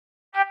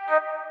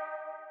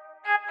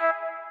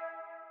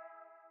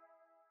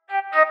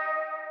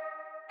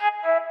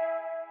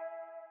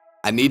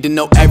I need to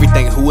know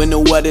everything, who and the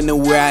what and the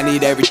where, I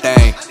need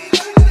everything.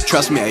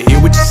 Trust me, I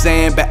hear what you're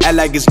saying, but act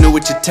like it's new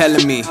what you're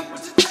telling me.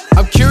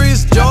 I'm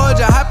curious,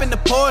 George, I hop in the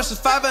Porsche, it's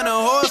 5 and a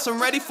horse, I'm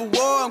ready for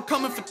war, I'm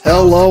coming for...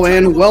 Hello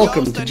and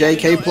welcome to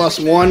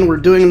JK+1. We're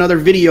doing another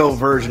video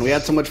version. We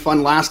had so much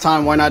fun last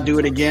time, why not do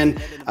it again?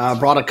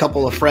 Brought a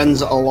couple of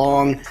friends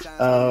along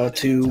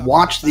to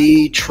watch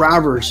the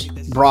Travers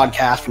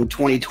broadcast from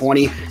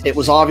 2020. It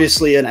was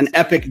obviously an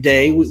epic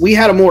day. We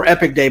had a more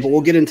epic day, but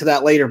we'll get into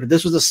that later. But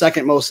this was the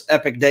second most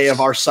epic day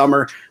of our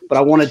summer. But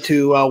I wanted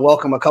to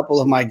welcome a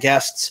couple of my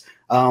guests.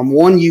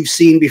 One you've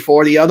seen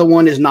before. The other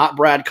one is not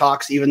Brad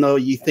Cox, even though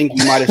you think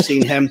you might have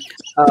seen him.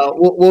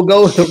 We'll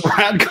go with the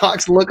Brad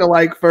Cox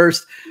lookalike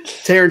first.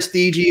 Terrence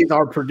Theetge is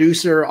our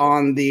producer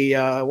on the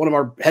one of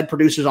our head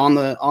producers on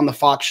the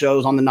Fox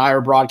shows on the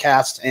Nair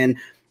broadcast, and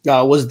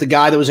was the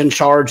guy that was in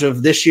charge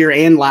of this year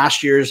and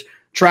last year's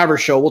Travers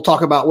show. We'll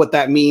talk about what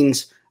that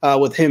means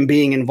with him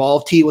being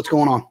involved. T, what's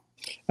going on?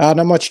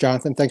 Not much,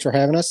 Jonathan. Thanks for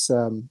having us.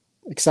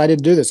 Excited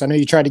to do this. I know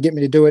you tried to get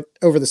me to do it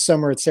over the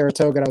summer at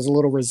Saratoga, and I was a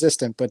little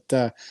resistant, but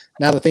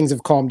now that things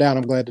have calmed down,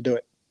 I'm glad to do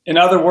it. In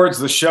other words,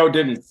 the show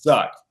didn't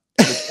suck.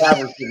 The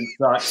Travers didn't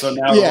suck, so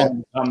now we're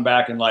going to come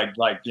back and like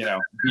be over.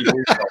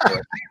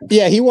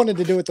 Yeah, he wanted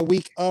to do it the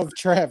week of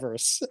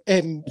Travers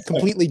and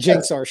completely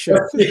jinx our show.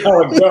 Let's see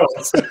how it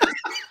goes.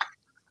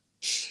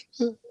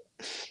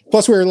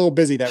 Plus, we were a little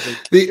busy that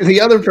week.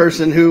 The other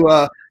person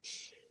who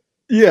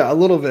yeah, a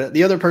little bit.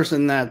 The other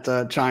person that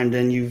chimed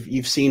in,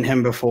 you've seen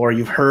him before.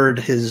 You've heard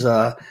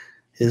the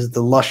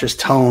luscious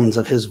tones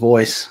of his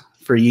voice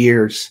for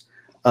years.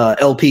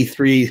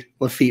 LP3,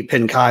 Laffit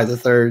Pincay the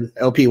third.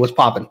 LP, what's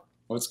popping?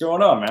 What's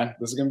going on, man?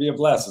 This is going to be a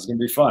blast. It's going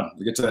to be fun.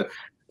 We get to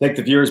take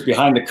the viewers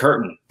behind the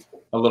curtain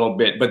a little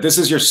bit. But this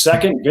is your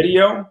second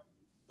video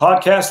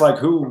podcast. Like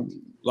who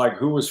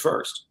was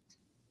first?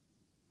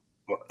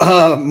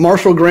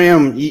 Marshall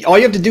Graham. All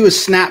you have to do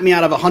is snap me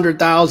out of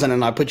 100,000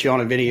 and I put you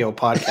on a video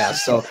podcast.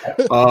 So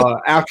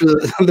after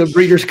the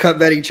Breeders' Cup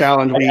betting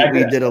challenge, we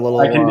did a little.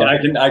 I can deal with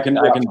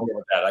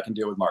that. I can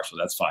deal with Marshall.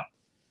 That's fine.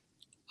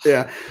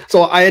 Yeah.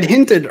 So I had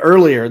hinted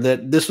earlier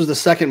that this was the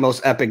second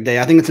most epic day.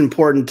 I think it's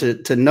important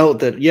to note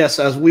that, yes,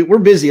 as we're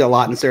busy a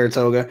lot in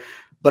Saratoga,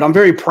 but I'm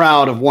very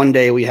proud of one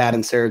day we had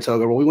in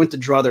Saratoga where we went to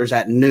Druthers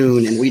at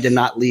noon and we did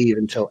not leave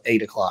until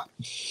 8 o'clock.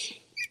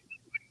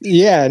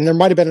 Yeah, and there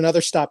might have been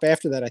another stop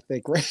after that, I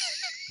think, right?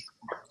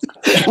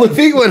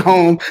 Laffit went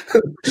home.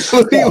 We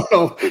wrote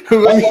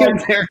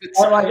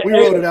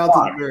it out to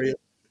the very end.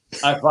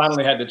 I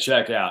finally had to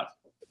check out.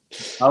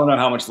 I don't know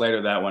how much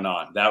later that went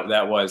on.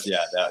 That was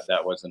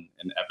an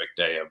epic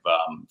day of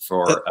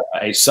for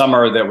a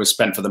summer that was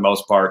spent for the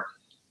most part,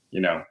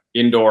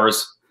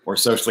 indoors or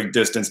socially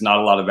distanced, not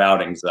a lot of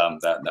outings.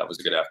 That was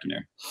a good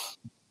afternoon.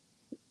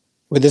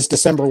 With this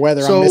December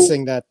weather,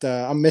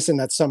 I'm missing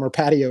that summer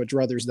patio at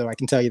Druthers, though. I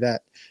can tell you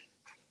that.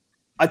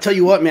 I tell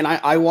you what, man,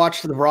 I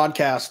watched the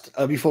broadcast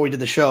before we did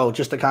the show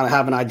just to kind of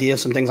have an idea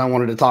of some things I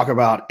wanted to talk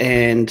about.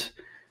 And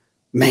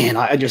man,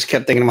 I just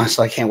kept thinking to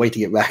myself, I can't wait to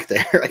get back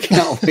there. I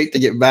cannot wait to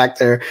get back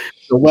there.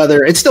 The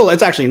weather, it's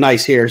actually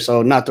nice here.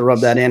 So not to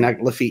rub that in,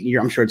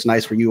 Laffit, I'm sure it's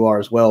nice where you are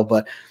as well.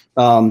 But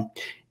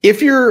if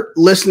you're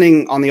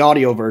listening on the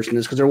audio version,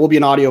 because there will be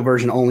an audio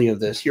version only of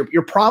this,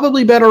 you're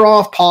probably better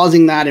off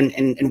pausing that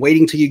and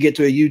waiting till you get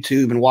to a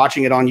YouTube and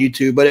watching it on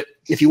YouTube. But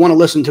if you want to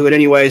listen to it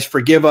anyways,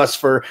 forgive us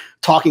for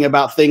talking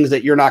about things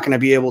that you're not going to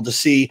be able to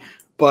see.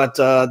 But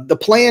the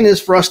plan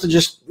is for us to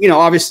just,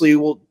 obviously,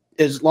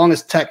 as long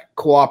as tech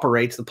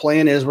cooperates, the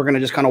plan is we're going to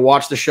just kind of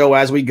watch the show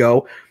as we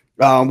go.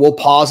 We'll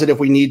pause it if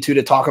we need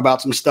to talk about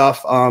some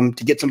stuff,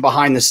 to get some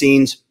behind the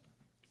scenes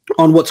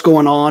on what's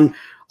going on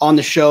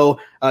the show,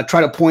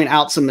 try to point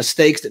out some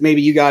mistakes that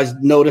maybe you guys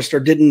noticed or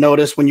didn't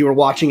notice when you were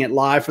watching it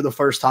live for the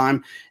first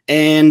time.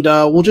 And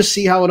we'll just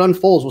see how it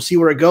unfolds. We'll see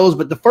where it goes.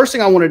 But the first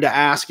thing I wanted to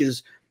ask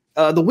is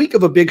the week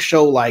of a big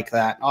show like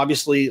that,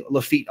 obviously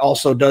Laffit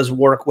also does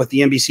work with the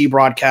NBC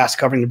broadcast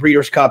covering the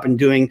Breeders' Cup and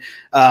doing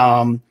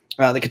the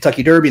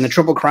Kentucky Derby and the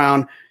Triple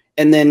Crown.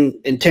 And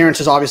Terrence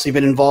has obviously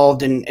been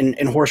involved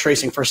in horse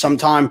racing for some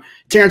time.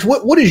 Terrence,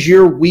 what is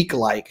your week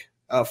like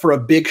for a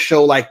big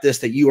show like this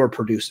that you are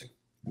producing?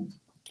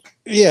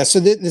 Yeah, so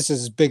this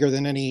is bigger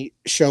than any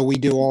show we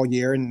do all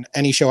year and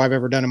any show I've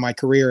ever done in my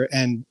career.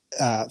 And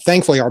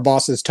thankfully, our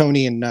bosses,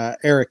 Tony and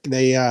Eric,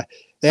 they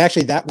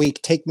actually that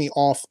week take me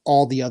off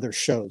all the other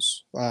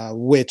shows,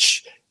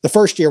 which the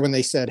first year when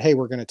they said, hey,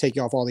 we're going to take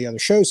you off all the other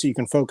shows so you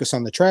can focus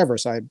on the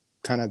Travers, I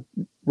kind of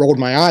rolled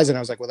my eyes and I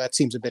was like, well, that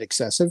seems a bit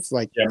excessive.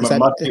 Like, yeah,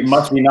 it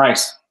must be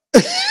nice.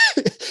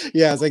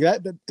 Yeah, I was like,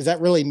 is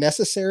that really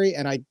necessary?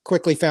 And I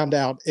quickly found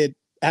out it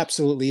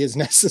absolutely is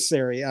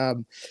necessary.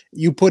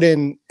 You put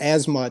in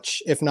as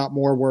much, if not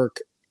more work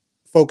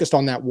focused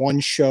on that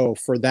one show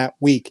for that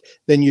week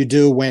than you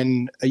do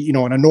when, in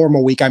a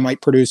normal week, I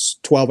might produce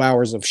 12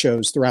 hours of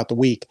shows throughout the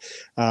week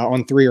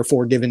on 3 or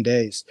 4 given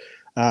days.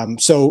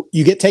 So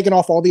you get taken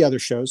off all the other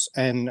shows,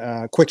 and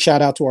quick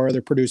shout out to our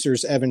other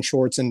producers, Evan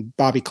Schwartz and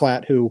Bobby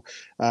Klatt, who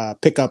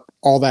pick up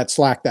all that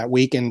slack that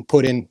week and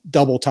put in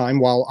double time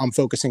while I'm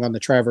focusing on the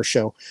Travers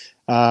show.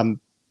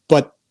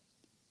 But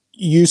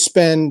you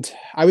spend,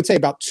 I would say,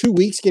 about 2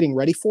 weeks getting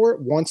ready for it.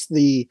 Once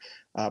the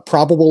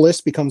probable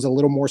list becomes a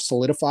little more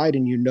solidified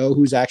and you know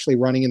who's actually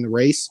running in the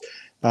race.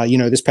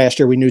 This past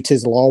year we knew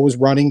Tiz Law was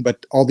running,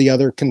 but all the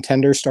other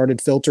contenders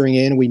started filtering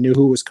in. We knew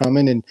who was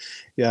coming, and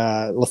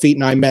Laffit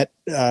and I met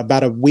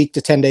about a week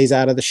to 10 days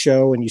out of the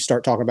show, and you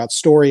start talking about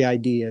story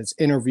ideas,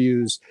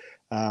 interviews,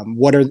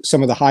 what are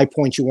some of the high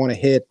points you want to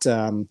hit,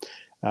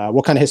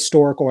 what kind of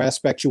historical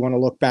aspects you want to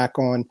look back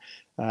on,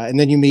 and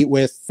then you meet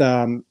with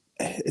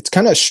it's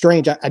kind of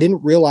strange. I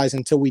didn't realize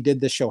until we did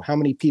this show how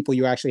many people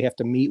you actually have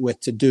to meet with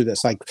to do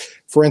this. Like,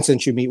 for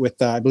instance, you meet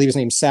with, I believe his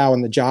name's Sal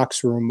in the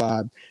Jocks room.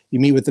 You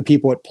meet with the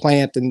people at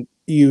Plant, and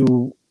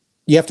you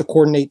have to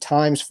coordinate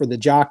times for the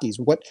jockeys.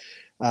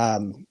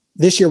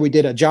 This year we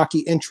did a jockey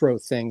intro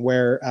thing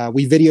where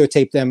we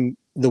videotaped them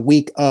the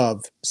week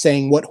of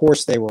saying what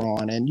horse they were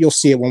on, and you'll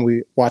see it when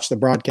we watch the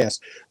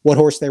broadcast, what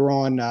horse they were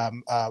on,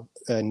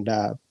 and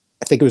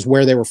I think it was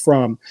where they were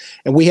from.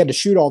 And we had to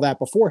shoot all that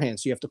beforehand.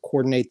 So you have to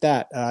coordinate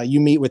that. You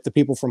meet with the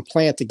people from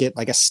Plant to get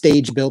like a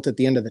stage built at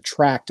the end of the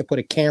track to put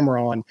a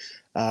camera on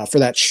for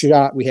that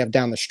shot we have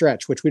down the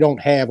stretch, which we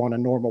don't have on a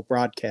normal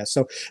broadcast.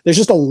 So there's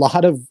just a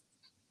lot of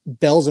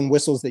bells and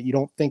whistles that you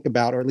don't think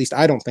about, or at least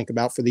I don't think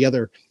about for the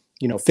other,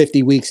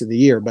 50 weeks of the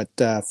year. But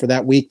for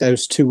that week,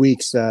 those 2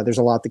 weeks, there's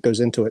a lot that goes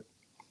into it.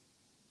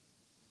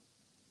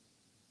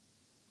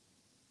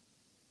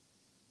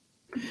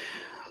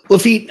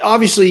 Laffit,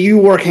 obviously you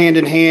work hand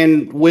in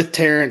hand with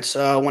Terrence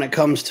when it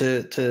comes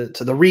to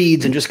the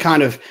reads, and just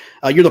kind of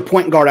you're the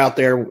point guard out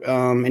there,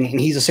 and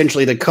he's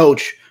essentially the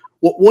coach.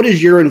 What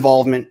is your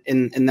involvement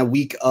in the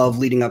week of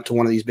leading up to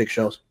one of these big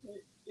shows?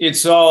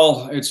 It's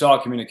all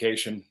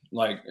communication,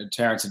 like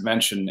Terrence had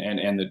mentioned,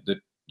 and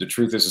the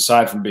truth is,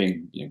 aside from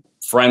being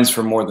friends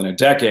for more than a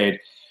decade,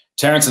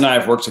 Terrence and I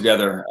have worked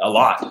together a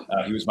lot.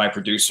 He was my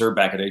producer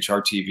back at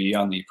HRTV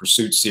on the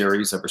Pursuit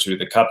series, the Pursuit of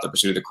the Cup, the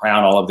Pursuit of the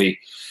Crown, all of the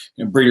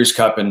Breeders'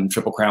 Cup and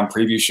Triple Crown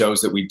preview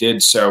shows that we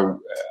did.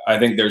 So I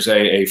think there's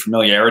a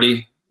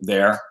familiarity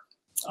there,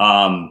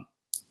 the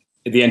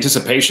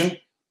anticipation,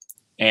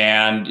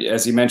 and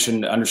as he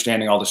mentioned,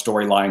 understanding all the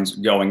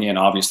storylines going in.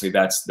 Obviously,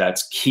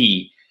 that's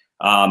key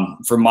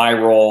for my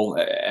role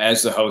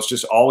as the host.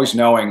 Just always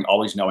knowing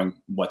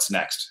what's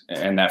next,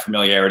 and that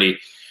familiarity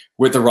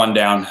with the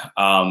rundown.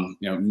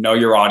 Know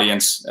your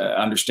audience,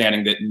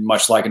 understanding that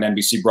much like an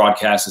NBC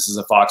broadcast, this is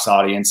a Fox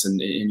audience, and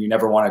you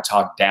never want to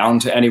talk down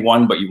to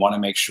anyone, but you want to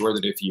make sure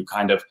that if you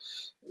kind of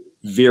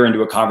veer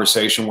into a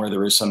conversation where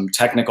there is some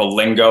technical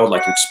lingo,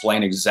 like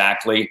explain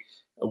exactly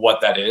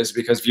what that is,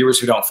 because viewers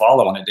who don't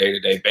follow on a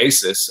day-to-day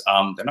basis,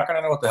 they're not going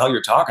to know what the hell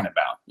you're talking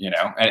about,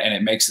 and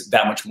it makes it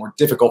that much more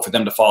difficult for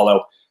them to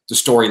follow the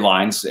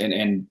storylines,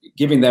 and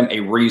giving them a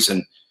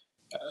reason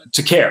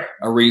to care,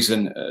 a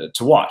reason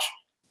to watch.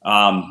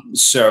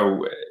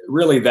 So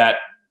really that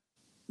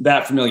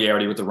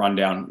familiarity with the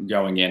rundown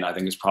going in, I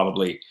think, is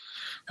probably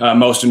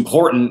most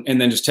important. And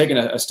then just taking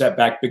a step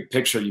back, big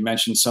picture, you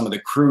mentioned some of the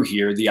crew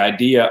here, the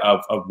idea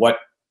of what,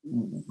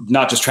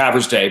 not just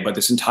Travers Day, but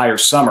this entire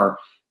summer,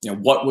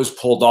 what was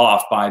pulled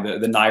off by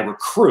the NYRA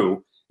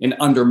crew, an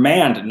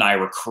undermanned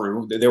NYRA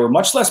crew. There were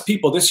much less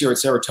people this year at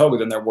Saratoga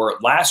than there were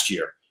last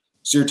year.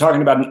 So you're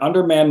talking about an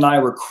undermanned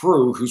NYRA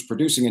crew who's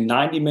producing a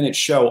 90-minute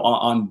show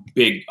on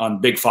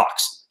Big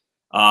Fox.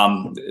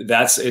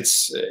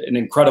 It's an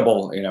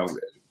incredible,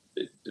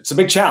 it's a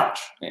big challenge,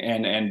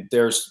 and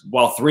there's,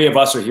 while three of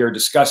us are here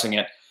discussing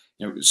it,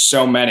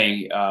 so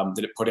many that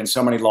have put in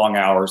so many long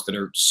hours, that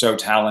are so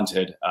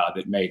talented,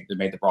 that made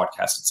the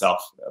broadcast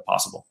itself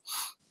possible.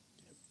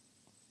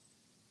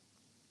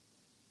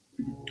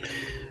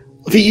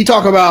 You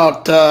talk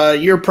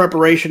about your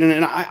preparation,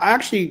 and I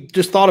actually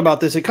just thought about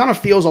this. It kind of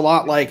feels a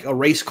lot like a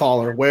race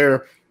caller,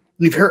 where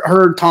we've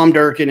heard Tom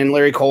Durkin and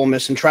Larry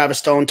Colmus and Travis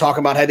Stone talk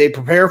about how they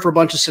prepare for a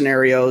bunch of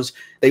scenarios.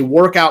 They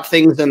work out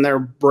things in their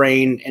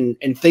brain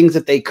and things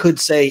that they could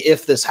say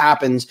if this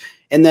happens.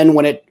 And then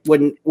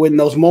when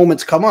those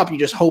moments come up, you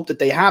just hope that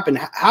they happen.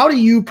 How do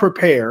you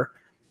prepare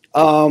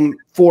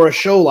for a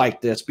show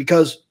like this?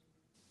 Because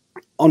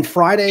on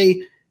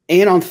Friday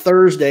and on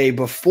Thursday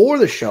before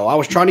the show, I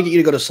was trying to get you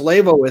to go to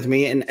Salevo with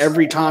me, and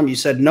every time you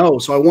said no.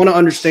 So I want to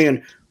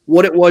understand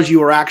what it was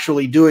you were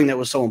actually doing that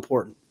was so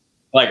important.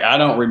 Like, I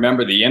don't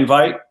remember the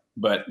invite,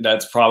 but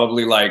that's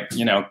probably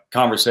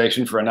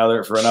conversation for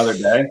another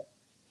day.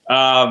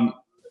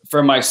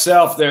 For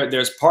myself,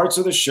 there's parts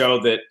of the show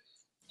that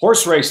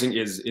horse racing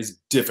is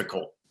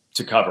difficult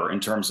to cover in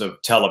terms of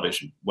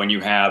television. When you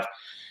have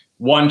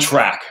one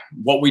track,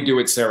 what we do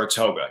at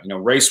Saratoga,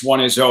 race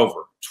one is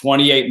over,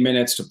 28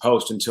 minutes to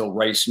post until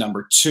race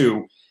number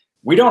 2.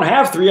 We don't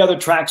have 3 other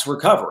tracks we're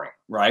covering,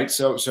 right?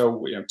 So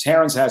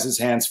Terrence has his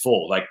hands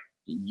full. Like,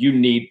 you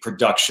need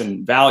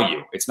production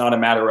value. It's not a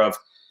matter of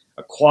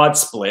a quad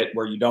split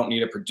where you don't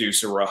need a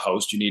producer or a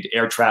host. You need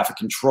air traffic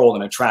control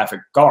and a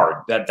traffic guard.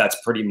 That's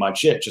pretty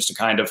much it, just to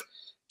kind of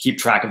keep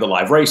track of the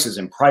live races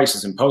and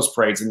prices and post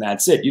parades, and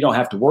that's it. You don't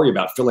have to worry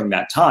about filling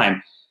that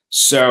time.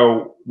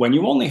 So when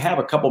you only have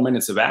a couple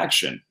minutes of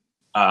action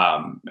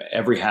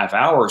every half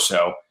hour or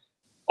so,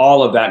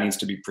 all of that needs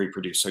to be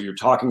pre-produced. So you're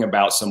talking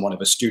about somewhat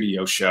of a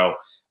studio show,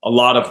 a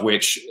lot of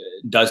which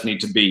does need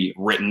to be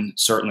written.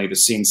 Certainly the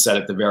scene set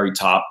at the very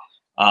top.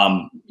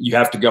 You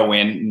have to go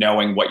in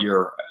knowing what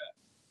you're,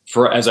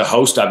 as a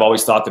host, I've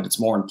always thought that it's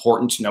more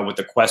important to know what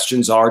the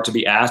questions are to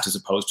be asked as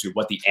opposed to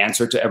what the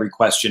answer to every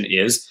question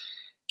is.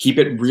 Keep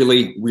it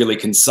really, really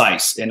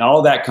concise. And all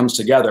of that comes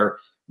together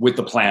with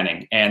the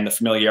planning and the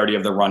familiarity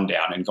of the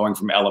rundown and going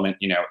from element,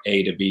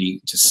 A to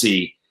B to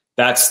C.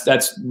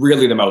 That's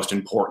really the most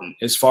important.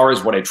 As far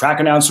as what a track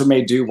announcer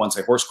may do once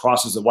a horse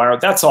crosses the wire,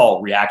 that's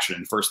all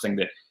reaction. First thing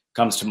that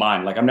comes to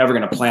mind. Like, I'm never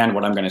going to plan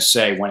what I'm going to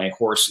say when a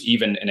horse,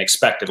 even an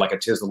expected, like a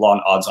Tis the Law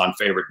and odds-on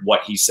favorite,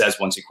 what he says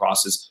once he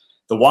crosses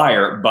the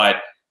wire. But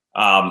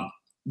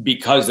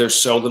because there's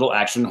so little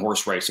action in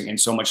horse racing and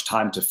so much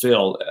time to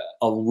fill,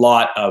 a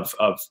lot of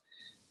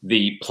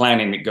the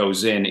planning that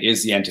goes in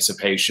is the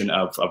anticipation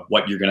of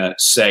what you're going to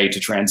say to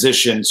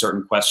transition,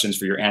 certain questions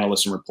for your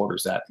analysts and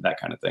reporters, that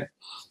kind of thing.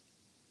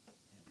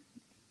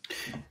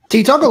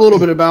 T, talk a little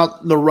bit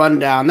about the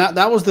rundown.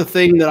 That was the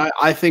thing that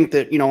I think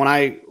that,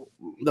 when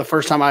the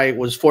first time I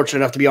was fortunate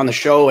enough to be on the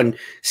show and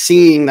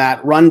seeing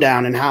that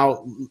rundown and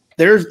how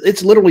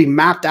it's literally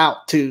mapped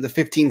out to the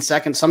 15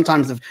 seconds,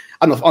 sometimes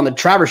on the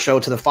Travers show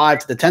to the 5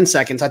 to the 10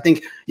 seconds. I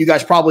think you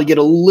guys probably get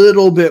a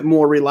little bit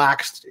more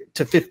relaxed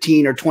to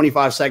 15 or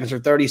 25 seconds or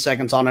 30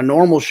 seconds on a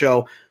normal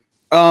show.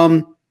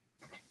 Tell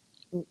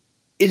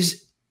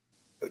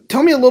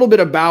me a little bit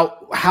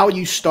about how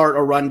you start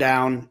a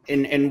rundown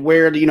and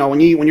where, when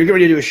you're getting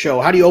ready to do a show,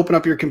 how do you open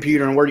up your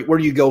computer and where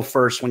do you go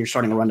first when you're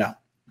starting a rundown?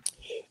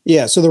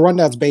 Yeah, so the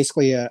rundown is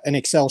basically an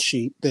Excel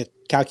sheet that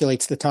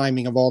calculates the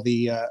timing of all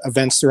the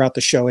events throughout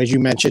the show. As you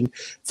mentioned,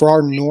 for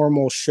our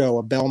normal show,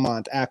 a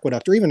Belmont,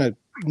 Aqueduct, or even a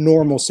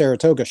normal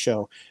Saratoga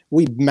show,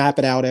 we map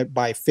it out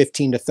by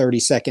 15 to 30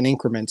 second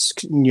increments.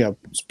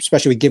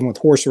 Especially given with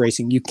horse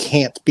racing, you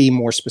can't be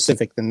more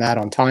specific than that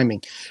on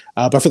timing.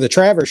 But for the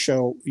Travers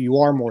show, you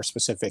are more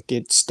specific.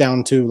 It's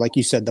down to, like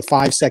you said, the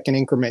 5 second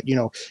increment.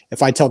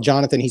 If I tell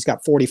Jonathan he's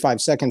got 45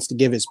 seconds to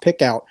give his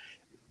pick out,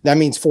 that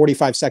means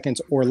 45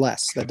 seconds or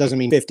less. That doesn't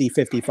mean 50,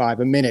 55,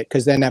 a minute,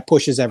 because then that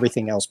pushes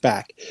everything else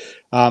back.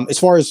 As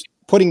far as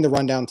putting the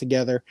rundown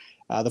together,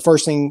 the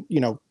first thing,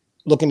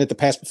 looking at the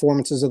past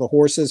performances of the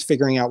horses,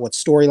 figuring out what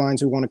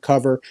storylines we want to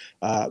cover.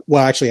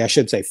 Well, actually, I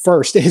should say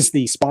first is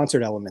the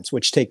sponsored elements,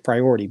 which take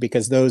priority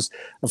because those,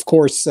 of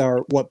course, are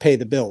what pay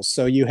the bills.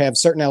 So you have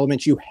certain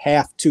elements you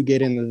have to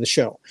get into the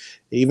show.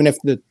 Even if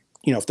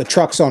if the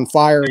truck's on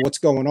fire, what's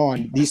going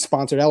on, these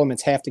sponsored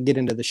elements have to get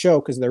into the show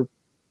because they're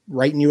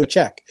writing you a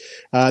check.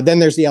 Then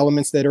there's the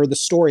elements that are the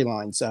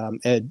storylines.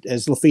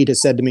 As Laffit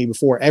has said to me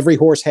before, every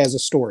horse has a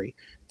story.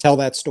 Tell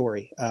that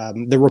story.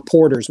 The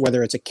reporters,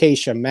 whether it's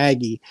Acacia,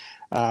 Maggie,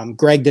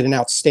 Greg did an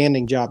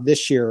outstanding job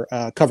this year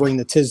covering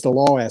the Tis the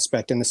Law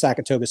aspect and the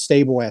Saratoga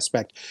stable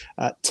aspect.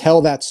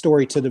 Tell that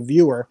story to the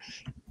viewer.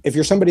 If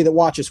you're somebody that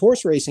watches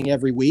horse racing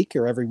every week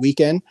or every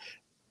weekend,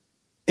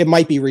 it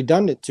might be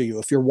redundant to you.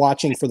 If you're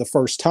watching for the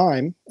first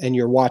time and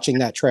you're watching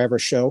that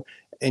Travers show,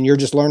 and you're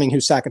just learning who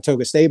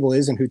Saratoga Stable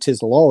is and who Tis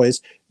the Law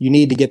is, you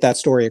need to get that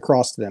story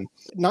across to them.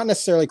 Not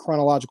necessarily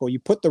chronological. You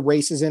put the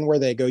races in where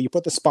they go, you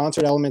put the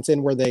sponsored elements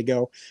in where they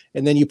go,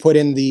 and then you put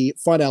in the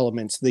fun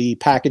elements, the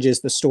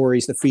packages, the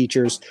stories, the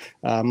features.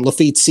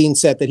 Laffit's scene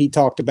set that he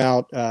talked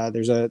about,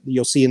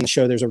 you'll see in the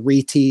show, there's a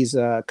re-tease,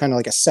 kind of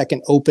like a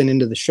second open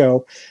into the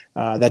show,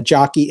 that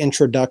jockey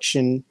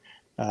introduction,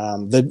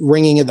 the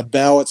ringing of the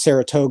bell at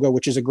Saratoga,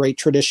 which is a great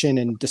tradition.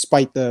 And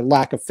despite the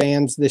lack of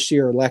fans this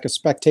year, or lack of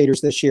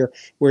spectators this year,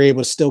 we're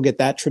able to still get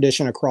that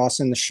tradition across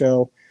in the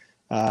show.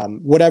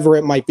 Whatever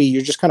it might be,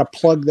 you just kind of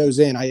plug those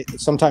in. I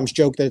sometimes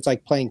joke that it's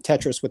like playing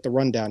Tetris with the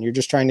rundown. You're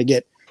just trying to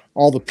get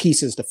all the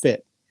pieces to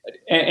fit.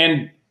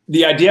 And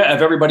the idea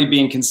of everybody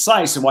being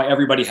concise and why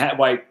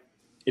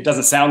it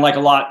doesn't sound like a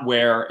lot,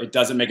 where it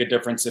doesn't make a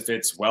difference if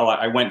it's, well,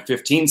 I went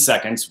 15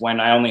 seconds when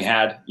I only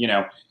had,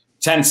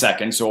 10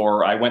 seconds,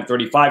 or I went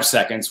 35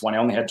 seconds when I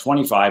only had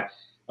 25.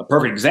 A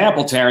perfect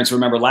example, Terrence,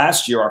 remember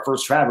last year, our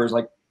first Travers,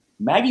 like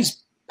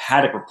Maggie's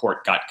paddock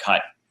report got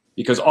cut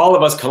because all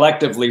of us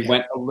collectively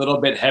went a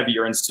little bit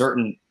heavier in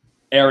certain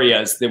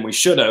areas than we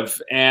should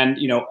have. And,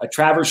 a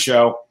Travers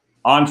show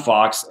on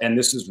Fox, and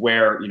this is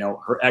where,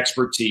 her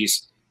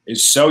expertise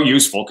is so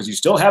useful because you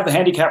still have the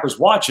handicappers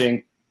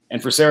watching.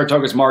 And for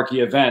Saratoga's marquee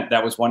event,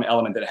 that was one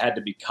element that had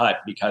to be cut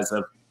because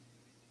of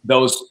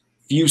those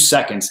few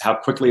seconds, how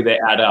quickly they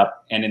add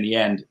up, and in the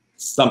end,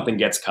 something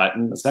gets cut,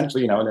 and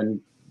essentially, and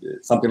then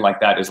something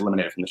like that is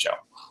eliminated from the show.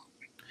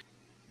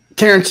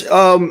 Terrence,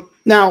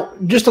 now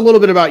just a little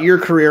bit about your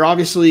career.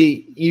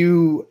 Obviously,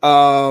 you're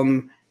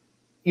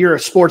a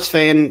sports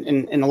fan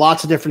in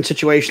lots of different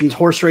situations.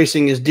 Horse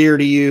racing is dear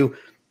to you.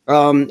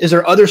 Is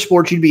there other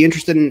sports you'd be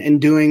interested in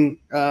doing?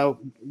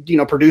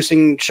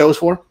 Producing shows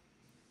for?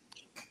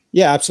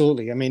 Yeah,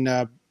 absolutely. I mean,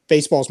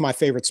 baseball is my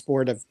favorite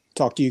sport. I've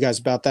talked to you guys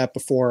about that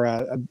before.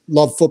 I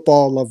love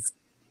football, love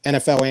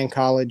NFL and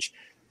college.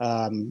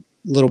 A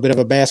little bit of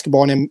a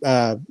basketball and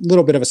a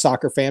little bit of a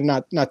soccer fan,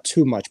 not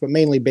too much, but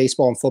mainly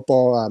baseball and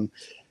football.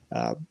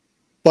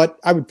 But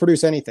I would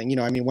produce anything. You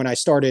know, I mean, when I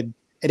started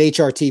at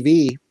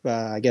HRTV,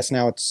 I guess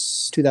now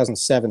it's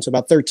 2007, so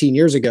about 13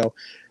 years ago,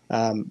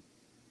 I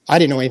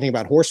didn't know anything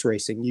about horse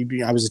racing.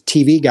 I was a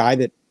TV guy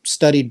that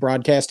studied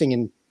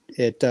broadcasting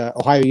at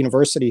Ohio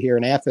University here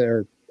in Athens,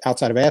 or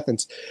outside of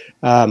Athens,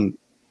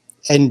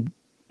 and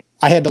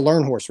I had to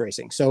learn horse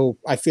racing. So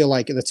I feel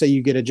like, let's say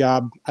you get a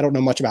job, I don't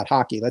know much about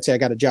hockey. Let's say I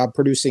got a job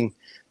producing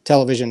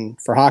television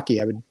for hockey.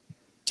 I would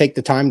take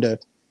the time to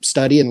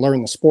study and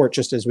learn the sport,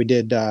 just as we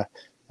did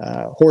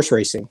horse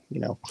racing. You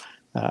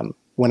know,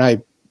 when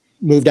I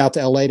moved out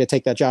to LA to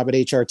take that job at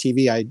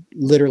HRTV, I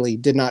literally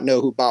did not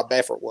know who Bob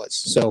Baffert was.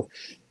 So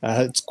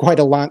it's quite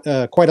a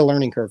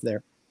learning curve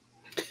there.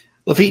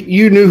 Laffit,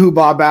 you knew who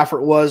Bob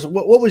Baffert was.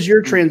 What was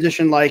your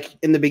transition like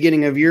in the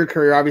beginning of your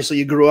career? Obviously,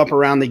 you grew up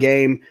around the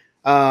game.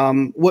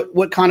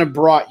 What kind of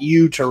brought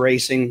you to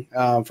racing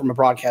from a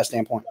broadcast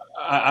standpoint?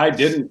 I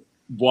didn't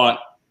want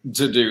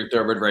to do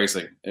thoroughbred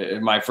racing.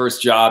 My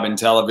first job in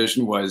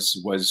television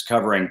was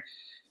covering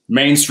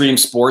mainstream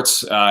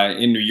sports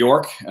in New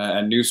York,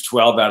 News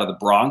 12 out of the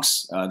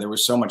Bronx. There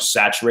was so much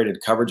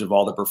saturated coverage of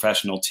all the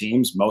professional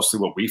teams. Mostly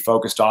what we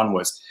focused on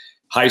was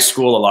high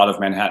school, a lot of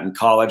Manhattan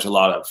College, a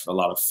lot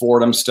of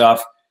Fordham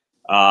stuff.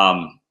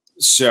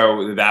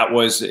 So that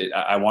was,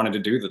 I wanted to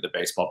do the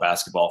baseball,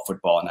 basketball,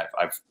 football, and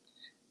I've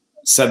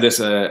said this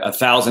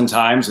 1,000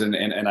 times,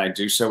 and I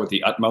do so with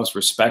the utmost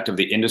respect of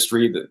the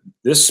industry.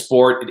 This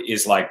sport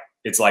is like,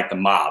 it's like the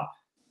mob.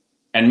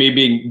 And me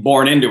being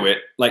born into it,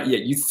 like, yeah,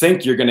 you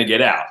think you're going to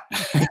get out.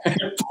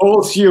 It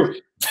pulls you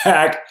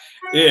back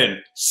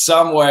in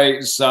some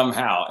way,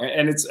 somehow.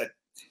 And it's,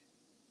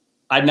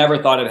 I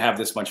never thought I'd have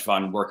this much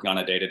fun working on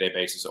a day-to-day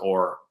basis,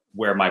 or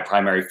where my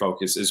primary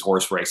focus is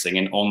horse racing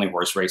and only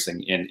horse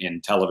racing in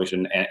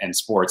television and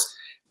sports.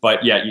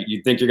 But yeah,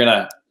 you think you're going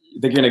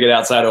to get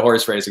outside of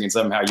horse racing, and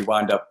somehow you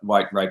wind up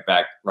right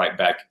back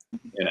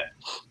in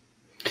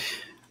it.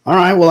 All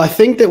right. Well, I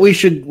think that we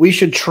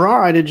should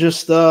try to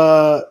just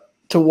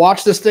to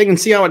watch this thing and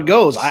see how it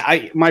goes.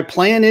 My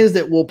plan is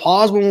that we'll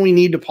pause when we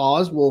need to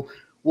pause. We'll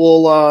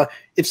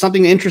if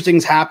something interesting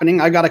is happening.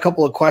 I got a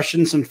couple of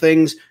questions, some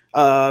things.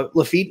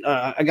 Laffit,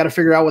 I got to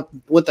figure out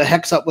what the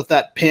heck's up with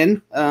that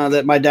pin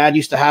that my dad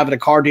used to have at a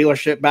car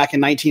dealership back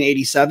in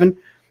 1987.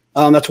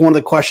 That's one of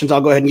the questions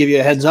I'll go ahead and give you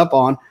a heads up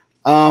on.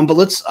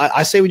 But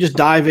I say we just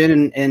dive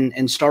in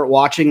and start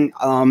watching.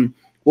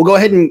 We'll go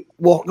ahead and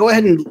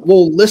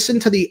we'll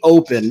listen to the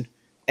open,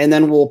 and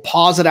then we'll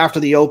pause it after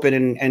the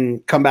open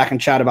and come back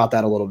and chat about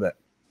that a little bit.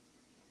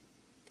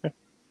 Okay.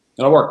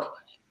 That'll work.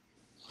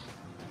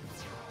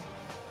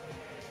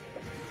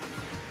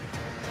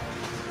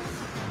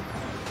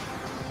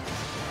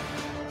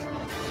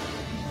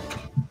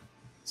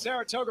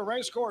 Saratoga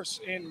Racecourse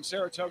in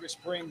Saratoga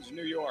Springs,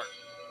 New York.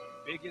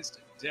 Biggest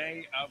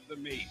day of the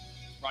meet.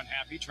 Run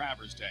Happy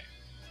Travers Day.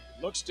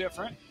 Looks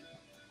different,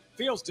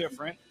 feels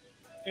different,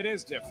 it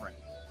is different.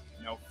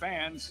 No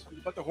fans,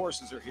 but the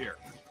horses are here,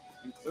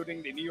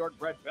 including the New York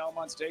bred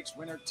Belmont Stakes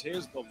winner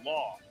Tiz the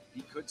Law.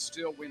 He could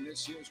still win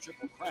this year's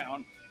Triple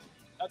Crown.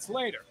 That's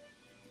later.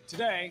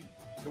 Today,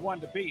 the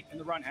one to beat in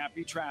the Run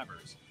Happy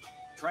Travers.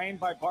 Trained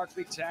by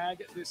Barkley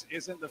Tagg, this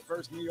isn't the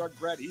first New York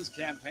bred he's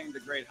campaigned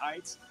to great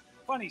heights.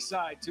 Funny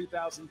Side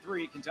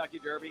 2003 Kentucky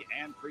Derby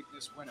and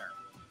Preakness winner.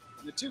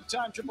 And the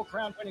two-time Triple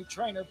Crown winning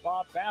trainer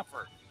Bob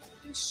Baffert,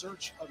 in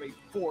search of a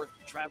fourth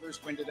Travers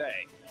win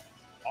today.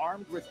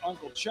 Armed with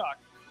Uncle Chuck,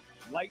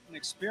 light in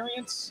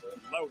experience,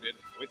 loaded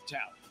with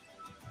talent.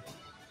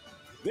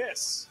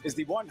 This is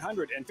the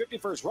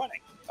 151st running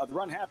of the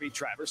Run Happy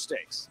Travers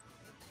Stakes.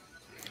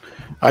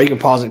 You can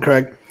pause it,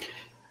 Craig.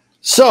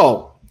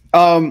 So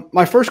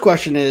my first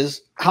question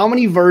is, how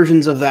many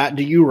versions of that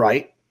do you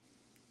write?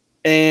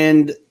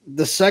 And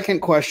the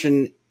second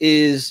question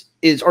is,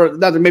 or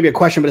not maybe a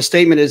question, but a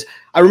statement is,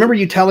 I remember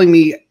you telling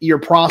me your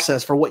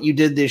process for what you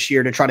did this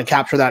year to try to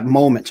capture that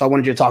moment. So I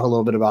wanted you to talk a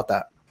little bit about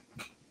that.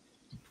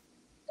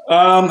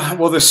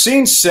 Well, the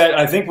scene set,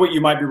 I think what you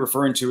might be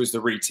referring to is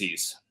the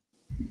re-tease.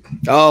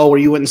 Oh, where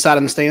you went and sat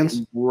in the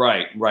stands?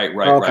 Right.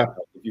 Okay.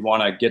 If you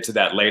want to get to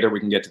that later, we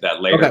can get to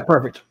that later. Okay,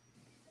 perfect.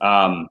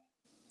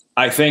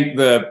 I think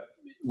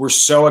we're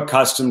so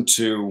accustomed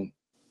to,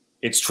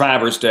 it's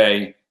Travers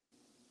Day,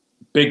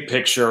 big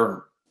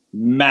picture,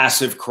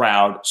 massive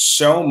crowd.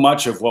 So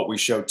much of what we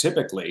show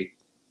typically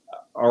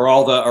are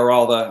all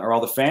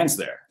the fans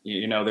there.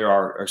 You know, there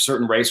are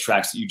certain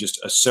racetracks that you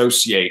just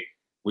associate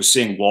with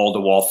seeing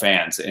wall-to-wall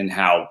fans, and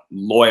how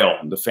loyal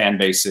the fan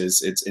base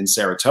is. It's in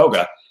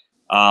Saratoga.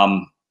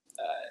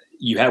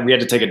 We had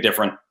to take a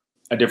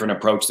different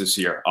approach this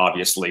year,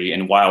 obviously.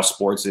 And while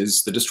sports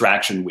is the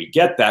distraction, we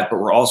get that, but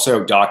we're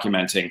also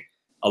documenting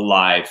a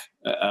live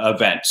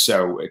event.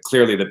 So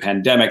clearly the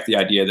pandemic, the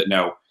idea that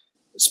no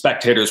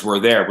spectators were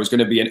there, was going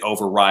to be an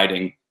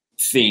overriding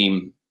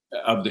theme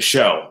of the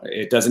show.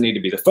 It doesn't need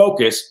to be the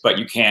focus, but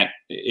you can't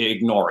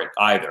ignore it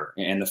either.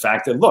 And the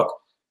fact that, look,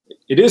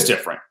 it is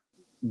different.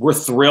 We're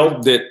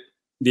thrilled that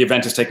the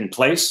event is taking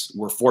place.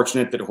 We're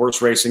fortunate that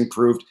horse racing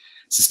proved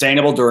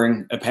sustainable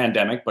during a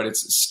pandemic, but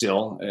it's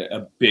still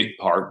a big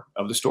part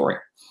of the story.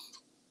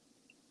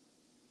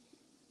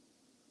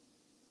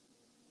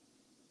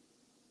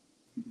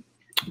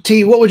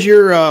 T, what was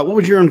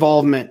your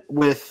involvement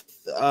with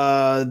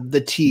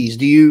the tees?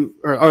 Do you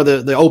or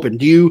the open?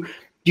 Do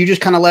you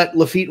just kind of let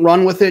Laffit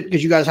run with it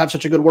because you guys have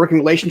such a good working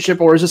relationship,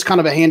 or is this kind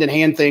of a hand in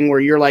hand thing where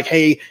you're like,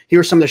 hey,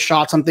 here's some of the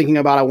shots I'm thinking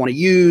about I want to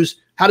use?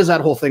 How does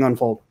that whole thing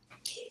unfold?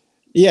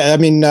 Yeah, I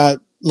mean,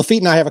 Laffit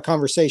and I have a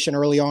conversation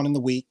early on in the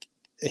week.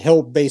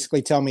 He'll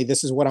basically tell me,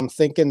 this is what I'm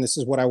thinking. This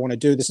is what I want to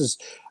do. This is,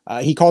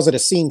 he calls it a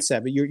scene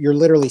set, but you're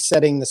literally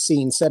setting the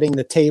scene, setting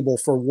the table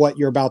for what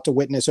you're about to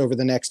witness over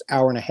the next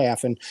hour and a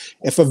half. And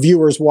if a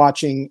viewer's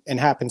watching and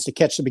happens to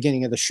catch the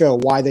beginning of the show,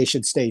 why they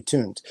should stay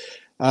tuned.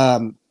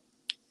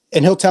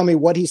 And he'll tell me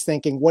what he's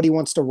thinking, what he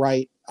wants to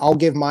write. I'll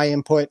give my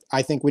input.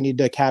 I think we need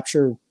to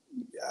capture,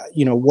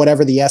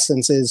 whatever the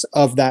essence is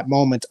of that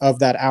moment, of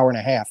that hour and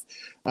a half.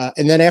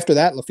 And then after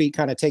that, Laffit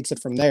kind of takes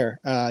it from there.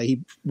 He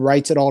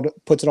writes it all,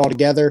 puts it all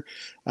together,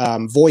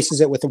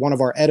 voices it with one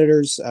of our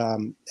editors.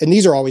 And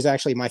these are always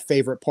actually my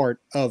favorite part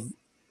of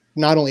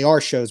not only our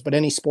shows, but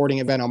any sporting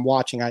event I'm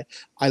watching. I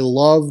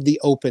love the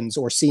opens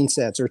or scene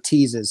sets or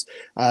teases.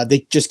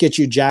 They just get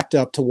you jacked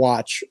up to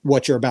watch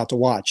what you're about to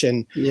watch.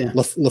 And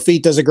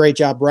Laffit does a great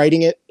job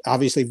writing it,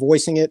 obviously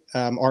voicing it.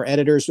 Our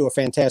editors do a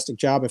fantastic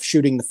job of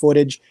shooting the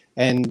footage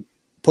and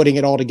putting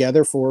it all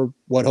together for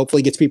what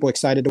hopefully gets people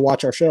excited to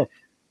watch our show.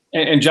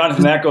 And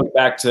Jonathan, that goes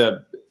back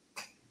to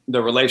the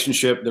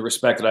relationship, the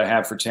respect that I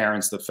have for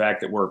Terrence, the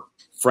fact that we're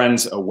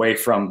friends away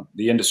from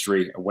the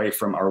industry, away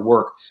from our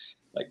work.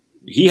 Like,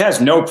 he has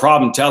no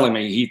problem telling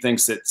me he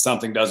thinks that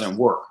something doesn't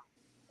work.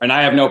 And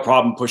I have no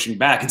problem pushing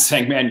back and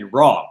saying, man, you're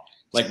wrong.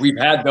 Like, we've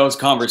had those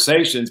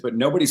conversations, but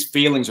nobody's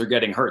feelings are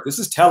getting hurt. This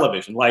is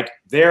television. Like,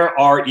 there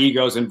are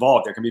egos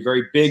involved. There can be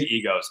very big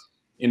egos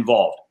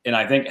involved. And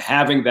I think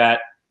having that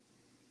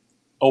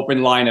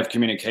open line of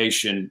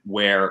communication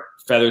where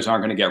feathers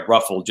aren't going to get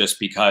ruffled just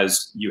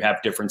because you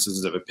have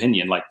differences of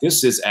opinion. Like,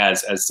 this is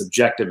as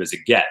subjective as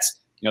it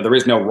gets. There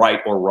is no right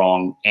or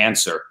wrong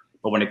answer.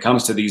 But when it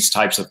comes to these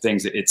types of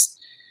things, it's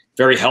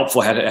very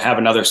helpful to have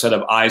another set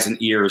of eyes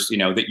and ears,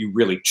 that you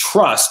really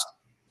trust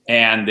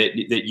and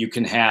that you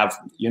can have.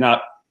 You're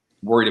not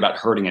worried about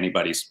hurting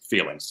anybody's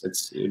feelings.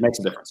 It makes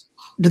a difference.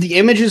 Do the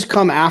images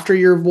come after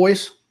your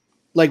voice?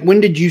 Like,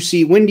 when do you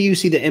see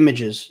the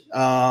images?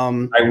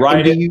 I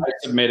write it, I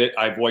submit it,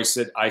 I voice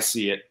it, I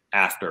see it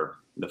after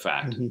the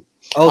fact. Mm-hmm.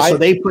 Oh, so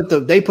they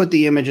put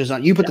the images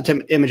on. You put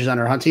the images on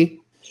her, Hunty?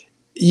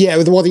 Yeah,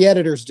 well, the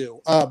editors do.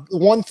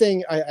 One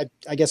thing,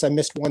 I guess I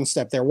missed one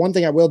step there. One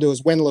thing I will do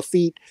is when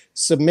Laffit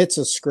submits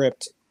a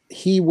script,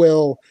 he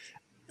will,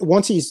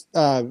 once he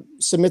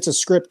submits a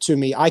script to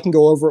me, I can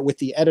go over it with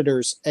the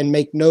editors and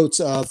make notes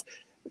of,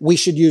 we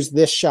should use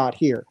this shot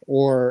here,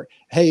 or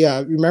hey,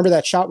 remember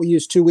that shot we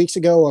used 2 weeks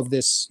ago of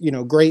this,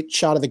 great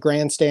shot of the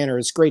grandstand or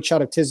this great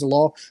shot of Tiz the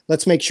Law?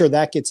 Let's make sure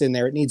that gets in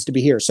there. It needs to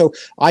be here. So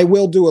I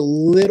will do a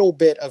little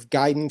bit of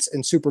guidance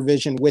and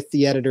supervision with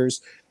the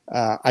editors.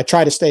 I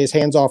try to stay as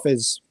hands off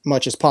as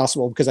much as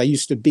possible because I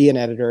used to be an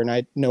editor and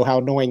I know how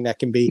annoying that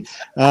can be.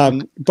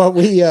 But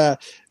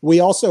we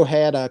also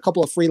had a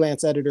couple of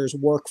freelance editors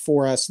work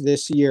for us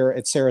this year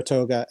at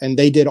Saratoga, and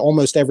they did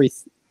almost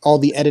all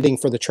the editing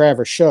for the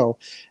Travers show.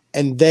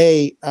 And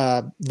they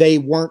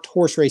weren't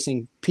horse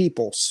racing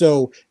people,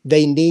 so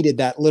they needed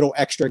that little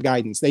extra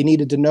guidance. They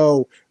needed to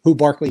know who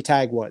Barkley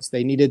Tagg was.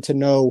 They needed to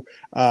know,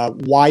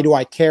 why do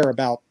I care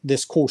about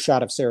this cool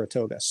shot of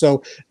Saratoga?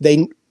 So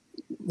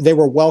they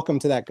were welcome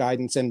to that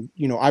guidance, and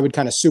I would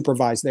kind of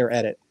supervise their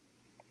edit.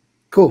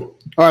 Cool.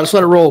 All right, let's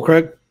let it roll,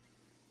 Craig.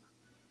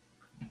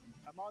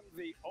 Among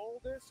the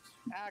oldest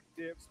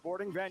active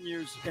sporting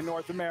venues in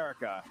North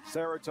America,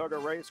 Saratoga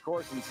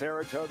Racecourse in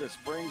Saratoga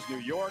Springs, New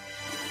York.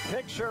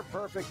 Picture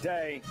perfect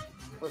day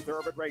for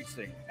thoroughbred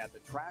racing at the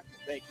track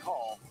they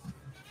call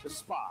the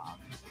Spa.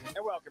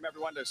 And welcome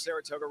everyone to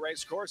Saratoga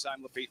Racecourse.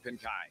 I'm Laffit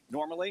Pincay.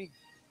 Normally,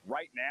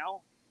 right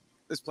now,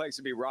 this place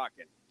would be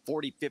rocking.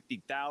 40,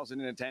 50,000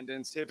 in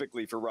attendance,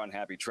 typically for Run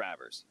Happy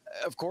Travers.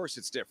 Of course,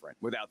 it's different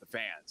without the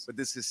fans, but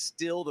this is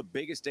still the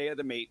biggest day of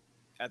the meet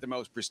at the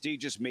most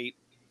prestigious meet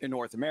in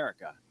North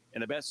America.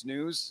 And the best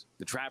news,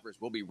 the Travers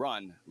will be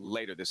run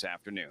later this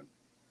afternoon.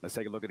 Let's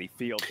take a look at the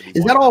field.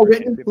 Is that all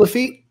written,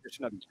 Laffit?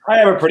 I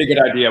have a pretty good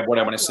idea of what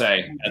I want to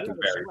say at the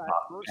very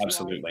top.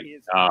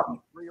 Absolutely.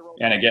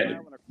 And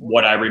again,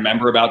 what I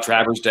remember about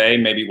Travers Day,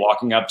 maybe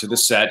walking up to the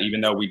set,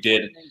 even though we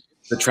did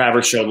the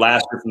Travers show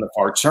last year from the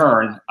far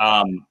turn,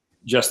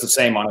 just the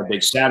same on a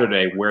big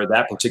Saturday, where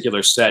that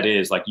particular set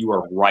is, like, you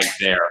are right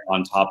there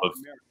on top of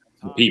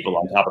the people,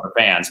 on top of the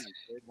fans.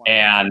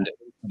 And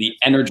the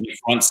energy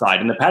front side.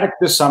 In the paddock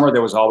this summer,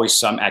 there was always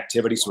some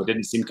activity, so it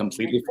didn't seem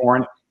completely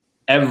foreign.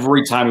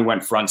 Every time we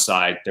went front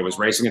side, there was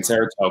racing in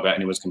Saratoga,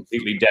 and it was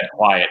completely dead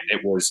quiet.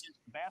 It was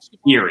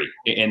eerie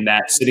in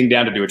that sitting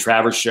down to do a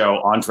Travers show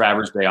on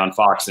Travers Day on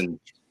Fox, and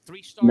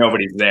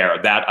nobody's there.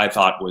 That I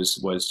thought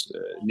was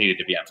needed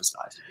to be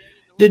emphasized.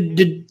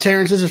 Did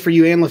Terrence, this is for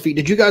you and Laffit,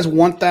 did you guys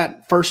want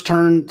that first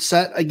turn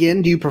set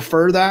again? Do you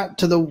prefer that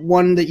to the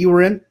one that you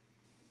were in?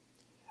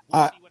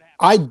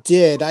 I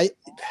did. I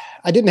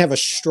didn't have a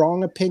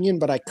strong opinion,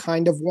 but I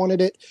kind of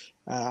wanted it.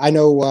 I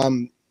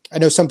know I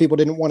know some people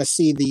didn't want to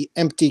see the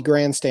empty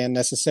grandstand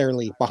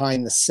necessarily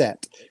behind the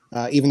set,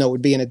 even though it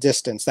would be in a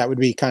distance. That would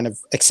be kind of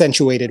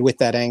accentuated with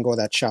that angle of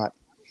that shot.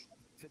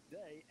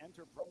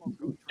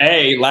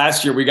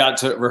 Last year we got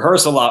to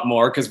rehearse a lot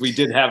more because we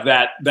did have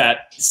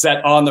that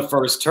set on the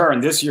first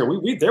turn. This year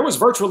there was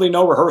virtually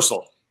no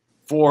rehearsal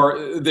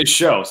for this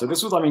show. So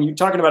this was, I mean, you're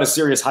talking about a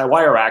serious high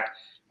wire act.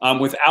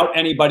 Without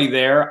anybody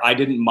there, I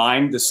didn't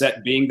mind the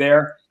set being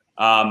there.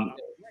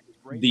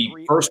 The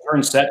first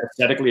turn set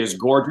aesthetically is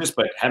gorgeous,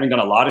 but having done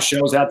a lot of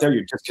shows out there,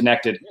 you're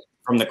disconnected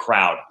from the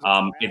crowd.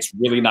 It's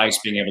really nice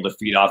being able to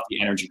feed off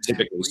the energy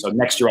typically. So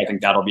next year, I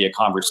think that'll be a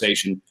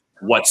conversation,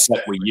 what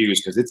set we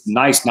use, because it's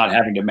nice not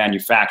having to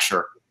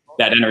manufacture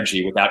that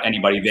energy without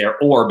anybody there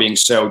or being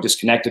so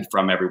disconnected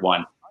from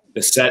everyone.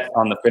 The set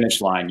on the finish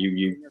line,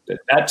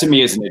 that to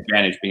me is an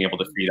advantage, being able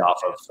to feed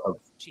off of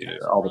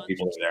all the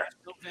people that are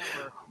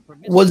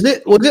there. Was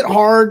it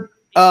hard?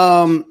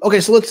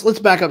 Okay, so let's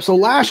back up. So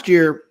last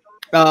year,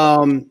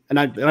 and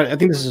I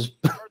think this is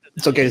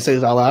it's okay to say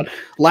this out loud.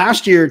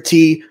 Last year,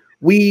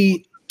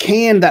 we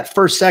canned that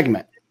first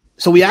segment.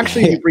 So we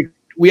actually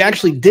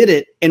did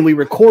it and we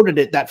recorded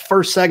it, that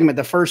first segment,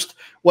 the first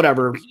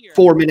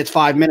 4 minutes,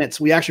 5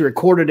 minutes. We actually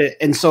recorded it,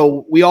 and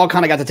so we all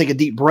kind of got to take a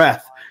deep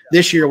breath.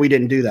 This year we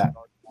didn't do that.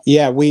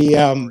 Yeah, we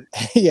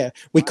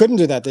couldn't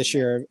do that this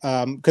year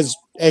because,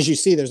 as you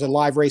see, there's a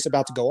live race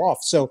about to go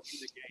off. So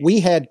we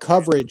had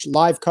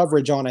live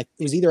coverage on it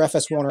was either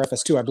FS1 or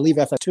FS2, I believe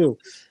FS2,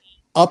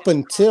 up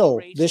until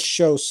this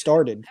show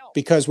started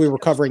because we were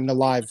covering the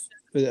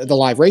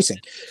live racing.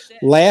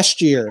 Last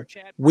year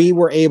we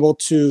were able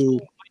to,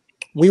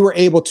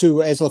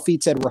 as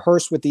Laffit said,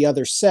 rehearse with the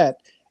other set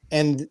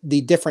and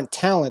the different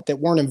talent that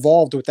weren't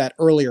involved with that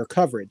earlier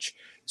coverage.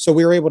 So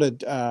we were able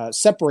to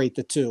separate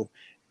the two.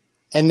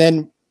 And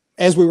then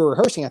as we were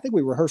rehearsing, I think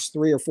we rehearsed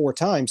 3 or 4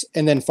 times.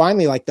 And then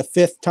finally, like the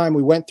 5th time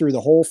we went through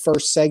the whole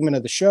first segment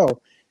of the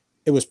show,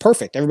 it was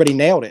perfect. Everybody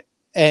nailed it.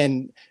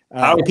 And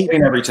I was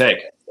clean every take.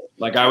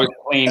 Like I was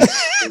clean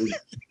every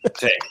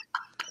take.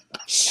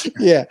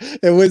 Yeah,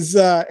 it was.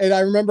 And I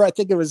remember, I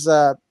think it was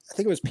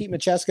Pete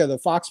Macheska, the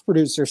Fox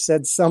producer,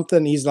 said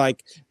something. He's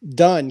like,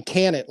 done,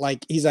 can it?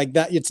 Like, he's like,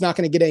 that it's not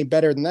going to get any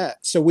better than that.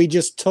 So we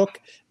just took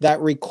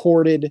that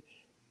recorded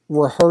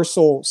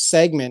rehearsal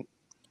segment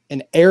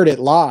and aired it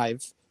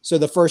live. So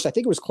the first, I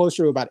think it was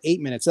closer to about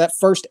 8 minutes. That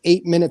first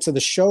 8 minutes of the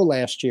show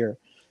last year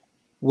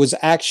was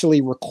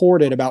actually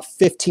recorded about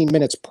 15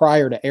 minutes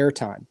prior to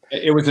airtime.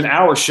 It was an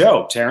hour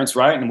show, Terrence,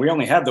 right? And we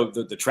only had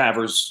the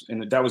Travers,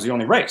 and that was the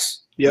only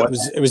race. Yeah,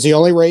 it was the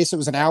only race. It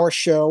was an hour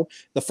show.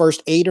 The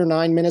first 8 or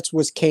 9 minutes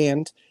was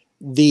canned.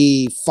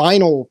 The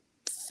final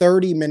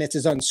 30 minutes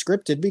is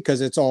unscripted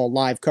because it's all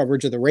live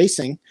coverage of the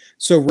racing.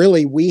 So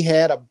really, we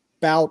had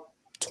about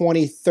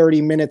 20,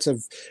 30 minutes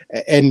of,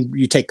 and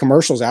you take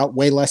commercials out,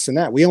 way less than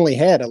that. We only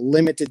had a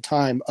limited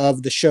time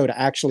of the show to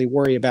actually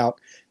worry about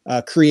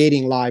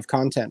creating live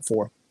content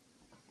for.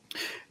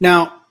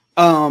 Now,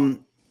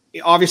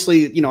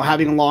 obviously,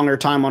 having a longer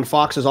time on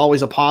Fox is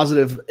always a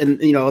positive. And,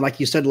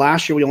 like you said,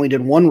 last year we only did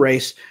 1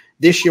 race.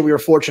 This year we were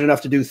fortunate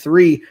enough to do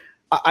 3.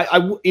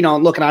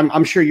 Look, and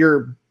I'm sure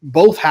you're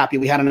both happy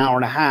we had an hour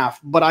and a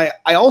half, but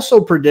I also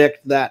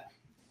predict that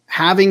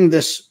having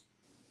this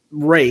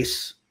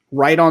race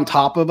right on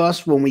top of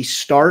us when we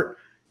start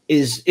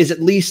is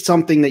at least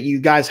something that you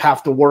guys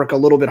have to work a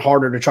little bit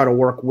harder to try to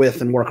work with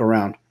and work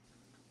around.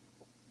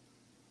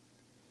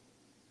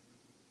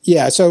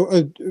 Yeah.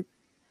 So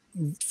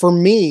for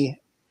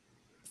me,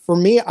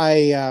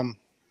 I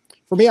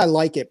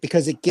like it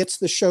because it gets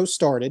the show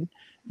started.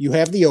 You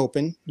have the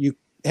open, you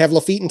have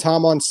Laffit and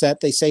Tom on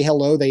set. They say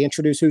hello. They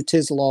introduce who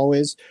Tiz Law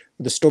is.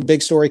 The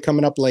big story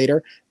coming up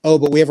later. Oh,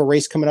 but we have a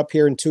race coming up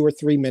here in 2 or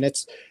 3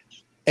 minutes.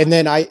 And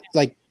then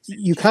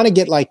you kind of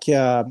get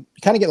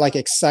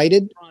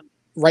excited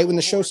right when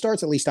the show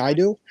starts. At least I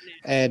do.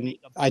 And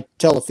I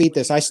tell Laffit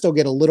this, I still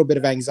get a little bit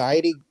of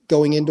anxiety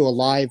going into a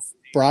live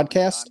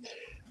broadcast.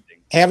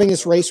 Having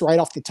this race right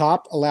off the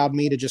top allowed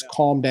me to just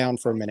calm down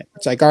for a minute.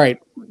 It's like, all right,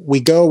 we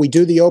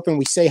do the open,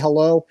 we say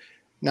hello.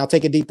 Now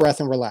take a deep breath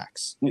and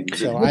relax.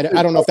 So I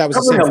don't know if that was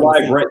a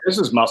live race. This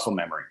is muscle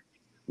memory,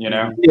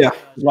 Yeah.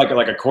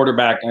 Like a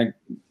quarterback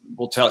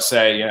will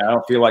say, I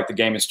don't feel like the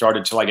game has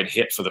started till I get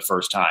hit for the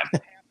first time.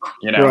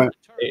 Right.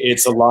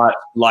 It's a lot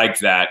like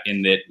that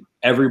in that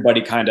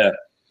everybody kind of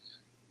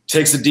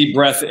takes a deep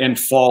breath and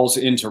falls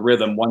into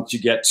rhythm once you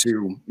get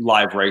to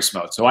live race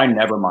mode. So I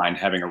never mind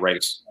having a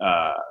race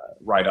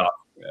right off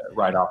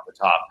the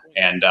top,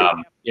 and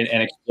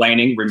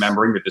explaining,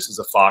 remembering that this is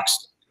a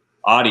Fox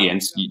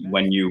audience.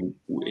 When you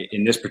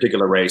in this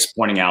particular race,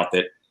 pointing out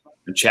that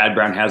Chad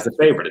Brown has the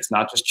favorite. It's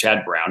not just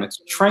Chad Brown; it's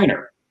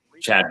trainer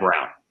Chad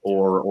Brown.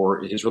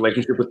 Or his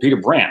relationship with Peter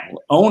Brandt,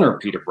 owner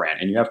Peter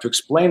Brandt, and you have to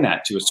explain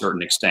that to a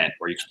certain extent,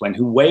 or you explain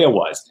who Weah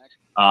was.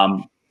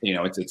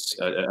 It's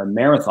a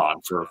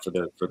marathon for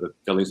the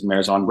Phillies and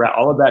Marathon.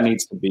 All of that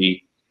needs to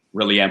be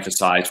really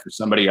emphasize for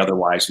somebody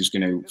otherwise who's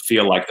going to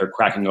feel like they're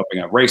cracking open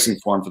a racing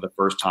form for the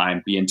first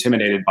time, be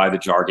intimidated by the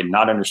jargon,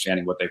 not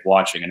understanding what they're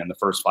watching, and in the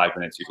first 5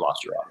 minutes you've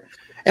lost your audience.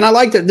 And I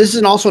like that this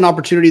is also an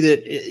opportunity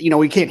that,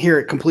 we can't hear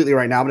it completely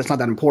right now, but it's not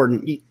that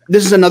important.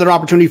 This is another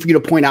opportunity for you to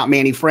point out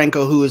Manny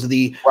Franco, who is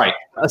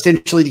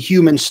essentially the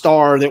human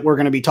star that we're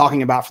going to be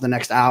talking about for the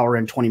next hour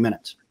and 20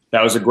 minutes.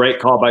 That was a great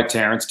call by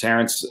Terrence.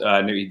 Terrence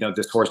knew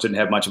this horse didn't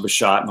have much of a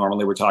shot.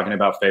 Normally we're talking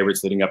about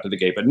favorites leading up to the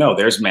gate, but no,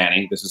 there's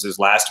Manny. This is his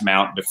last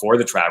mount before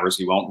the Travers.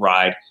 He won't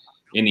ride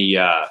in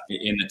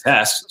the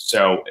test.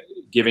 So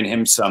giving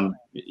him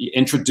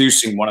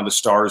introducing one of the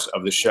stars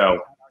of the show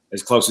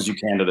as close as you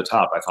can to the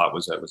top, I thought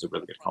was a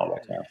really good call by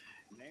Terrence.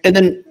 And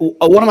then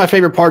one of my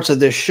favorite parts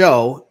of this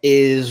show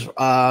is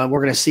we're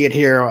going to see it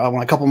here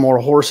when a couple more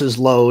horses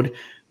load,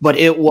 but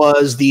it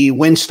was the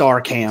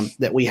WinStar cam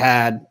that we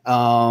had.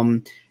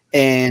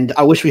 And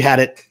I wish we had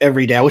it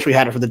every day. I wish we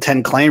had it for the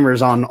 10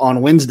 claimers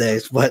on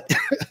Wednesdays, but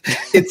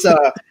it's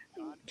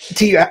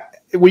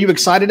were you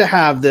excited to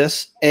have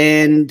this?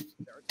 And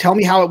tell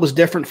me how it was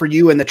different for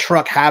you in the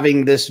truck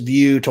having this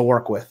view to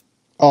work with.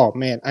 Oh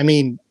man. I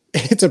mean,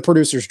 it's a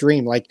producer's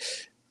dream. Like,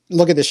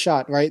 look at this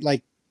shot, right?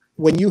 Like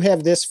when you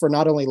have this for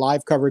not only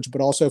live coverage,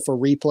 but also for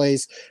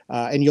replays,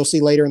 and you'll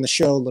see later in the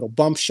show, little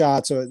bump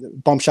shots, or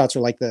bump shots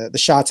are like the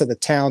shots of the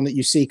town that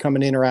you see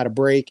coming in or out of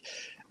break.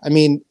 I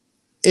mean,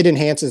 it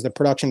enhances the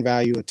production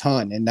value a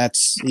ton. And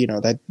that's,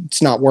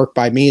 that's not work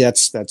by me.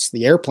 That's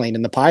the airplane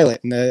and the pilot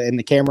and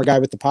the camera guy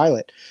with the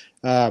pilot.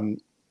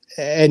 And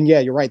yeah,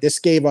 you're right. This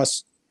gave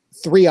us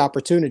 3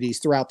 opportunities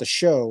throughout the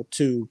show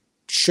to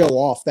show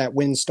off that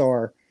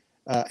WinStar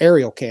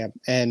aerial cam.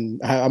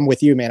 And I'm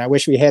with you, man. I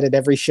wish we had it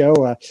every show,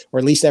 or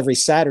at least every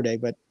Saturday,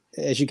 but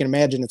as you can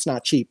imagine, it's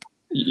not cheap.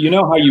 You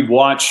know how you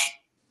watch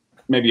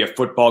maybe a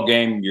football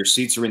game, your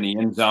seats are in the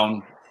end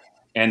zone,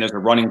 and there's a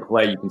running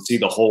play, you can see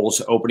the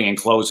holes opening and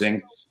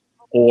closing.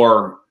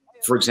 Or,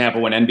 for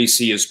example, when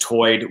NBC is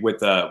toyed with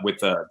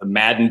the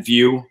Madden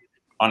view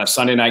on a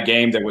Sunday night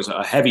game, there was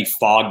a heavy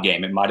fog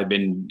game. It might have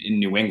been in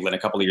New England a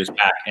couple of years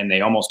back, and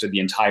they almost did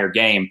the entire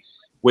game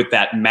with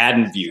that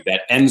Madden view,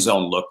 that end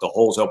zone look, the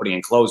holes opening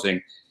and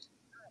closing.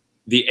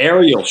 The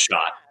aerial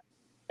shot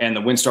and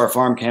the WinStar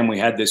Farm Cam we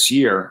had this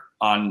year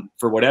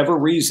for whatever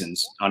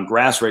reasons, on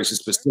grass races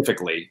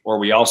specifically, or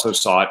we also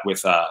saw it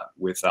with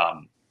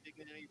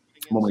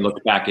when we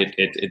look back at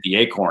the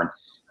Acorn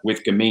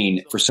with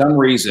Gamine, for some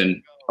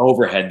reason,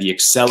 overhead, the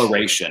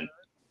acceleration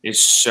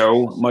is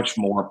so much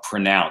more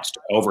pronounced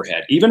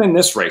overhead. Even in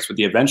this race with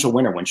the eventual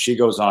winner, when she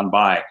goes on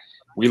by,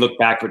 we look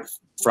back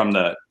from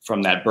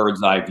that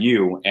bird's eye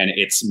view, and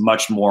it's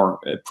much more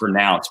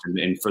pronounced.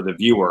 And for the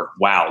viewer,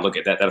 wow, look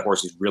at that. That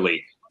horse is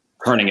really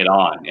turning it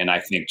on. And I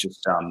think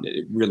just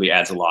it really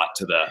adds a lot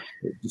to the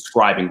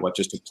describing what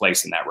just took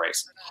place in that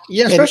race.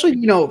 Yeah,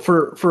 especially,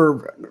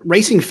 for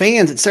racing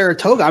fans at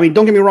Saratoga. I mean,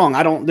 don't get me wrong.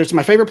 There's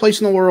my favorite place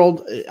in the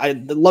world. I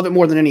love it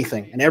more than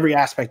anything in every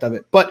aspect of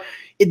it. But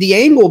the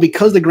angle,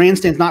 because the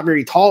grandstand's not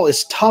very tall,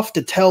 is tough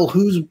to tell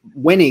who's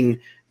winning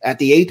at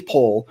the 8th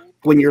pole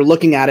when you're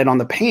looking at it on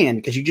the pan,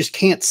 because you just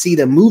can't see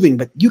them moving,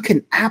 but you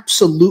can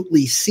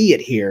absolutely see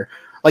it here.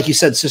 Like you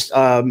said,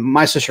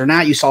 my sister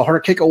Nat, you saw her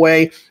kick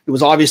away. It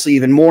was obviously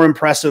even more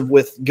impressive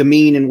with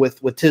Gamine and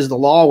with Tiz the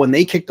Law when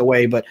they kicked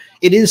away, but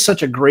it is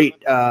such a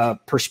great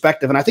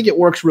perspective. And I think it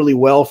works really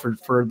well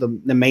for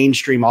the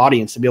mainstream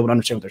audience to be able to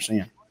understand what they're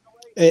saying.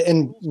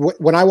 And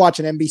when I watch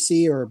an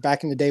NBC, or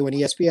back in the day when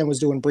ESPN was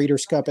doing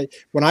Breeders' Cup,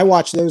 when I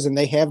watch those and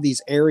they have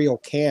these aerial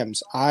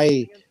cams,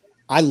 I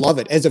love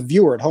it as a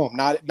viewer at home,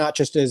 not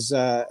just as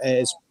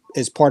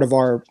part of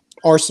our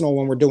arsenal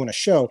when we're doing a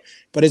show,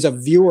 but as a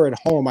viewer at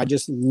home, I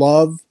just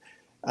love,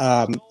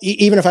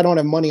 even if I don't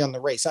have money on the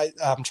race.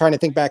 I'm trying to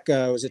think back,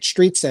 was it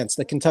Street Sense,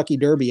 the Kentucky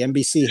Derby?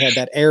 NBC had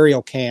that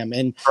aerial cam,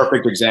 and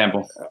perfect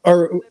example.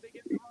 Or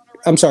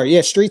I'm sorry,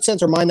 yeah, Street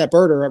Sense or Mind That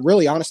Bird, or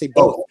really honestly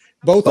both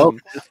of them.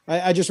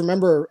 I just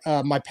remember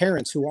my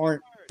parents, who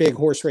aren't big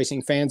horse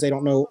racing fans, they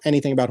don't know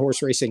anything about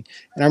horse racing,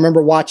 and I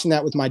remember watching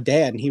that with my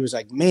dad, and he was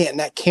like, man,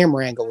 that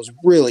camera angle was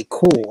really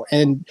cool.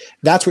 And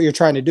that's what you're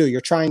trying to do.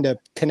 You're trying to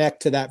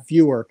connect to that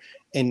viewer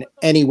in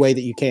any way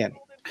that you can.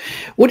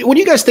 What do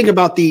you guys think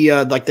about the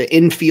like the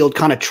infield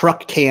kind of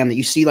truck cam that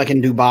you see like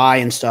in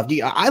Dubai and stuff?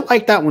 I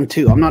like that one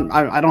too.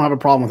 I don't have a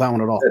problem with that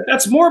one at all.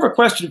 That's more of a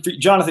question for you,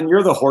 Jonathan.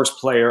 You're the horse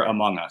player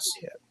among us.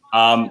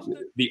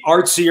 The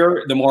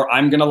artsier, the more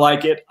I'm gonna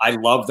like it. I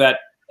love that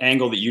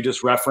angle that you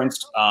just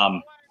referenced.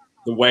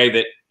 The way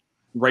that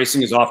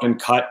racing is often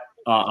cut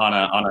on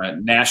a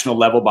national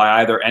level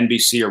by either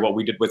NBC or what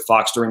we did with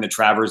Fox during the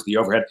Travers, the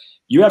overhead.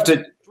 You have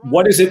to,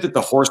 what is it that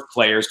the horse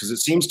players, because it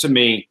seems to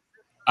me,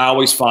 I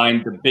always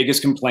find the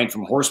biggest complaint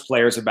from horse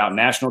players about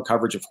national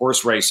coverage of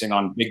horse racing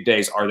on big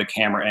days are the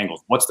camera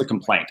angles. What's the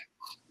complaint?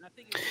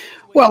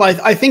 Well,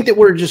 I think that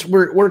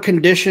we're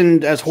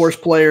conditioned as horse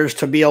players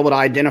to be able to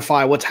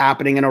identify what's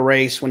happening in a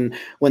race when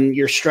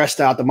you're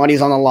stressed out, the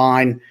money's on the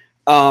line.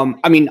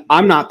 I mean,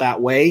 I'm not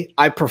that way.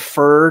 I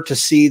prefer to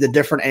see the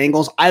different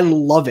angles. I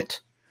love it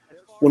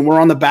when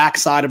we're on the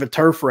backside of a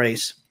turf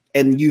race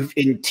and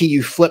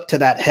you flip to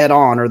that head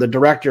on, or the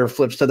director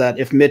flips to that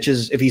if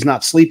he's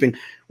not sleeping.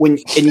 I'm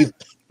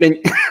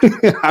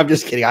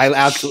just kidding. I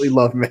absolutely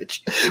love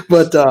Mitch,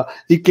 but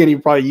he can't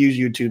even probably use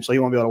YouTube, so he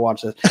won't be able to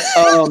watch this.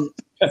 I'm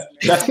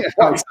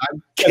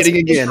kidding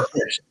again.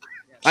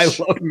 I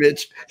love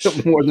Mitch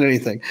more than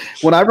anything.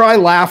 Whenever I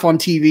laugh on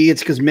TV,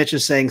 it's because Mitch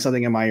is saying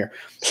something in my ear.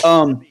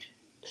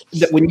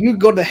 When you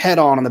go to the head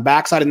on the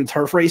backside in the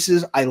turf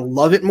races, I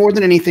love it more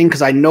than anything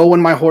because I know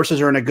when my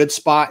horses are in a good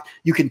spot.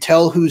 You can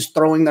tell who's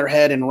throwing their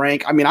head in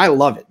rank. I mean, I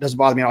love it. Doesn't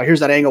bother me at all.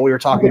 Here's that angle we were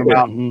talking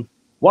about.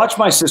 Watch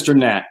my sister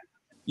Nat.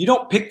 You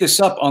don't pick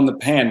this up on the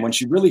pan. When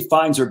she really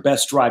finds her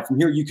best drive, from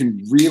here you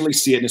can really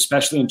see it, and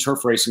especially in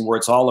turf racing where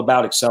it's all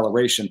about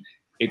acceleration,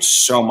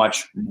 it's so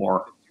much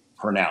more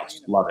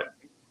pronounced. Love it.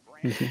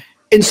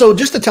 And so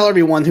just to tell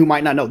everyone who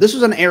might not know, this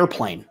was an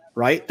airplane,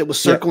 right, that was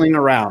circling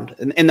around.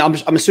 And I'm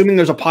assuming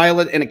there's a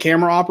pilot and a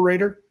camera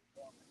operator?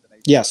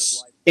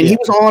 Yes. And he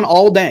was on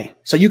all day.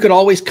 So you could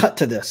always cut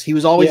to this. He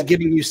was always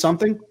giving you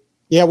something?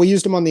 Yeah, we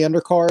used him on the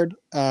undercard.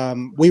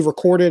 We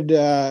recorded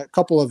a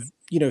couple of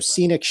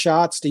scenic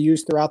shots to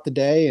use throughout the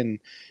day. And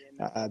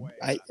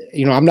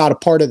I'm not a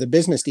part of the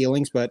business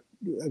dealings, but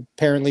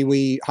apparently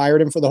we hired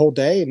him for the whole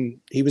day, and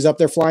he was up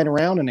there flying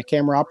around, and a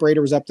camera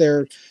operator was up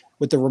there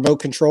with the remote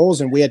controls,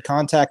 and we had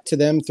contact to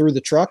them through the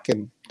truck,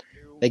 and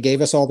they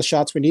gave us all the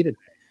shots we needed.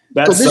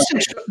 So this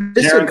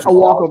is a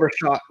walkover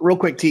shot. Real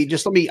quick, T.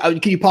 Just let me.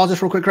 Can you pause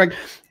this real quick, Craig?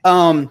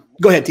 Go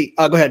ahead, T.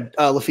 Go ahead,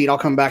 Laffit. I'll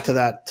come back to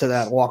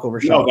that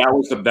walkover shot.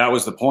 No, that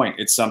was the point.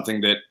 It's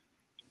something that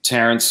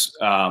Terrence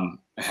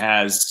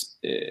has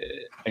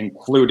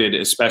included,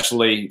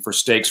 especially for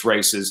stakes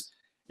races.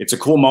 It's a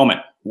cool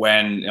moment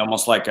when,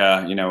 almost like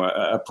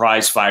a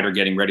prize fighter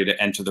getting ready to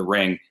enter the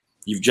ring.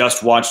 You've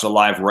just watched a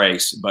live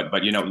race, but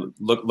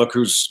look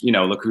who's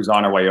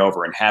on our way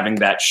over, and having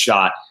that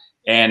shot.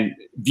 And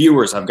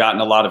viewers have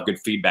gotten a lot of good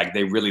feedback.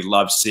 They really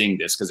love seeing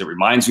this because it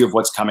reminds you of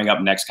what's coming up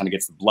next, kind of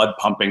gets the blood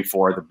pumping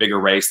for the bigger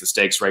race, the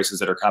stakes races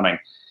that are coming.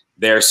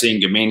 They're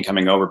seeing Gamine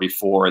coming over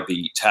before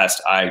the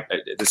test.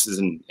 This is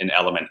an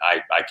element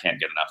I can't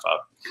get enough of.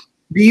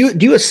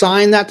 Do you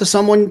assign that to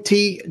someone,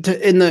 T,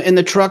 in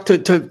the truck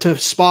to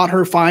spot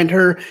her, find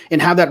her,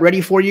 and have that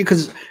ready for you?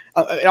 Because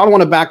I don't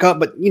want to back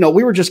up, but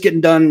we were just getting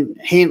done.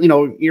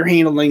 You're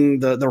handling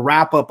the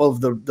wrap up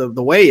of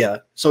the weigh-in,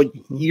 so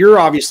you're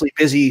obviously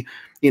busy.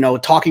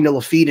 Talking to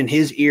Laffit in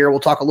his ear. We'll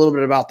talk a little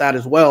bit about that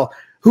as well.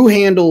 Who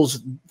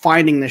handles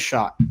finding this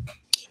shot?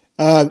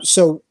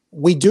 So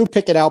we do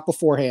pick it out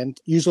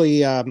beforehand. Usually,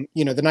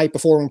 the night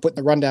before when we're putting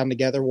the rundown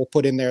together, we'll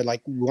put in there,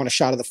 like, we want a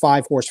shot of the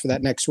 5 horse for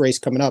that next race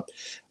coming up.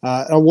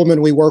 A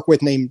woman we work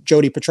with named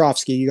Jody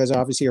Petrovsky, you guys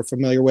obviously are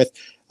familiar with.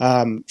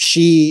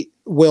 She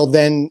will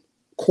then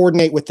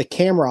coordinate with the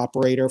camera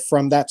operator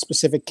from that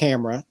specific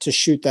camera to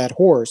shoot that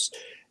horse.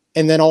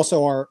 And then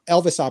also our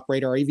Elvis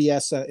operator, our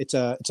EVS, it's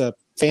a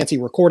fancy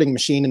recording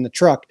machine in the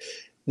truck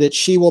that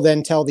she will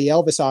then tell the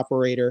Elvis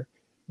operator,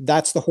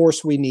 that's the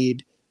horse we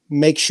need.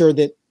 Make sure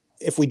that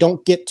if we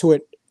don't get to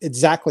it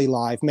exactly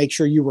live, make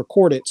sure you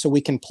record it so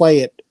we can play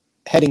it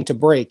heading to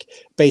break,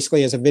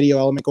 basically as a video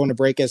element going to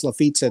break, as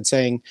Laffit said,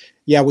 saying,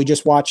 yeah, we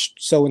just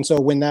watched so-and-so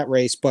win that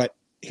race, but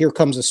here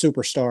comes a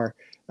superstar,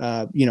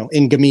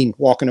 in Gamine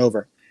walking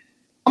over.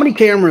 How many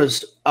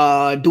cameras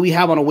do we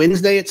have on a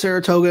Wednesday at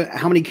Saratoga?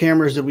 How many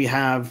cameras did we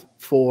have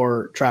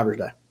for Travers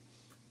Day?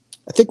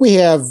 I think we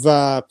have,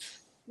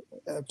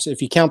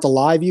 if you count the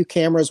live view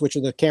cameras, which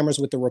are the cameras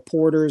with the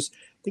reporters,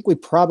 I think we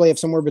probably have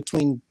somewhere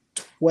between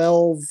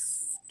 12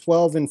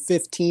 and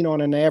 15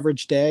 on an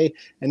average day.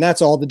 And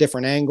that's all the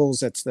different angles.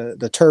 That's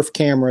the turf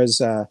cameras.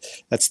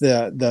 That's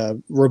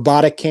the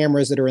robotic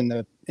cameras that are in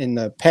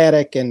the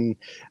paddock, and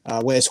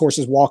as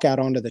horses walk out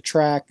onto the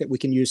track that we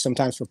can use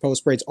sometimes for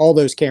post braids. All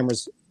those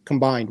cameras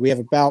combined, we have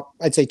about,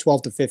 I'd say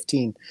 12 to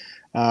 15.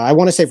 I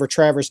want to say for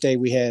Travers Day,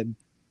 we had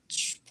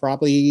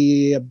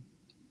probably a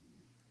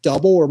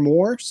double or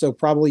more. So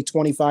probably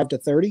 25 to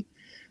 30.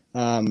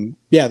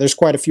 There's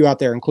quite a few out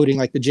there, including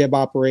like the jib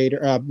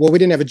operator. We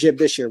didn't have a jib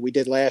this year. We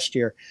did last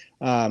year.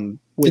 The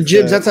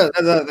jibs, that's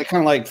the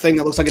kind of like thing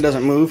that looks like it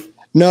doesn't move.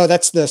 No,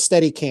 that's the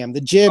steady cam.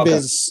 The jib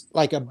is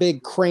like a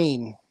big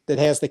crane that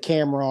has the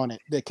camera on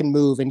it that can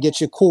move and get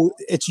you cool.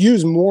 It's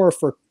used more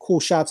for cool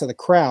shots of the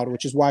crowd,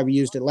 which is why we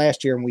used it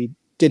last year and we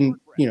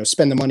didn't,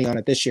 spend the money on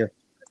it this year.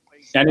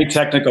 Any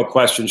technical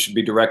questions should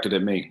be directed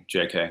at me,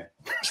 JK.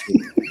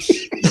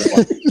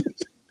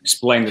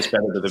 Explain this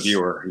better to the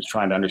viewer who's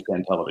trying to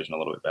understand television a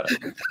little bit better.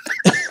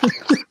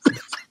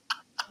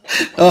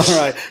 All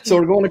right. So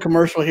we're going to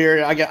commercial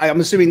here. I'm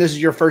assuming this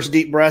is your first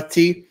deep breath,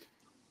 T.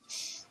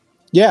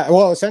 Yeah,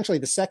 well, essentially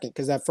the second,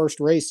 because that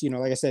first race,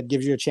 like I said,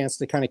 gives you a chance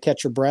to kind of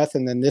catch your breath.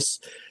 And then this,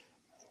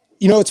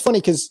 it's funny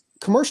because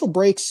commercial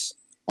breaks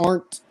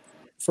aren't,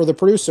 for the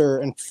producer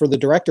and for the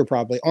director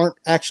probably, aren't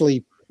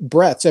actually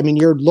breaths. I mean,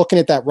 you're looking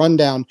at that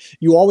rundown.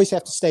 You always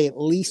have to stay at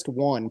least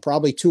one,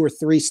 probably 2 or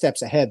 3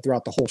 steps ahead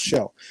throughout the whole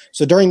show.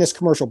 So during this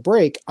commercial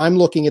break, I'm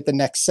looking at the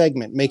next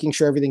segment, making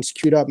sure everything's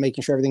queued up,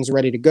 making sure everything's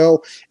ready to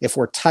go. If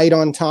we're tight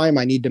on time,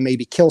 I need to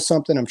maybe kill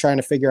something. I'm trying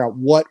to figure out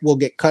what will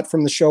get cut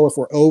from the show if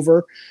we're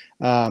over.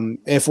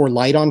 If we're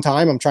light on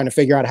time, I'm trying to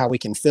figure out how we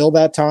can fill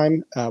that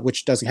time,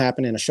 which doesn't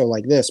happen in a show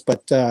like this.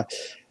 But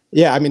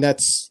yeah, I mean,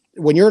 that's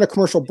when you're in a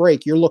commercial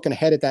break, you're looking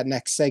ahead at that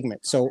next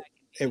segment. So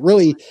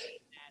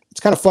it's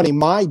kind of funny.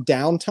 My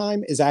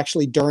downtime is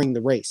actually during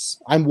the race.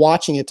 I'm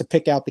watching it to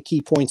pick out the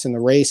key points in the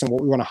race and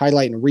what we want to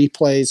highlight in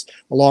replays,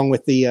 along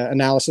with the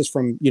analysis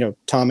from,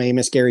 Tom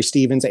Amos, Gary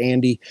Stevens,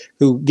 Andy,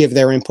 who give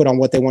their input on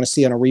what they want to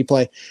see on a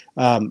replay.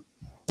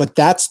 But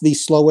that's the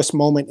slowest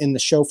moment in the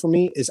show for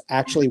me, is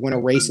actually when a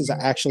race is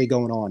actually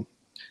going on.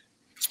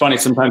 It's funny.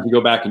 Sometimes you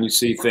go back and you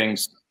see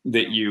things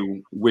that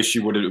you wish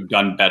you would have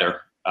done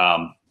better.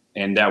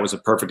 And that was a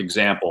perfect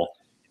example.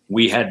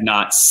 We had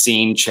not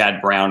seen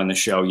Chad Brown in the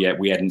show yet.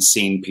 We hadn't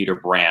seen Peter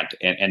Brandt,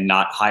 and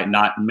not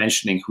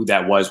mentioning who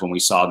that was when we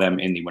saw them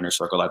in the winner's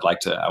circle. I would have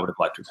liked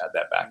to have had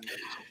that back.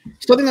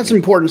 So I think that's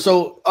important.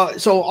 So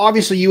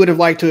obviously you would have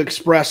liked to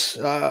express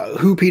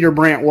who Peter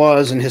Brandt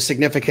was and his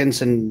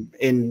significance in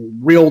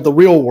the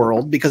real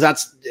world,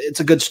 because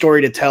it's a good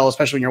story to tell,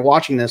 especially when you're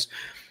watching this.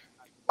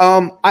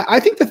 I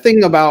think the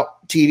thing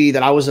about TV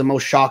that I was the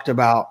most shocked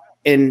about,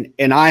 and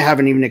I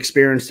haven't even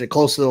experienced it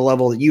close to the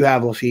level that you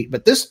have, Laffit,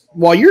 but this,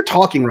 while you're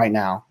talking right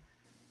now,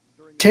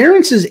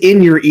 Terrence is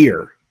in your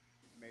ear.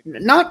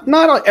 Not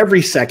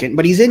every second,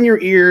 but he's in your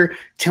ear,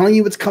 telling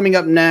you what's coming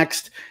up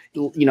next,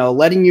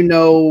 letting you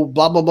know,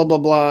 blah, blah, blah, blah,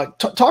 blah.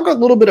 Talk a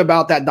little bit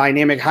about that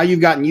dynamic, how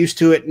you've gotten used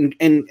to it,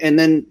 and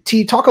then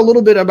T, talk a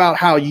little bit about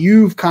how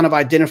you've kind of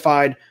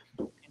identified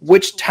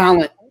which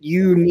talent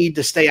you need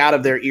to stay out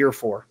of their ear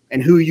for,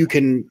 and who you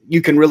can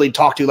really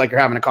talk to like you're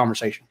having a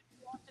conversation.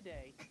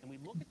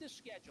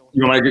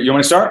 You want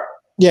to start?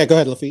 Yeah, go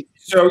ahead, Laffit.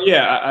 So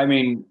yeah, I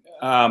mean,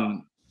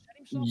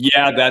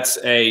 that's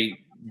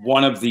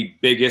one of the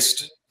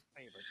biggest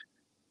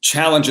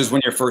challenges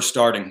when you're first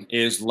starting,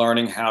 is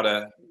learning how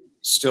to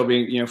still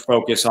be,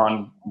 focus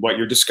on what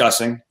you're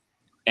discussing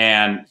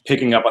and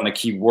picking up on the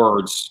key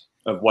words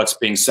of what's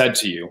being said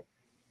to you,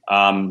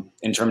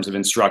 in terms of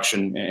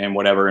instruction and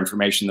whatever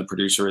information the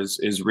producer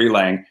is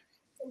relaying.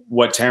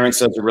 What Terrence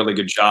does a really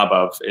good job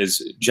of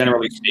is,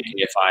 generally speaking,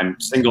 if I'm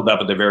singled up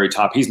at the very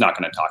top, he's not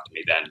going to talk to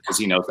me then, because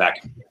he knows that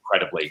can be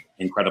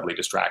incredibly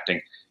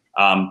distracting.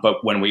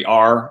 But when we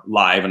are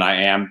live and I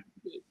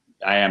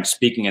am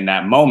speaking in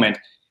that moment,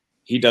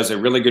 he does a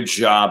really good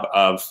job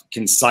of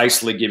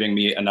concisely giving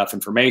me enough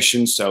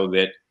information so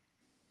that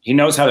he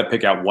knows how to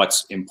pick out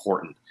what's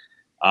important.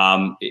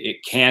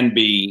 It can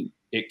be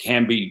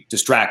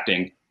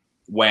distracting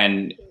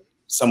when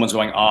someone's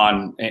going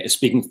on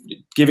speaking,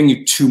 giving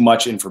you too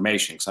much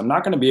information, because I'm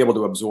not going to be able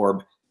to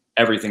absorb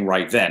everything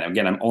right then.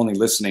 Again, I'm only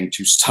listening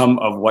to some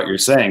of what you're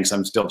saying, so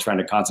I'm still trying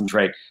to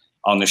concentrate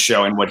on the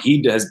show. And what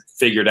he has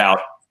figured out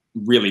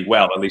really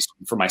well, at least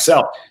for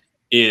myself,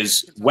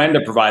 is when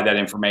to provide that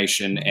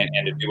information and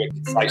to do it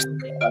concisely.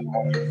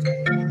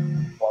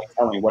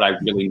 Tell me what I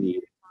really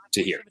need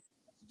to hear.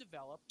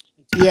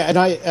 Yeah,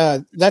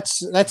 and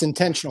that's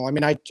intentional. I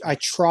mean, I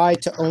try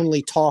to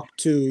only talk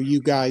to you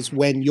guys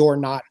when you're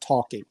not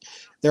talking.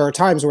 There are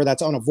times where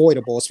that's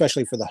unavoidable,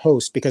 especially for the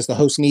host, because the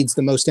host needs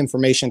the most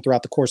information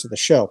throughout the course of the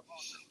show.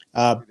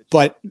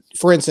 But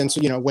for instance,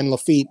 when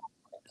Laffit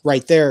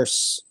right there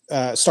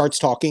starts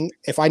talking,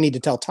 if I need to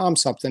tell Tom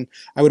something,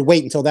 I would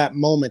wait until that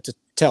moment to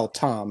tell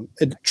Tom.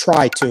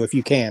 Try to, if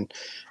you can.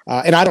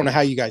 And I don't know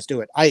how you guys do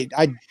it. I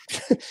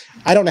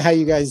don't know how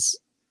you guys.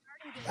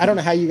 I don't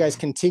know how you guys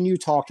continue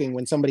talking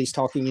when somebody's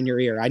talking in your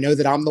ear. I know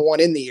that I'm the one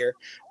in the ear.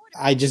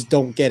 I just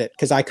don't get it,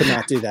 because I could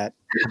not do that.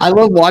 I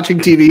love watching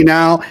TV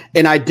now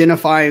and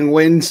identifying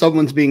when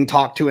someone's being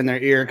talked to in their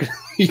ear.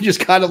 You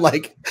just kind of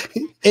like,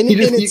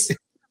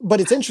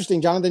 but it's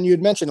interesting, Jonathan, you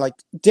had mentioned like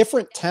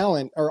different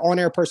talent or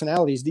on-air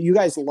personalities that you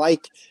guys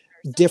like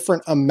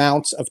different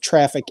amounts of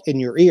traffic in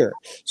your ear.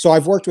 So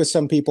I've worked with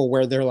some people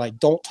where they're like,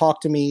 don't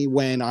talk to me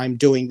when I'm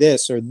doing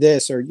this, or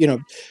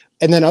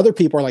and then other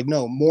people are like,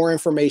 no, more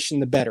information,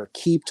 the better.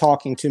 Keep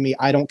talking to me.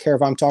 I don't care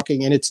if I'm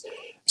talking. And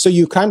so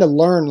you kind of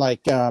learn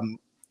like,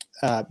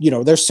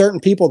 there's certain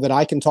people that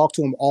I can talk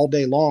to them all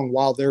day long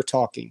while they're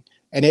talking,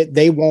 and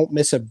they won't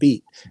miss a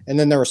beat. And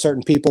then there are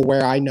certain people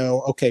where I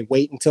know, okay,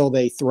 wait until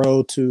they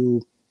throw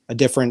to a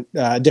different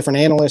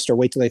analyst, or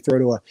wait till they throw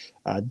to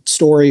a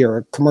story or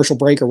a commercial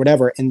break or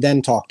whatever, and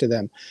then talk to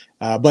them.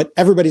 But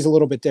everybody's a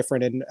little bit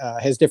different and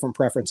has different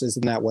preferences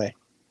in that way.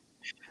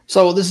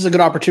 So this is a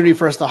good opportunity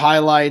for us to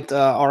highlight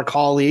our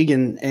colleague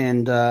and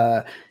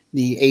the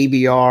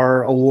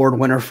ABR award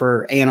winner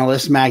for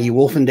analyst, Maggie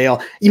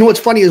Wolfendale. What's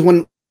funny is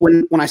when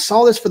I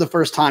saw this for the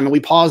first time, and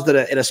we paused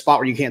at a spot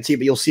where you can't see it,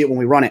 but you'll see it when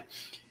we run it.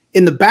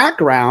 In the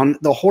background,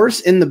 the horse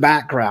in the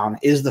background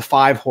is the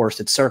 5 horse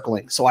that's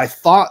circling. So I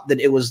thought that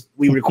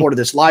we recorded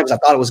this live. I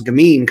thought it was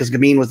Gamine, because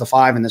Gamine was the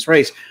 5 in this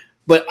race.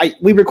 But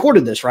we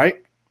recorded this, right?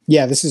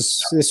 Yeah, this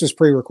was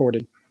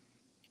pre-recorded.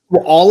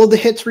 Were all of the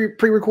hits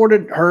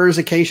pre-recorded? Hers,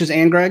 Acacia's,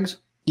 and Greg's?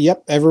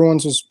 Yep,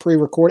 everyone's was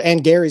pre-recorded,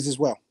 and Gary's as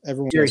well.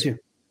 Everyone. Gary too.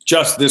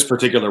 Just this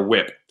particular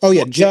whip. Oh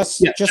yeah,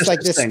 just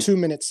like this thing.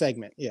 2-minute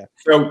segment. Yeah.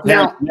 So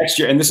now, next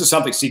year, and this is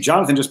something. See,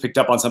 Jonathan just picked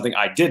up on something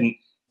I didn't,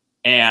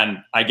 and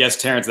I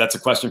guess Terrence, that's a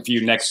question for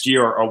you next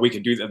year, or we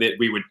could do that.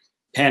 We would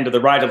pan to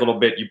the right a little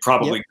bit. You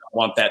probably don't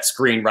want that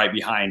screen right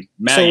behind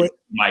Maddie.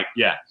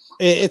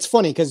 It's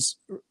funny because.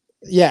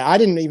 Yeah, I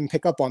didn't even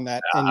pick up on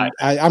that, and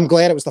I'm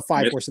glad it was the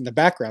 5-horse in the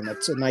background.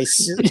 That's a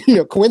nice,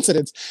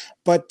 coincidence.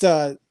 But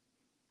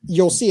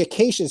you'll see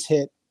Acacia's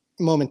hit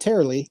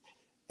momentarily,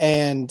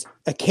 and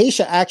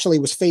Acacia actually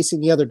was facing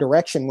the other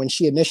direction when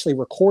she initially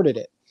recorded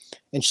it,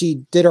 and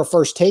she did her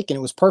first take, and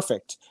it was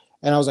perfect.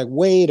 And I was like,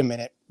 wait a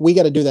minute, we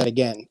got to do that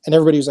again. And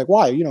everybody was like,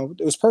 why?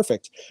 It was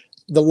perfect.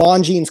 The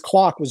Longines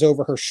clock was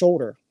over her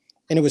shoulder,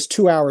 and it was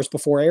 2 hours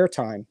before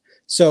airtime.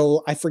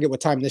 So I forget what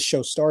time this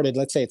show started.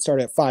 Let's say it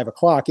started at 5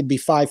 o'clock. It'd be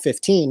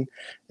 5:15,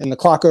 and the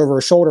clock over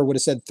her shoulder would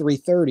have said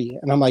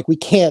 3:30. And I'm like, we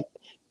can't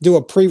do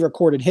a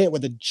pre-recorded hit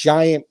with a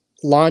giant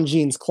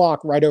Longines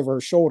clock right over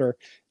her shoulder,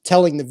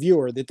 telling the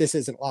viewer that this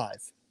isn't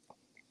live.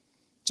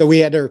 So we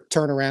had to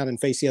turn around and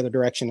face the other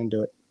direction and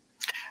do it.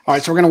 All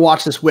right, so we're gonna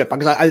watch this whip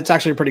because it's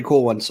actually a pretty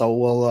cool one. So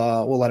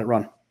we'll let it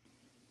run.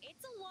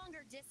 It's a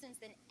longer distance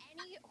than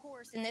any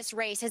horse in this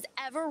race has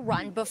ever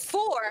run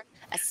before,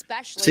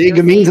 especially. See,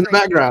 Gamin's in the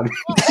background.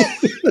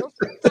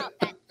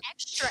 That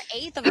extra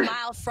eighth of a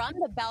mile from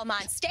the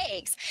Belmont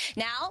Stakes.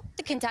 Now,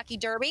 the Kentucky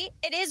Derby,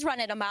 it is run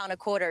at 1.25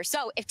 miles.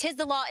 So if Tiz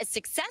the Law is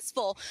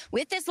successful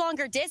with this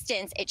longer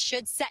distance, it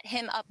should set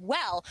him up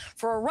well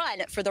for a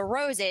run for the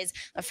Roses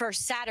the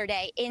first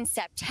Saturday in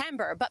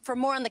September. But for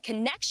more on the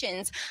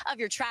connections of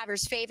your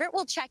Travers favorite,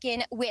 we'll check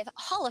in with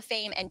Hall of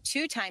Fame and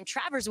 2-time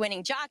Travers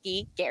winning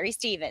jockey, Gary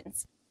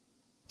Stevens.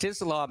 Tiz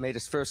the Law made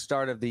his first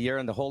start of the year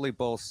in the Holy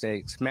Bull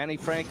Stakes. Manny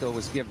Franco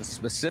was given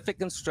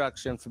specific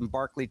instruction from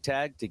Barkley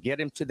Tagg to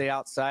get him to the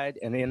outside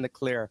and in the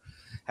clear.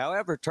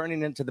 However,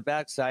 turning into the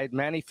backside,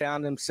 Manny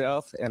found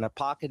himself in a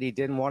pocket he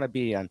didn't want to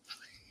be in.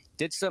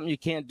 Did something you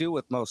can't do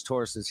with most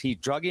horses. He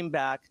drug him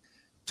back,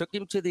 took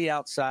him to the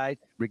outside,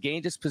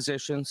 regained his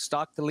position,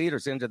 stalked the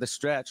leaders into the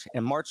stretch,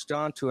 and marched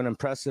on to an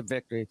impressive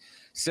victory.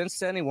 Since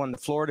then, he won the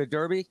Florida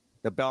Derby,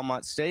 the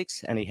Belmont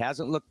Stakes, and he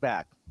hasn't looked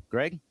back.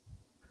 Greg?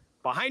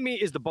 Behind me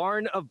is the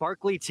barn of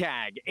Barkley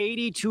Tagg,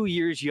 82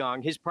 years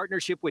young. His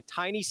partnership with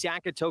Tiny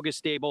Sakatoga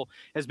Stable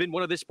has been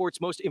one of this sport's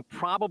most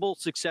improbable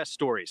success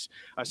stories.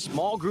 A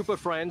small group of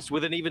friends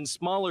with an even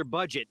smaller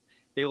budget.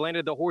 They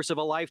landed the horse of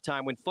a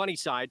lifetime when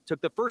Funnyside took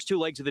the first 2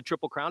 legs of the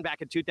Triple Crown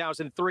back in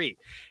 2003.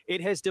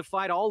 It has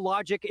defied all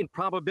logic and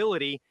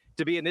probability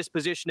to be in this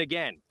position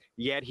again.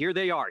 Yet here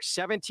they are,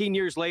 17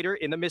 years later,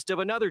 in the midst of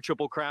another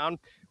Triple Crown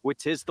with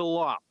Tiz the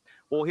Law.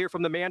 We'll hear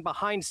from the man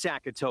behind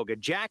Sakatoga,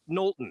 Jack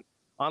Knowlton,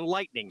 on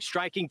Lightning,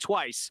 striking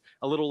twice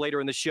a little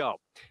later in the show.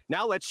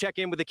 Now let's check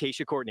in with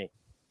Acacia Courtney.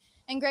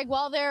 And Greg,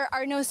 while there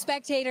are no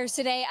spectators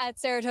today at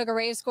Saratoga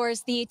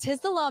Racecourse, the Tiz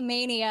the Law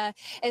mania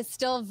is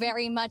still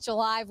very much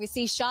alive. We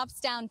see shops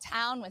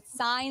downtown with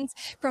signs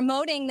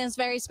promoting this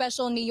very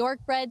special New York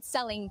bred,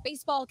 selling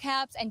baseball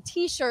caps and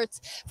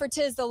T-shirts for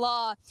Tiz the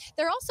Law.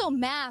 There are also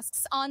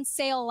masks on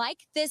sale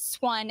like this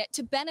one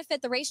to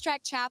benefit the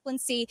racetrack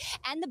chaplaincy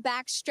and the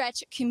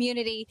backstretch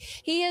community.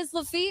 He is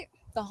Laffit,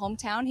 the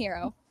hometown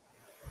hero.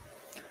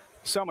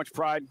 So much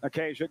pride,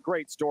 Acacia.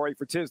 Great story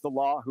for Tiz the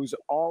Law, who's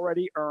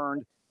already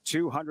earned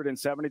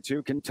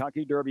 272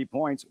 Kentucky Derby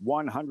points,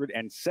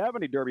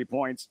 170 Derby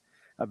points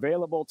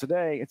available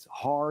today. It's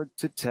hard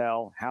to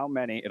tell how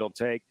many it'll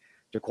take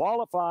to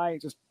qualify,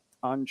 just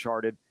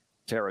uncharted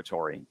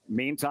territory.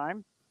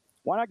 Meantime,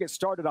 why not get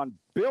started on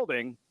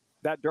building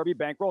that Derby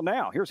bankroll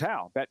now? Here's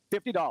how. Bet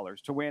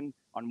 $50 to win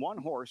on one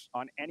horse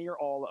on any or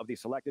all of the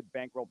selected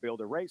Bankroll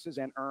Builder races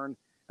and earn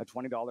a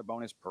 $20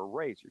 bonus per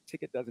race. Your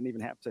ticket doesn't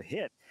even have to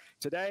hit.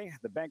 Today,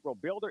 the Bankroll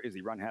Builder is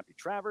the Run Happy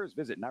Travers.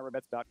 Visit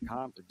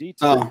NYRABets.com for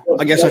details. Oh,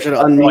 I guess I should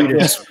have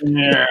unmuted.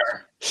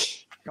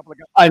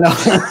 I know.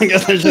 I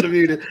guess I should have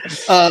muted.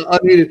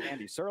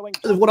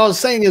 Unmuted. What I was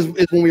saying is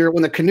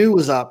when the canoe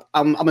was up,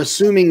 I'm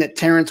assuming that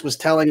Terrence was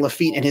telling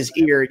Laffit in his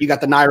ear, "You got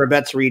the Naira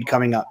Bets read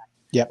coming up."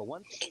 Yeah.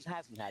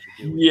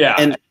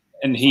 Yeah,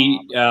 and he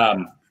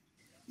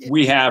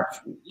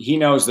he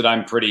knows that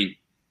I'm pretty.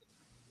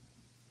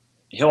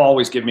 He'll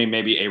always give me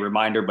maybe a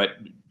reminder, but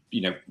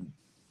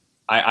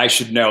I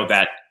should know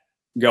that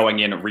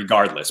going in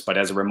regardless. But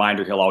as a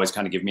reminder, he'll always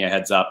kind of give me a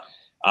heads up.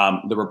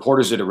 The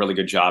reporters did a really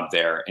good job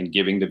there in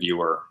giving the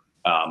viewer,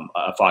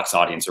 a Fox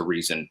audience, a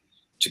reason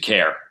to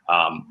care.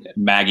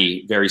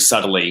 Maggie very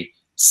subtly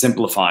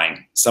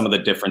simplifying some of the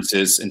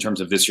differences in terms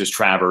of this year's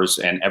Travers,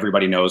 and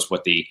everybody knows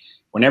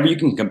whenever you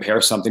can compare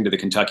something to the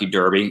Kentucky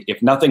Derby,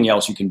 if nothing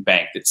else, you can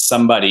bank that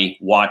somebody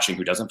watching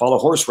who doesn't follow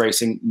horse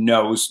racing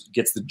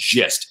gets the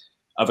gist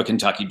of a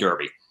Kentucky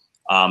Derby.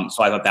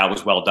 So I thought that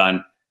was well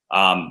done.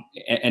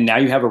 And now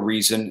you have a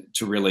reason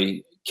to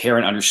really care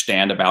and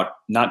understand about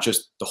not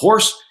just the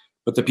horse,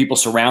 but the people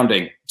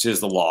surrounding Tiz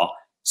the Law,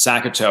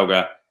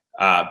 Sakatoga,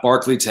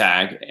 Barkley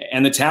Tagg,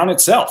 and the town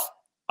itself.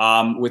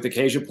 with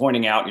Acacia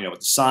pointing out, with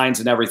the signs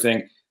and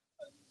everything,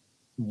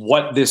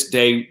 what this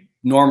day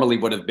normally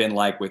would have been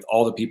like with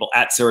all the people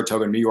at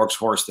Saratoga, New York's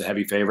horse, the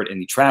heavy favorite in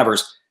the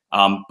Travers,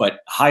 but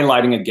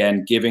highlighting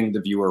again, giving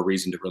the viewer a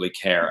reason to really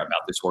care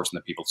about this horse and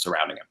the people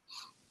surrounding him.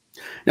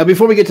 Now,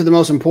 before we get to the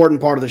most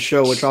important part of the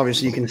show, which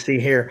obviously you can see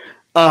here,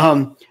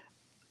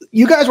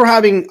 you guys were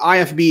having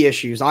IFB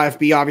issues.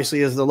 IFB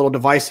obviously is the little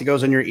device that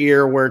goes in your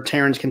ear where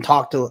Terrence can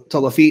talk to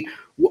Laffit.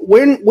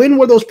 When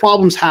were those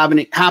problems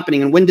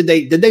happening, and when did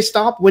they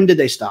stop? When did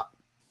they stop?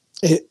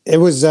 It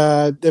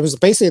was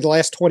basically the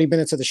last 20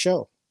 minutes of the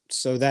show.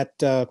 So that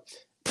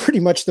pretty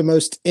much the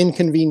most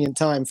inconvenient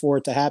time for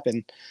it to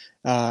happen.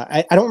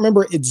 I don't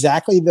remember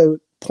exactly the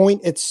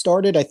point it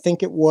started. I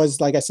think it was,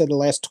 like I said, the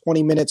last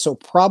 20 minutes. So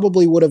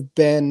probably would have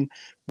been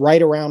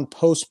right around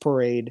post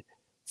parade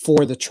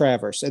for the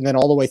Travers, and then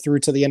all the way through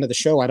to the end of the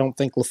show. I don't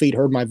think Laffit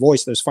heard my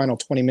voice those final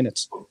 20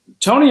 minutes.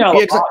 Tony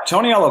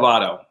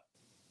Alivato,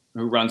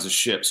 who runs the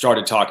ship,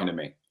 started talking to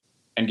me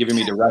and giving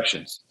me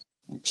directions.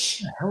 What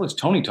the hell is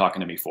Tony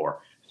talking to me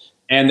for?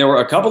 And there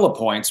were a couple of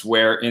points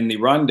where in the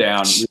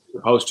rundown, we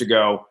were supposed to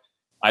go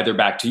either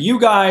back to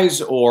you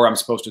guys or I'm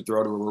supposed to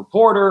throw to a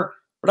reporter,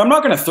 but I'm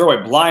not going to throw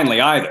it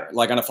blindly either.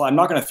 Like I'm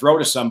not going to throw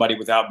to somebody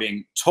without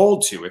being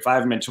told to. If I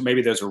haven't been told,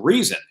 maybe there's a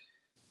reason.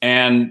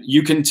 And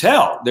you can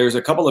tell there's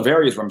a couple of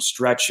areas where I'm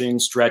stretching,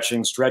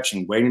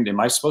 waiting. Am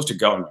I supposed to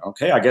go?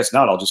 Okay, I guess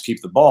not. I'll just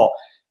keep the ball.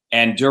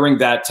 And during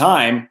that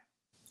time,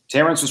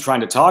 Terrence was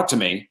trying to talk to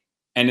me.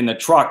 And in the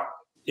truck,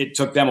 it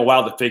took them a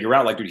while to figure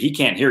out, like, dude, he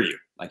can't hear you.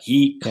 Like,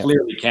 he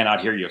clearly cannot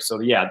hear you.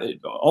 So, yeah,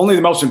 only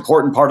the most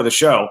important part of the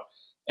show.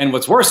 And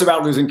what's worse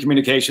about losing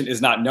communication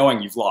is not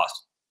knowing you've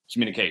lost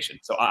communication.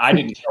 So I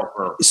didn't know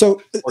for.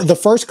 So the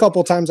first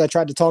couple of times I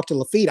tried to talk to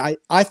Laffit,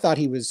 I thought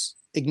he was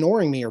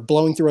ignoring me or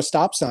blowing through a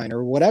stop sign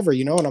or whatever,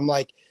 and I'm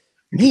like,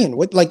 man,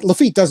 what? Like,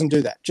 Laffit doesn't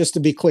do that, just to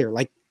be clear.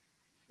 Like,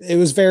 it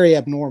was very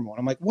abnormal. And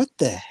I'm like, what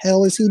the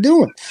hell is he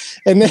doing?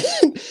 And then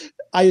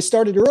I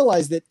started to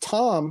realize that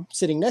Tom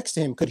sitting next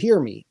to him could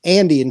hear me.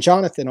 Andy and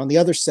Jonathan on the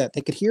other set,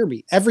 they could hear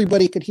me.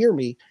 Everybody could hear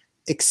me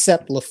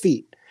except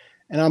Laffit.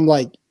 And I'm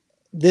like,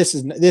 this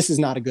is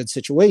not a good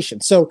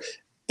situation. So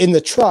in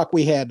the truck,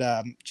 we had,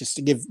 just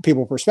to give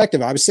people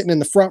perspective, I was sitting in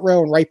the front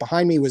row, and right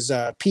behind me was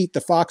Pete,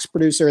 the Fox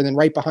producer, and then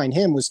right behind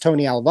him was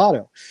Tony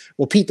Alivato.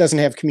 Well, Pete doesn't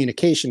have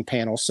communication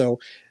panel, so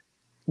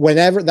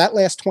whenever that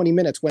last 20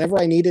 minutes, whenever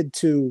I needed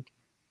to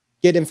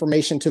get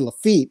information to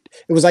Laffit,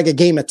 it was like a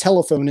game of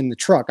telephone in the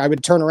truck. I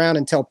would turn around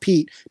and tell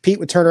Pete, Pete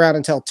would turn around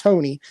and tell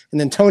Tony, and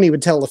then Tony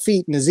would tell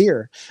Laffit in his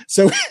ear.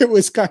 So it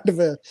was kind of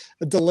a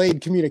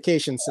delayed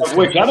communication system.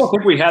 Which I don't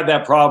think we had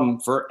that problem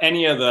for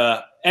any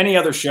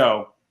other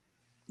show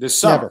this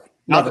summer.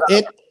 Never.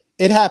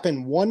 It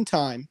happened one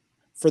time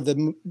for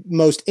the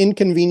most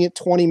inconvenient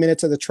 20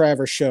 minutes of the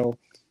Travers show,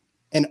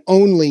 and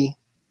only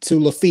to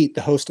Laffit,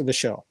 the host of the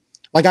show.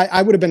 Like,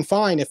 I would have been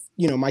fine if,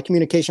 my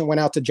communication went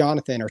out to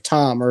Jonathan or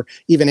Tom or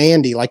even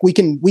Andy. Like, we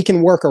can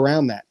work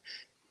around that.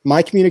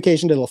 My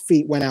communication to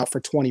Laffit went out for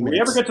 20 minutes.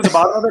 Did we ever get to the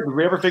bottom of it? Did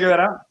we ever figure that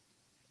out?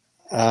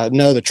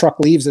 No, the truck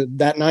leaves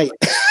that night.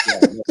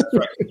 Yeah, that's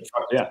right.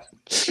 Yeah.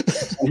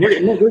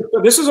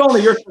 This is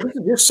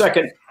your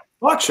second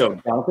talk show,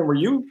 Jonathan. Were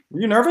you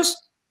nervous?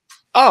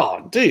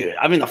 Oh, dude.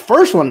 I mean, the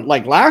first one,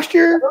 like last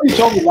year. You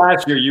told me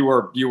last year you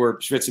were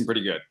schwitzing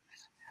pretty good.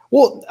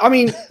 Well, I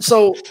mean,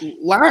 so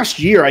last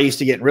year I used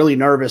to get really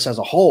nervous as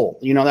a whole.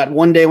 That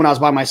one day when I was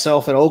by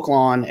myself at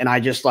Oaklawn, and I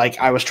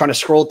was trying to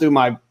scroll through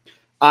my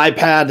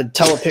iPad to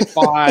Telepick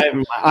 5.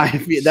 And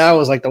that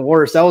was like the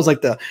worst. That was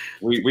like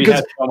we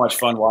had so much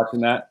fun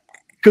watching that.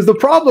 Because the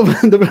problem is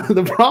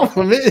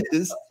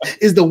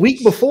the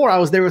week before I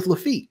was there with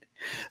Laffit.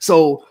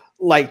 So,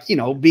 like,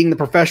 being the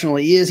professional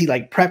he is, he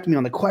like prepped me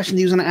on the questions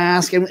he was going to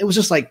ask, and it was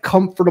just like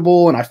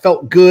comfortable, and I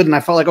felt good, and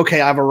I felt like,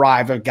 okay, I've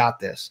arrived, I've got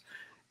this.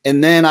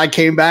 And then I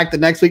came back the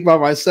next week by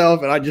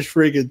myself, and I just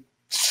freaking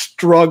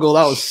struggled.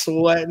 I was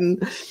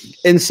sweating.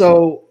 And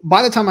so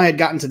by the time I had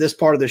gotten to this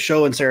part of the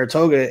show in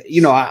Saratoga,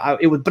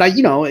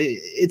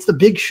 it's the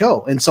big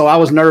show. And so I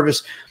was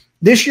nervous.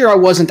 This year I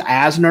wasn't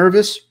as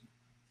nervous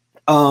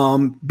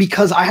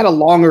because I had a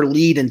longer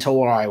lead until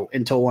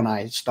when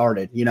I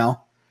started, and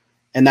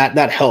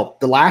that helped.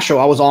 The last show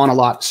I was on a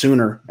lot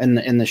sooner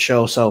in the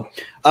show. So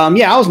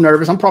I was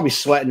nervous. I'm probably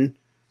sweating.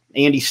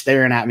 Andy's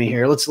staring at me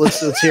here. Let's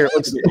hear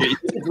it.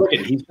 Look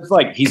at, he's just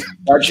like, he's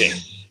judging.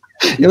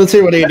 Yeah, let's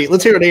hear what Andy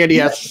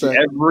has to say.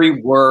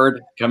 Every word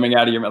coming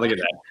out of your mouth. Look at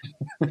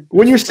that.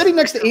 When you're sitting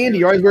next to Andy,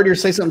 you're always ready to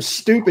say something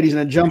stupid. He's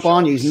going to jump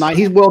on you.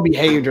 He's well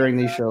behaved during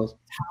these shows.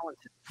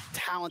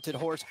 Talented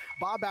horse.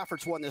 Bob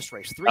Baffert's won this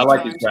race 3 times. I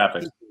like times. these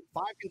graphics.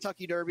 5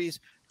 Kentucky Derbies,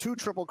 2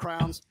 Triple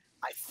Crowns.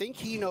 I think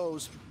he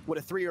knows what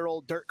a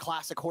 3-year-old dirt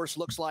classic horse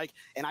looks like,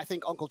 and I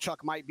think Uncle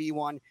Chuck might be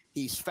one.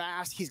 He's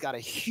fast. He's got a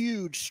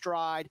huge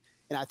stride,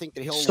 and I think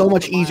that he'll so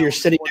much easier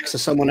sitting next to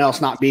someone else,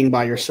 not being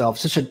by yourself.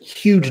 Such a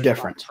huge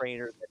difference.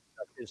 Trainer that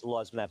Tiz the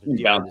Law's going to have to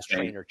deal with this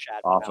trainer,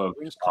 Chad Brown.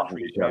 Brings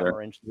Country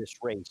Grammar into this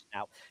race.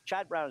 Now,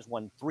 Chad Brown has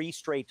won 3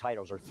 straight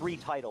titles, or 3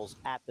 titles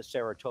at the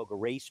Saratoga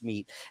race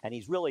meet, and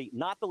he's really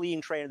not the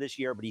leading trainer this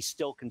year, but he's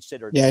still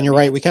considered. Yeah, and you're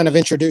right. We kind of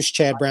introduced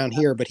Chad Brown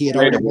here, but he had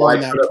already won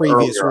that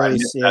previous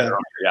race. Yeah.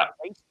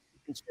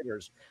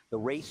 Considers the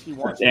race he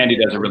wants. Andy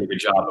does a really good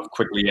job of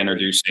quickly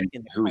introducing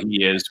who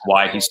he is,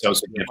 why he's so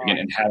significant,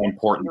 and how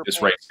important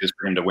this race is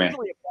for him to win.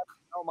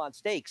 Belmont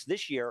Stakes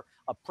this year,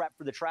 a prep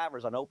for the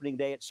Travers on opening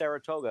day at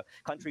Saratoga.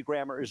 Country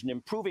Grammar is an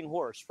improving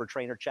horse for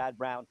trainer Chad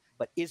Brown,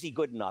 but is he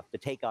good enough to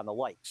take on the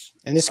likes?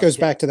 And this goes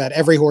back to that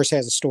every horse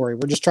has a story.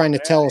 We're just trying to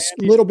tell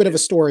a little bit of a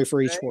story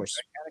for each horse.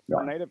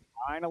 Native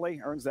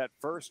finally earns that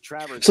first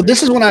Travers. So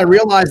this is when I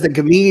realized that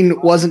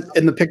Gamine wasn't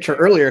in the picture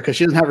earlier because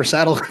she doesn't have her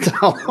saddle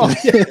on.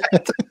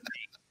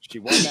 She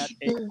won that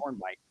acorn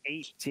by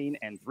 18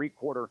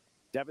 3/4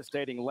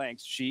 devastating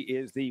lengths. She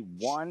is the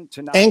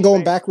 1-9. And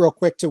going back real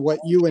quick to what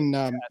you and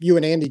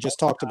Andy just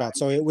talked about.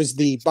 So it was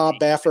the Bob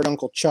Baffert,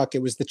 Uncle Chuck.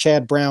 It was the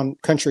Chad Brown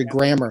Country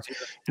Grammar.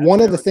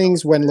 One of the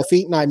things when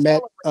Laffit and I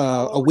met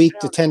a week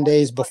to 10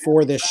 days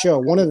before this show,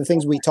 one of the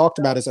things we talked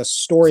about is a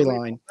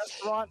storyline.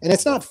 And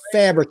it's not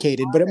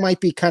fabricated, but it might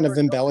be kind of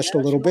embellished a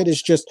little bit.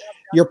 It's just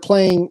you're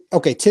playing,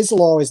 okay, Tiz the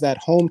Law is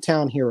that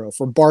hometown hero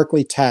for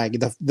Barkley Tagg,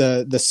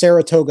 the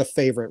Saratoga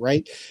favorite,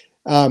 right?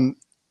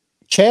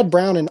 Chad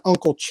Brown and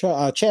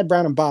Chad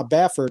Brown and Bob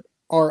Baffert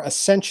are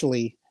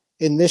essentially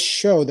in this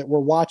show that we're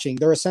watching.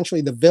 They're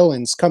essentially the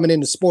villains coming in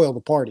to spoil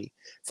the party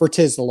for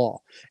Tiz the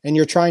Law. And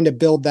you're trying to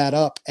build that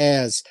up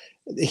as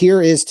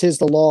here is Tiz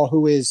the Law,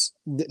 who is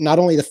not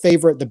only the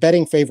favorite, the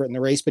betting favorite in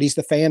the race, but he's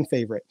the fan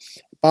favorite.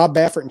 Bob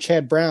Baffert and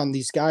Chad Brown,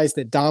 these guys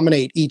that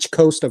dominate each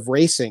coast of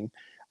racing,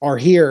 are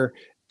here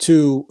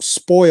to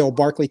spoil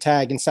Barkley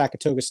Tagg and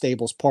Saratoga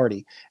Stables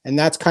party. And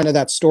that's kind of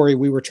that story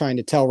we were trying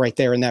to tell right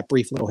there in that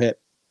brief little hit.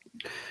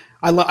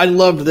 I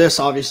loved this,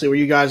 obviously, where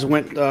you guys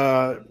went,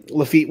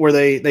 Laffit, where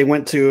they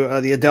went to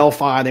the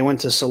Adelphi, they went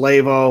to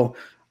Salevo,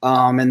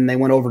 and they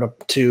went over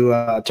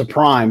to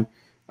Prime.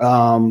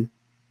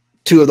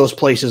 2 of those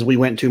places we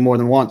went to more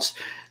than once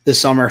this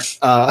summer.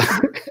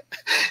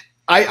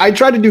 I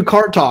tried to do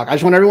cart talk. I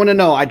just want everyone to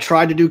know I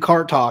tried to do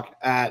cart talk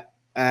at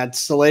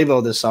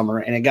Salevo this summer,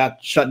 and it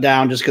got shut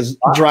down just because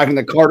driving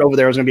the cart over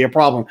there was going to be a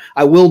problem.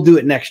 I will do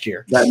it next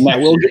year.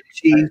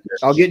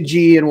 I'll get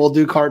G, and we'll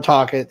do cart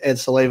talk at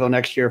Salevo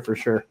next year for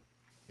sure.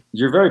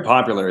 You're very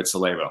popular at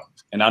Salevo,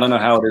 and I don't know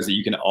how it is that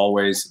you can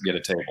always get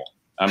a table.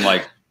 I'm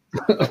like,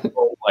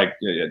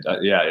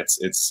 yeah,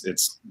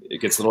 it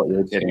gets a little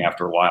irritating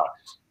after a while.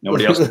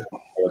 Nobody else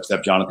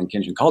except Jonathan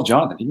Kinchen. Call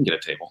Jonathan; he can get a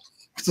table.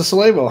 It's a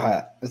Salevo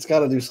hat. It's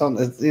got to do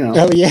something. It's, you know.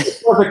 Oh yeah,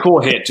 it was a cool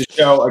hit to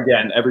show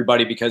again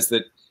everybody, because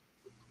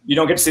you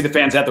don't get to see the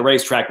fans at the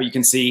racetrack, but you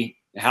can see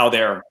how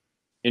they're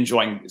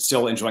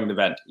still enjoying the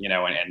event, you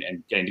know,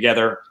 and getting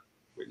together,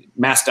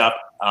 masked up.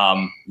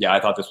 Yeah, I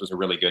thought this was a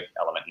really good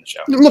element in the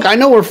show. Look, I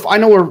know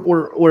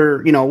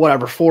we're you know,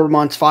 whatever, 4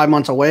 months, 5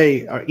 months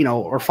away, or, you know,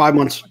 or 5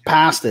 months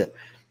past it,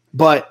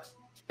 but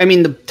I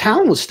mean the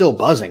town was still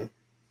buzzing.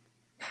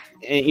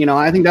 You know,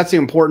 I think that's the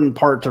important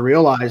part to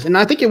realize. And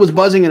I think it was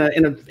buzzing in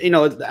a, you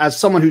know, as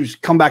someone who's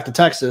come back to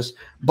Texas,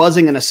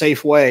 buzzing in a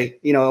safe way,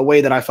 you know, a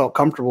way that I felt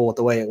comfortable with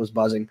the way it was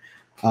buzzing.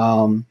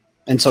 And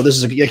so this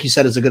is, like you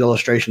said, is a good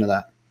illustration of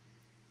that.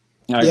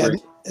 I agree.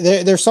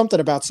 There's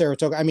something about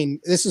Saratoga. I mean,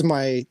 this is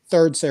my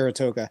 3rd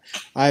Saratoga.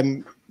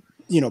 I'm,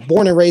 you know,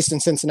 born and raised in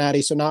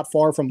Cincinnati, so not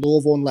far from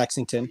Louisville and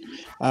Lexington.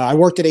 I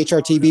worked at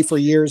HRTV for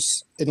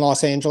years in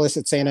Los Angeles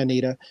at Santa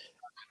Anita.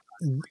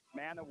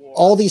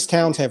 All these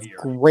towns have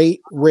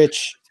great,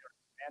 rich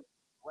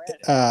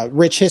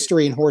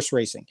history in horse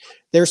racing.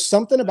 There's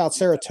something about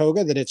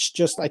Saratoga that it's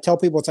just, I tell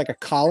people it's like a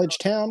college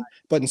town,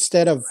 but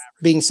instead of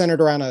being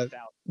centered around a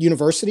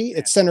university,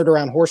 it's centered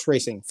around horse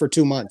racing for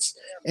 2 months.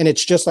 And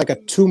it's just like a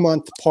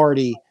 2-month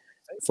party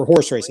for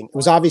horse racing. It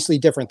was obviously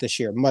different this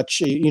year,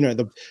 much, you know,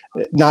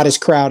 not as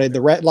crowded.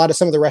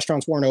 Some of the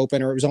restaurants weren't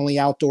open, or it was only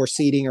outdoor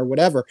seating or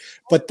whatever,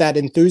 but that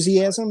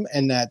enthusiasm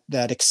and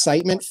that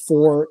excitement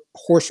for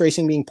horse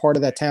racing being part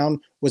of that town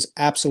was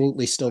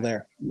absolutely still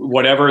there.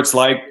 Whatever it's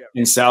like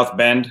in South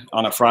Bend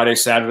on a Friday,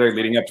 Saturday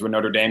leading up to a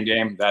Notre Dame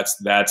game,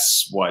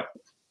 that's what,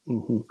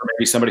 for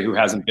maybe somebody who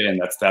hasn't been,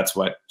 that's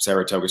what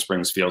Saratoga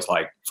Springs feels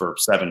like for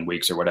 7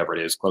 weeks or whatever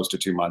it is, close to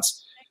 2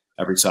 months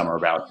every summer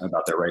about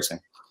their racing.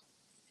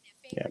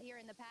 Yeah. Here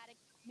in the paddock,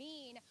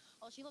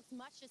 she looks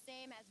much the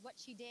same as what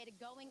she did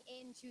going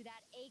into that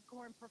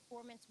Acorn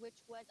performance, which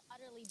was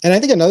utterly. And I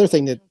think another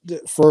thing that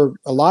for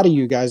a lot of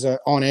you guys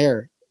on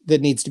air that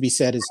needs to be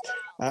said is,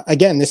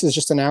 again, this is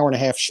just an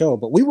 1.5-hour show,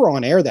 but we were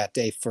on air that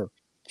day for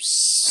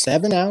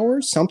 7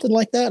 hours, something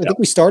like that. I think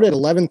we started at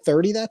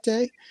 11:30 that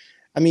day.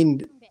 I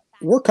mean,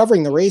 we're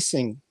covering the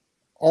racing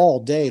all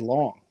day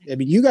long. I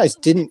mean, you guys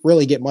didn't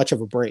really get much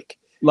of a break.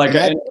 Like,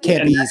 that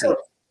can't be easy.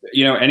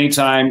 You know,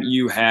 anytime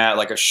you have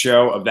like a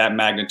show of that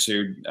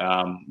magnitude,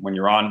 when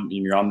you're on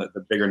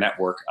the bigger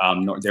network,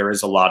 there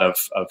is a lot of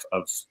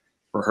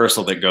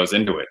rehearsal that goes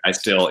into it.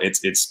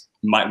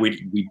 We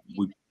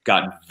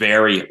got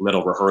very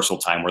little rehearsal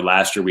time, where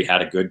last year we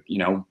had a good, you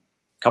know,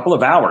 couple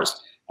of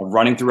hours of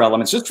running through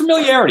elements, just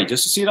familiarity,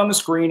 just to see it on the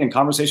screen and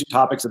conversation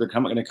topics that are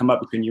going to come up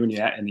between you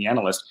and the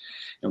analyst.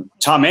 You know,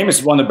 Tom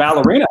Amoss won the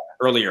ballerina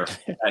earlier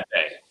that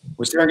day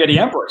with Serengeti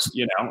Empress.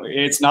 You know,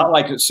 it's not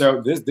like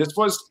so. This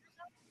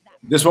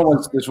one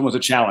was a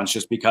challenge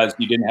just because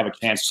you didn't have a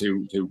chance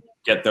to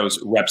get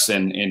those reps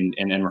in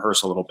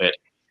rehearse a little bit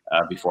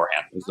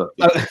beforehand.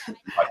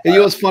 You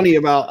know what's funny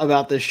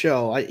about this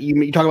show?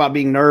 You talk about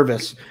being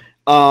nervous.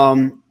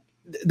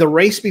 The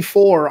race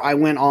before I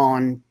went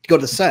on to go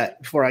to the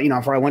set, before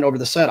I went over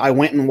the set, I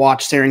went and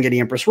watched Serengeti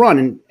Empress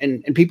run,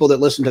 and people that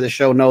listen to the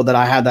show know that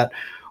I had that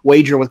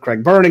wager with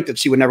Craig Bernick that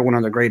she would never win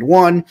on the grade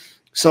 1.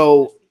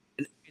 So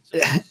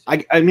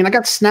I mean, I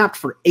got snapped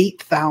for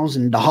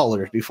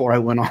 $8,000 before I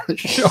went on the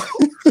show.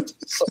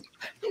 So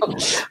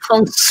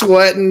I'm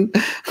sweating.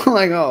 I'm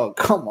like, oh,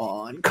 come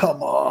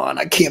on.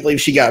 I can't believe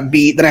she got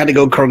beat. Then I had to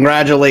go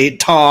congratulate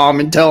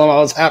Tom and tell him I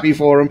was happy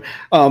for him.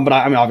 But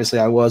I mean, obviously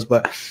I was,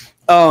 but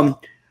I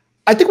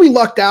think we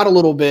lucked out a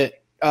little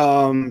bit,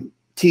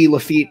 T.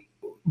 Laffit,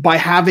 by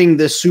having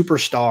this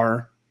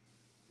superstar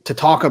to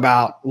talk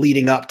about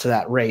leading up to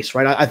that race,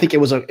 right? I think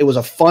it was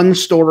a fun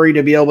story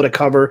to be able to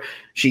cover.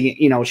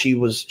 She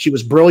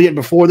was brilliant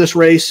before this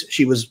race.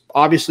 She was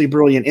obviously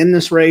brilliant in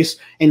this race,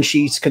 and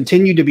she's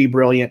continued to be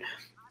brilliant.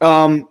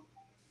 I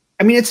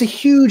mean, it's a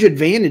huge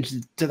advantage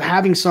to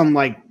having some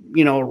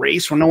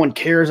race where no one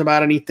cares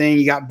about anything.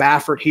 You got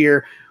Baffert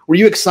here. Were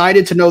you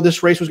excited to know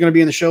this race was going to be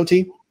in the show,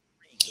 T?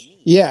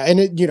 Yeah,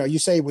 and you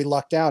say we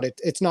lucked out.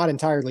 It's not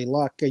entirely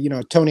luck.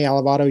 Tony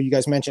Alivato, you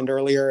guys mentioned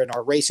earlier, and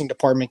our racing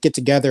department get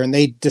together and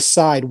they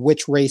decide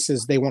which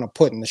races they want to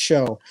put in the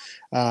show.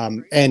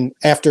 And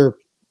after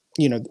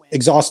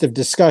exhaustive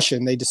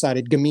discussion, they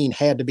decided Gamine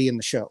had to be in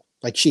the show.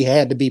 Like, she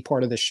had to be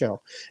part of the show.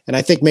 And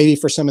I think maybe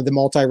for some of the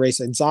multi-race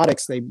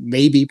exotics, they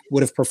maybe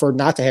would have preferred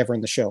not to have her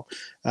in the show.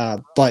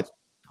 But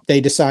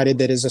they decided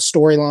that as a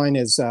storyline,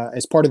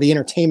 as part of the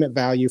entertainment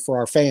value for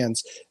our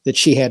fans, that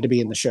she had to be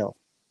in the show.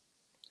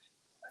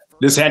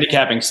 This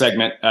handicapping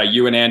segment,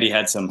 you and Andy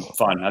had some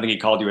fun. I think he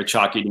called you a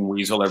chalk-eating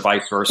weasel or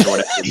vice versa. Or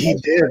whatever. He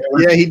did.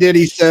 Yeah, he did.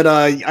 He said,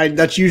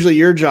 that's usually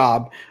your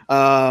job.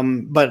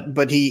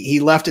 But he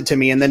left it to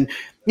me. And then,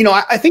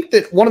 I think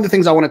that one of the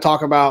things I want to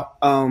talk about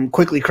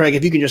quickly, Craig,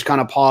 if you can just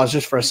kind of pause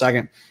just for a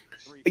second.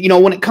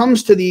 When it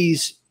comes to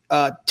these,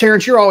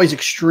 Terrence, you're always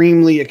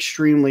extremely,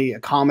 extremely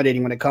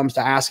accommodating when it comes to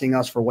asking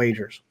us for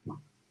wagers.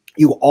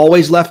 You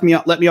always let me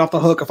off the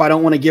hook if I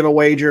don't want to give a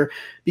wager,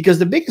 because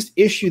the biggest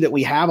issue that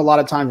we have a lot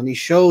of times in these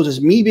shows is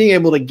me being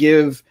able to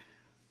give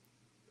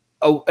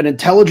an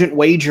intelligent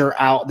wager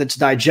out that's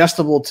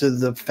digestible to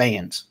the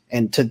fans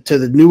and to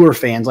the newer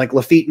fans. Like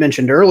Laffit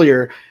mentioned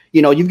earlier,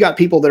 you've got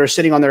people that are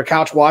sitting on their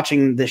couch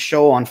watching this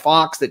show on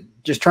Fox that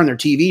just turn their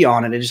TV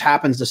on and it just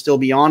happens to still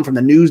be on from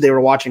the news they were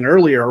watching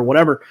earlier or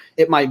whatever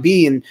it might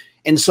be.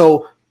 And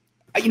so,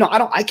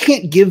 I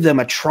can't give them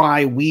a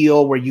try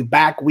wheel where you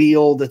back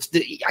wheel.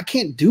 I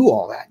can't do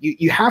all that.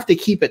 You have to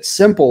keep it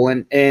simple.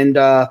 And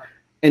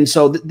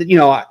so,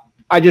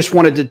 I just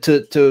wanted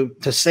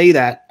to say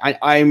that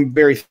I'm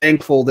very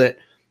thankful that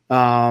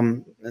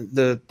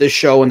this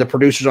show and the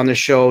producers on this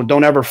show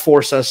don't ever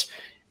force us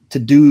to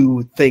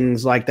do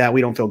things like that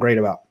we don't feel great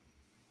about.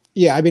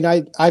 Yeah, I mean,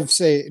 I've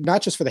say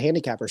not just for the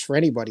handicappers, for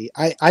anybody.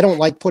 I don't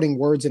like putting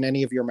words in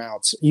any of your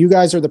mouths. You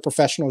guys are the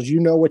professionals.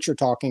 You know what you're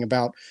talking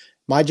about.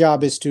 My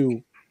job is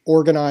to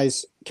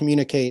organize,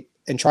 communicate,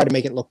 and try to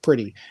make it look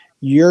pretty.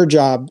 Your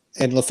job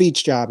and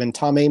Laffit's job and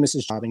Tom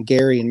Amos's job and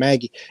Gary and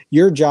Maggie,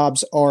 your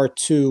jobs are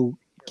to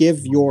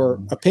give your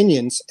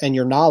opinions and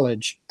your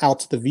knowledge out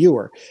to the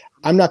viewer.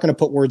 I'm not going to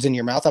put words in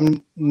your mouth.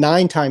 I'm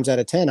 9 times out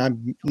of 10.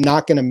 I'm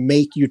not going to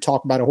make you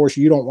talk about a horse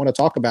you don't want to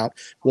talk about.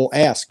 We'll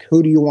ask,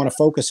 who do you want to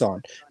focus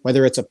on?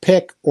 Whether it's a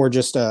pick or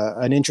just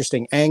an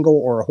interesting angle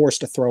or a horse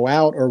to throw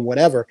out or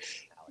whatever.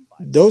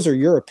 Those are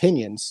your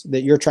opinions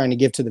that you're trying to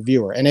give to the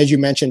viewer. And as you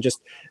mentioned,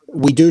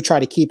 we do try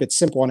to keep it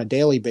simple on a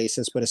daily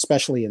basis, but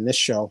especially in this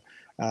show,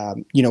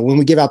 when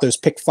we give out those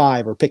pick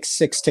 5 or pick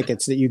 6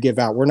 tickets that you give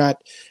out, we're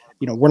not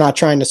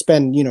trying to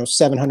spend,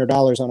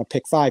 $700 on a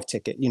pick 5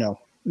 ticket,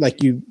 like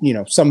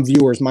some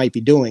viewers might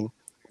be doing,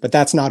 but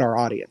that's not our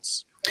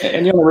audience.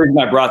 And the only reason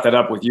I brought that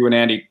up with you and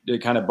Andy,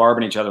 kind of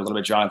barbing each other a little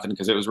bit, Jonathan,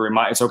 because it was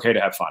it's okay to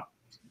have fun.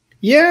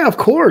 Yeah, of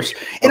course.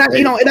 And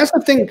okay. And that's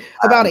the thing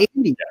about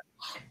Andy.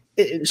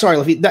 Sorry,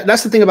 Laffit.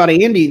 That's the thing about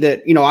Andy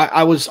that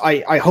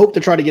I hope to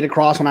try to get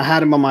across when I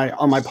had him on my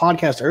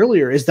podcast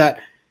earlier is that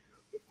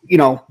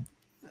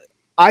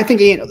I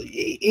think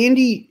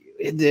Andy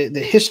the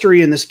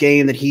history in this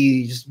game that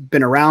he's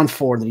been around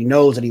for, that he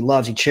knows, that he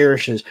loves, he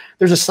cherishes.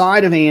 There's a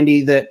side of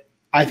Andy that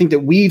I think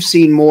that we've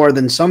seen more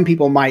than some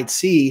people might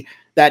see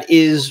that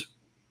is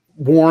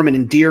warm and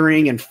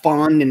endearing and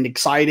fun and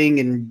exciting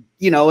and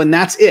and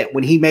that's it.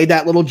 When he made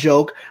that little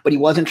joke, but he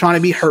wasn't trying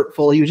to be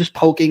hurtful. He was just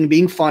poking,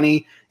 being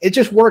funny. It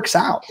just works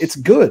out. It's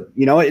good.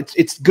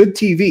 It's good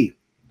TV.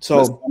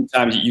 So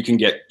sometimes you can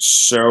get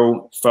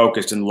so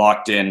focused and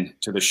locked in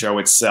to the show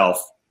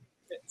itself.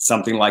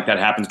 Something like that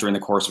happens during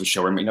the course of a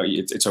show. I mean,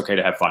 it's okay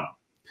to have fun.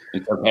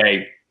 It's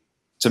okay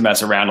to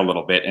mess around a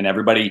little bit, and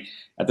everybody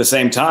at the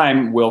same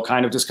time will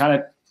kind of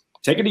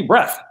take a deep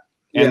breath.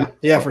 And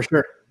yeah, for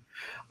sure.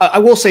 I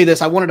will say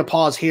this. I wanted to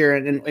pause here,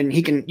 and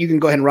you can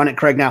go ahead and run it,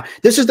 Craig. Now,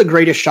 this is the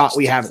greatest shot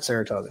we have at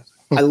Saratoga.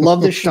 I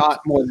love this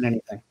shot more than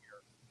anything.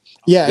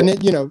 Yeah,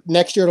 and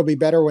next year it'll be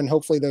better when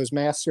hopefully those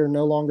masks are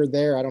no longer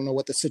there. I don't know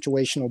what the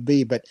situation will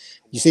be, but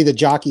you see the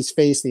jockey's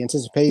face, the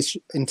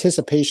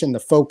anticipation, the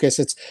focus.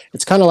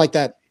 It's kind of like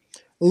that,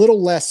 a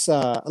little less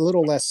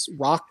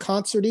rock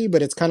concerty,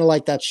 but it's kind of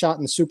like that shot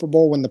in the Super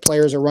Bowl when the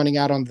players are running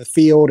out on the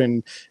field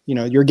and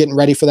you're getting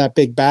ready for that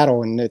big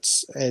battle, and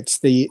it's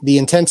the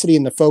intensity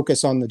and the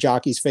focus on the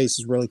jockey's face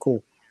is really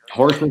cool.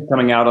 Horses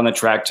coming out on the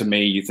track, to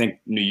me, you think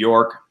New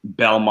York,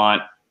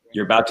 Belmont.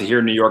 You're about to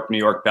hear New York,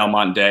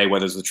 Belmont Day,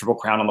 whether it's the Triple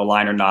Crown on the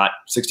line or not,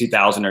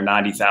 60,000 or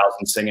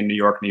 90,000 singing New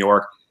York,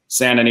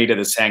 Santa Anita,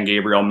 the San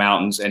Gabriel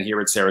Mountains, and here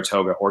at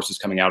Saratoga, horses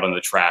coming out on the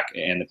track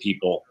and the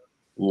people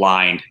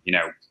lined,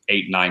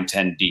 8, 9,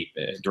 10 deep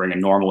during a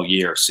normal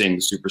year, seeing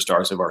the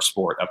superstars of our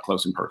sport up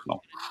close and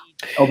personal.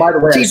 Oh, by the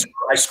way,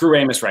 I screw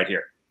Amos right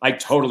here. I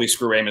totally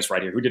screw Amos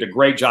right here, who did a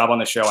great job on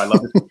the show. I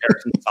love his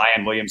comparison to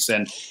Zion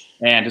Williamson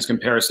and his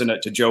comparison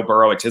to Joe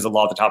Burrow at Tiz the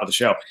Law at the top of the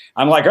show.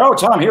 I'm like, oh,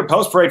 Tom, here,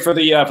 post parade for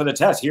the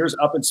test. Here's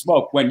Up in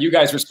Smoke. When you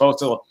guys were supposed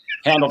to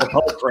handle the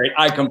post parade,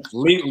 I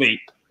completely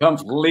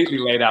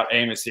laid out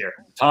Amos here.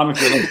 Tom,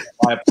 if you're listening,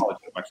 I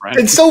apologize, my friend.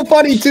 It's so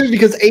funny too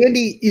because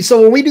Andy.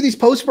 So when we do these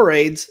post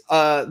parades,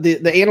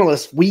 the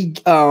analysts we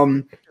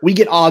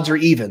get odds or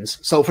evens.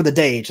 So for the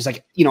day, it's just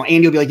like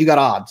Andy will be like, you got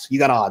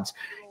odds.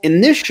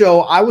 In this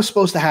show, I was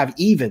supposed to have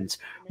evens,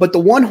 but the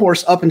one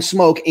horse, Up in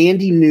Smoke,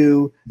 Andy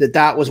knew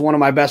that was one of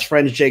my best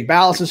friends, Jake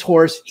Ballas's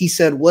horse. He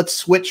said, let's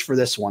switch for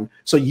this one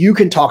so you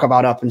can talk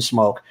about Up in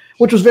Smoke,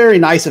 which was very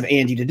nice of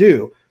Andy to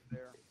do.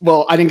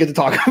 Well, I didn't get to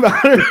talk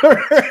about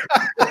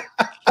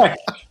it.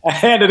 I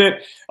handed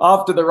it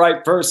off to the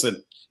right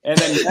person. And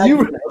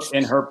then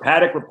in her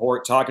paddock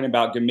report, talking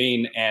about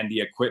Gamine and the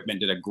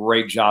equipment, did a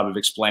great job of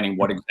explaining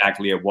what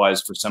exactly it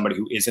was for somebody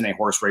who isn't a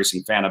horse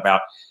racing fan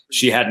about.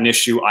 She had an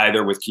issue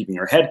either with keeping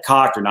her head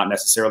cocked or not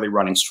necessarily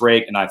running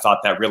straight. And I thought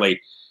that really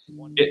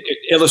it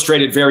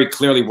illustrated very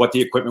clearly what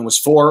the equipment was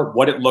for,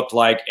 what it looked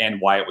like, and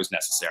why it was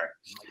necessary.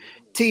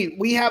 T,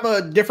 we have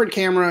a different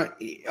camera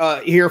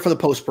here for the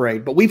post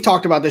parade, but we've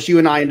talked about this, you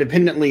and I,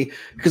 independently,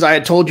 because I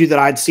had told you that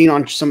I'd seen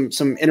on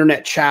some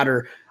internet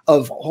chatter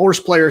of horse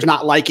players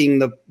not liking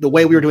the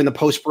way we were doing the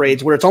post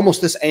parades, where it's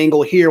almost this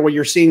angle here where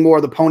you're seeing more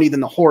of the pony than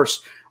the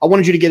horse. I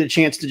wanted you to get a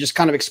chance to just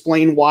kind of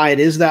explain why it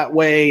is that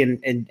way, and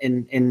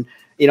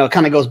it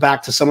kind of goes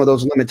back to some of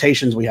those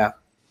limitations we have.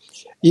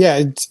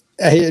 Yeah,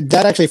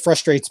 that actually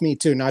frustrates me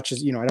too. Not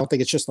just, I don't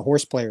think it's just the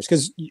horse players,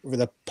 because for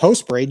the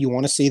post parade, you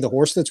want to see the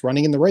horse that's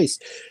running in the race.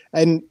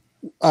 And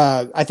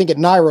I think at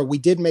Naira, we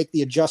did make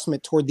the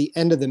adjustment toward the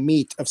end of the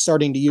meet of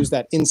starting to use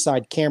that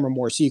inside camera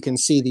more so you can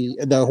see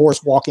the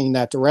horse walking in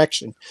that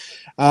direction.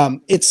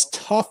 It's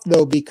tough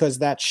though, because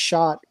that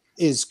shot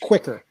is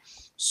quicker.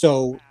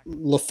 So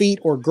Laffit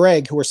or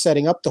Greg, who are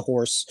setting up the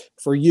horse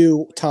for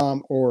you,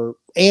 Tom, or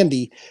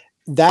Andy,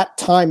 that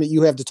time that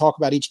you have to talk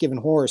about each given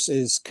horse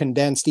is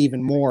condensed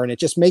even more, and it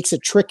just makes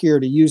it trickier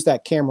to use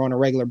that camera on a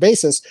regular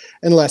basis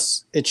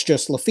unless it's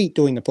just Laffit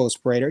doing the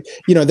post parade.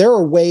 There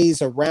are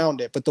ways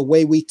around it, but the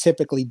way we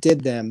typically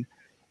did them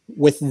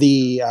with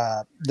the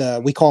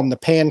we call them the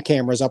pan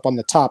cameras up on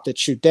the top that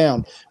shoot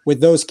down,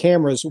 with those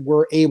cameras,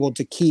 we're able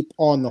to keep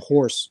on the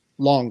horse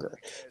longer.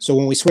 So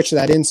when we switch to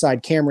that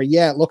inside camera,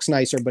 it looks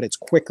nicer, but it's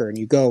quicker, and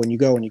you go and you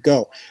go and you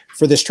go.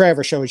 For this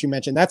Travers show, as you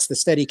mentioned, that's the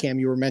steady cam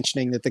you were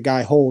mentioning that the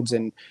guy holds,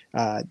 and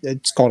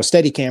it's called a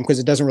steady cam because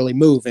it doesn't really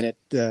move, and it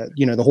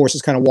the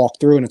horses kind of walk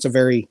through, and it's a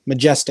very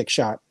majestic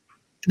shot.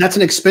 That's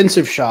an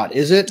expensive shot,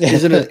 is it?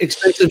 Is it an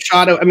expensive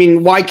shot? I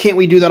mean, why can't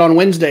we do that on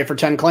Wednesday for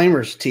 10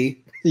 claimers,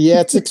 T?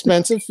 Yeah, it's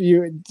expensive.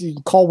 You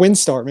call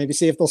WinStar, maybe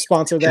see if they'll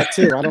sponsor that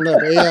too. I don't know.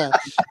 But yeah.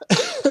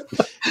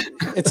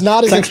 It's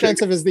not as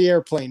expensive as the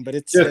airplane, but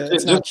it's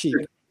not cheap.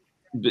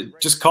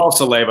 Just call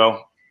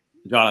Salevo,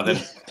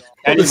 Jonathan.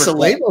 And the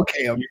Salevo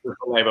cam.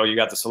 You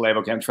got the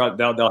Salevo cam.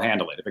 They'll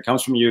handle it. If it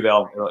comes from you,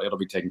 it'll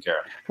be taken care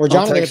of. Or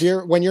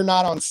Jonathan, when you're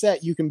not on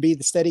set, you can be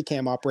the steady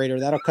cam operator.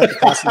 That'll cut the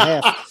cost in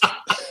half.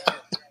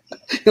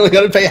 You only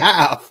got to pay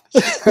half.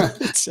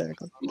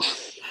 Exactly.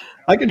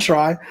 I can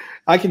try.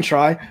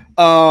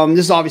 This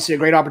is obviously a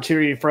great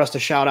opportunity for us to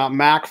shout out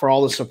Mac for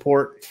all the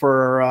support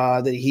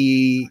that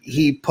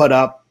he put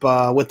up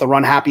with the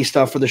Run Happy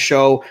stuff for the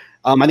show.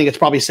 I think it's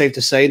probably safe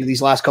to say that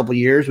these last couple of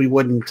years we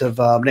wouldn't have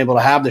been able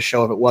to have the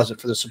show if it wasn't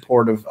for the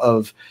support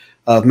of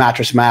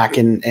Mattress Mac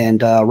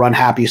and Run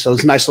Happy. So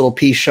it's a nice little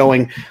piece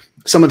showing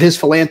some of his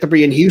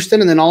philanthropy in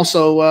Houston, and then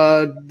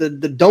also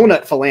the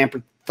donut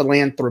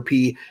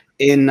philanthropy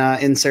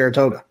in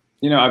Saratoga.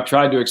 I've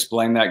tried to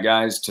explain that,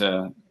 guys,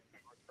 to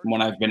when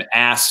I've been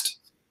asked,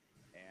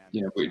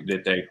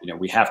 that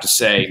we have to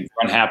say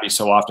Run Happy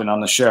so often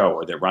on the show,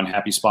 or that Run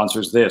Happy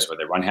sponsors this, or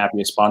that Run Happy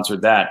has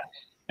sponsored that,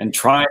 and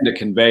trying to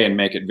convey and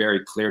make it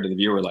very clear to the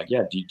viewer, like,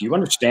 do you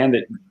understand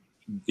that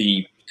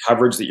the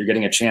coverage that you're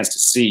getting a chance to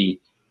see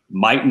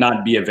might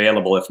not be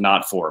available if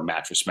not for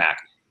Mattress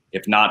Mac?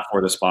 if not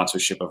for the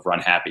sponsorship of Run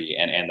Happy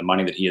and the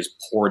money that he has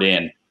poured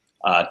in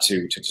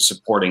to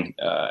supporting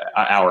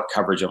our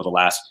coverage over the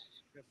last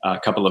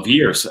couple of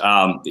years.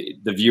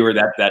 The viewer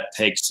that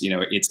takes,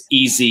 it's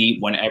easy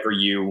whenever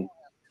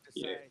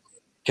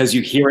because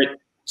you hear it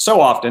so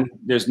often.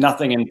 There's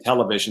nothing in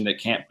television that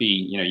can't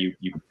be,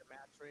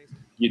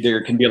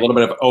 there can be a little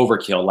bit of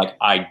overkill. Like,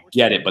 I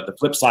get it. But the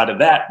flip side of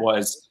that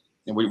was,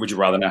 would you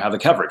rather not have the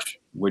coverage?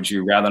 Would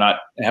you rather not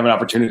have an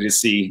opportunity to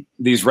see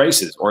these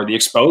races or the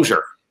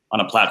exposure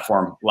on a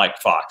platform like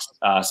Fox?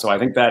 So I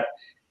think that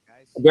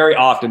very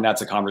often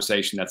that's a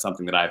conversation. That's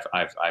something that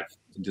I've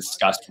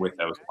discussed with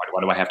those.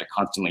 Why do I have to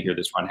constantly hear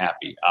this Run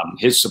Happy?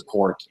 His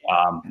support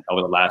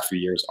over the last few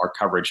years, our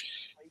coverage,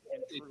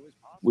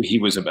 he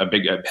was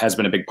has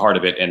been a big part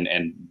of it,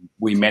 and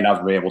we may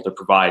not be able to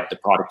provide the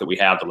product that we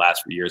have the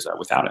last few years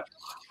without it.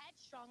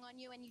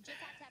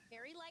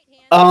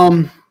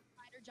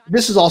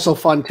 This is also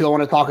fun too. I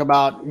want to talk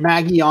about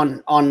Maggie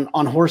on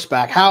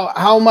horseback.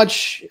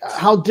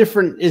 How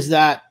different is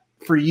that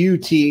for you,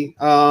 T?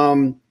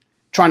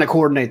 Trying to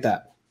coordinate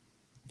that.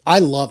 I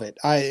love it.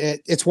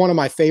 It's one of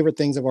my favorite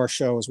things of our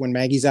show is when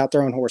Maggie's out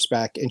there on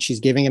horseback and she's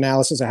giving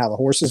analysis of how the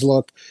horses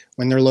look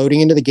when they're loading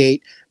into the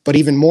gate, but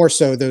even more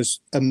so those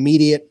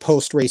immediate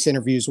post-race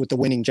interviews with the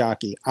winning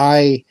jockey.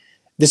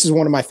 This is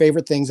one of my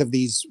favorite things of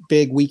these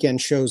big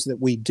weekend shows that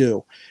we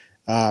do.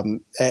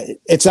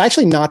 It's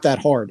actually not that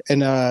hard.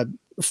 And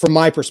from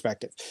my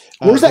perspective,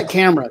 where's that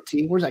camera,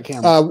 T? Where's that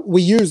camera?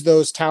 We use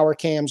those tower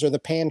cams or the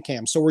pan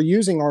cams. So we're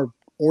using our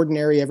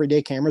ordinary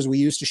everyday cameras we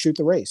use to shoot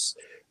the race.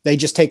 They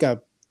just take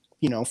a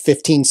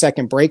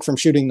 15-second break from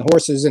shooting the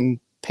horses and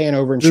pan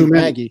over and shoot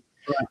Maggie.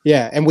 Right.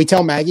 Yeah. And we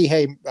tell Maggie,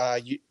 hey,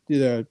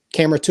 the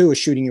camera 2 is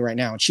shooting you right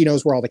now. And she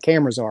knows where all the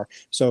cameras are.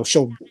 So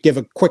she'll give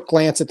a quick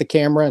glance at the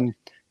camera and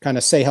kind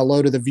of say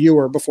hello to the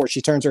viewer before she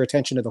turns her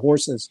attention to the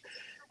horses.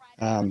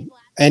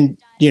 And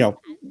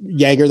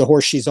Jaeger, the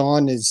horse she's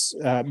on, is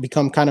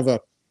become kind of a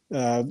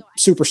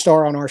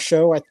superstar on our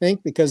show, I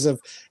think, because of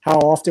how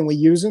often we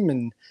use him.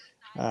 And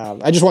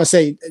I just want to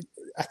say,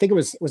 I think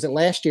was it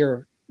last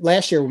year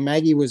when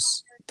Maggie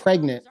was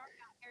pregnant,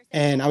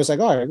 and I was like,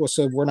 all right, well,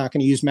 so we're not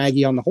going to use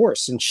Maggie on the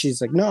horse. And she's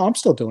like, no, I'm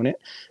still doing it.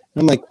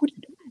 And I'm like, what?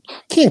 You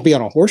can't be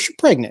on a horse, you're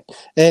pregnant.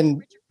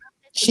 And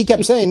she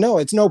kept saying, no,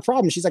 it's no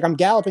problem. She's like, I'm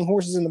galloping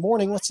horses in the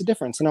morning. What's the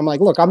difference? And I'm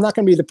like, look, I'm not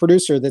going to be the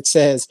producer that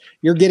says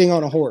you're getting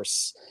on a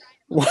horse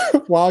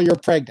while you're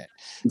pregnant.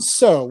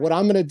 So what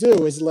I'm going to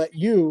do is let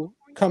you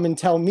come and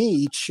tell me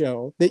each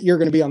show that you're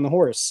going to be on the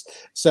horse.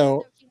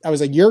 So I was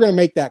like, you're going to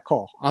make that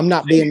call. I'm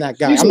not being that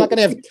guy. I'm not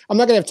going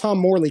to have Tom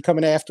Morley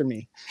coming after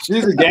me.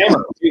 She's a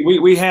gamer.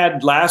 We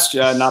had last,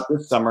 not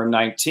this summer,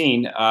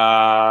 19,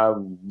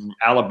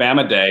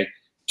 Alabama Day,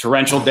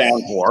 torrential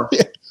downpour.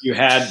 You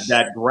had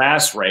that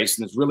grass race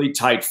and this really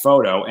tight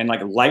photo and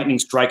like lightning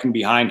striking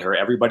behind her.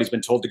 Everybody's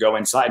been told to go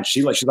inside. And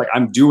she's like,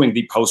 I'm doing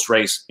the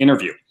post-race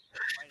interview.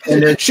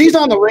 And she's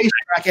on the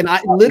racetrack, and I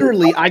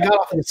got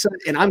off the set,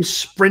 and I'm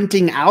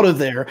sprinting out of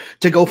there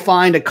to go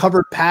find a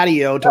covered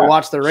patio to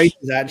watch the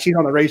races at. And she's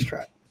on the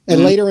racetrack.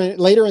 And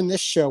later in this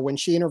show, when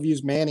she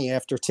interviews Manny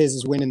after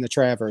Tiz's win in the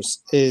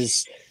Travers,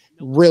 is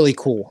really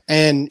cool.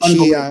 And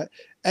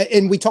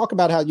we talk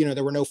about how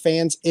there were no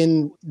fans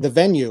in the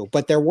venue,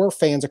 but there were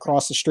fans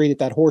across the street at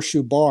that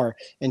horseshoe bar,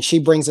 and she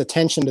brings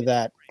attention to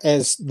that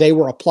as they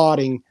were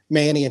applauding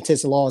Manny and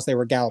Tiz the Law as they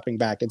were galloping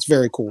back. It's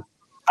very cool.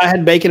 I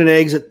had bacon and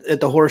eggs at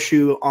the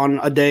horseshoe on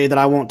a day that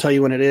I won't tell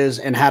you when it is,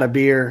 and had a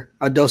beer,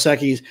 a Dos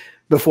Equis,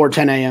 before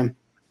 10 a.m.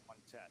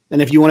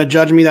 And if you want to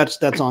judge me,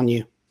 that's on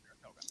you.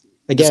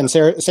 Again,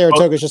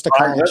 Saratoga is just a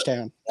college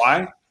town.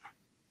 Why?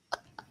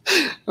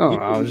 Oh,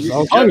 I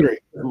was hungry.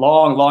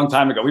 Long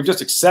time ago. We've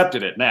just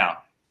accepted it now.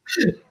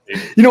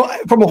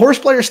 From a horse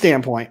player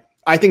standpoint,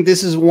 I think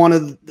this is one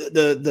of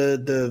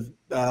the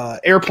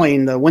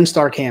airplane, the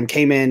WinStar cam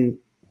came in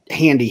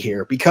handy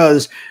here,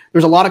 because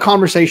there's a lot of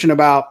conversation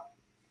about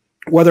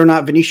whether or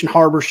not Venetian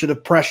Harbor should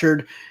have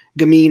pressured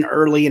Gamine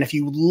early. And if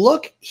you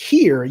look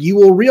here, you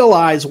will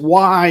realize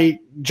why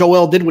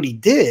Joel did what he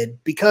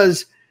did,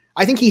 because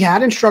I think he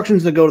had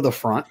instructions to go to the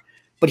front,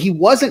 but he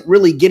wasn't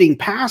really getting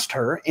past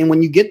her. And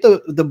when you get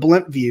the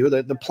blimp view,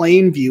 the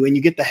plane view, and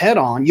you get the head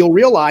on, you'll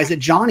realize that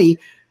Johnny,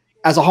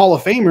 as a Hall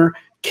of Famer,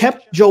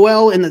 kept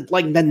Joel in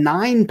the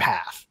 9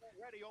 path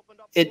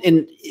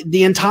in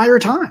the entire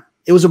time.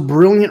 It was a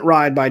brilliant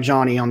ride by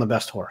Johnny on the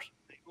best horse.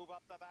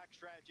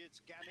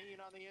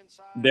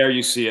 There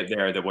you see it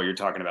there, that what you're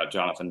talking about,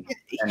 Jonathan.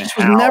 He just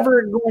was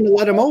never going to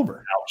let him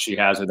over. How she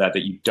has with that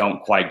you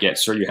don't quite get.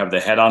 So you have the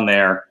head on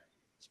there,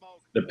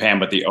 the pan,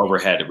 but the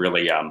overhead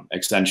really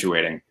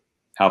accentuating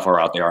how far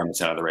out they are in the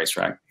center of the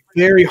racetrack.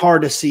 Very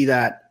hard to see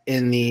that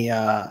in the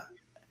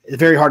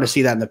very hard to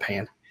see that in the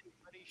pan.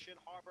 Venetian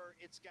Harbor,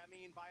 it's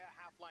Gamine by a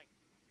half length.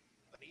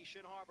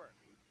 Venetian Harbor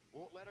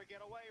won't let her get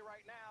away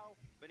right now.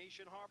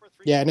 Venetian Harbor.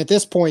 Yeah, and at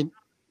this point,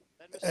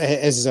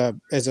 as a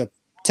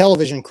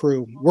television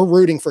crew, we're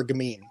rooting for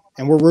Gamine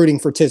and we're rooting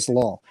for Tiz the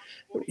Law.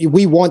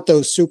 We want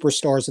those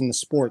superstars in the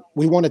sport.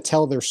 We want to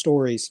tell their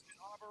stories.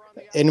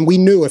 And we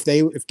knew if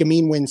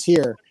Gamine wins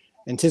here,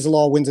 and Tiz the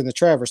Law wins in the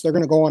Travers, they're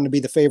going to go on to be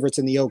the favorites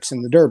in the Oaks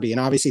and the Derby. And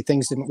obviously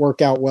things didn't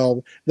work out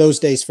well those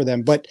days for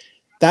them. But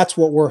that's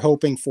what we're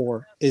hoping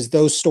for, is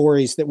those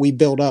stories that we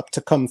build up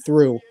to come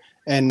through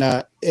and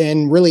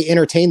really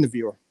entertain the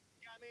viewer.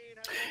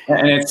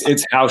 And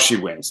it's how she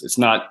wins. It's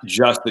not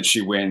just that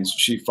she wins.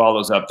 She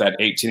follows up that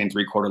 18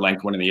 3/4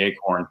 length win in the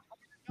Acorn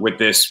with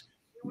this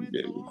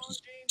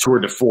tour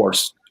de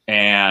force.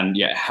 And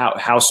yeah,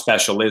 how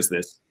special is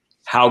this?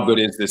 How good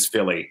is this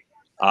filly?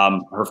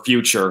 Her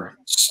future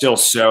still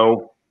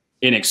so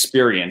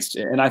inexperienced.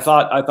 And I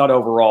thought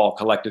overall,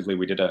 collectively,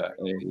 we did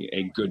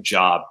a good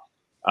job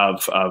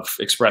of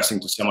expressing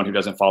to someone who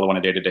doesn't follow on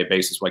a day-to-day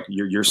basis, like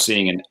you're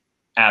seeing an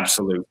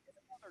absolute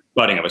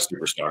budding of a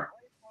superstar.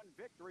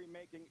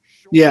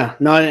 Yeah,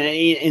 no,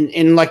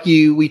 and like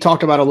we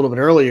talked about a little bit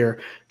earlier,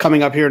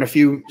 coming up here in a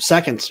few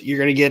seconds, you're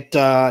gonna get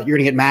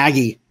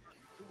Maggie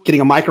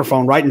getting a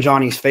microphone right in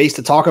Johnny's face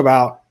to talk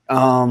about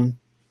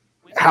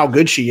how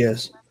good she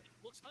is,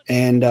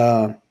 and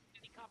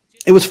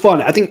it was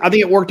fun. I think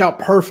it worked out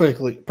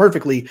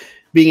perfectly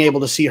being able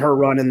to see her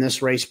run in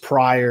this race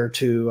prior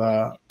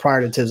to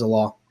Tiz the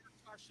Law.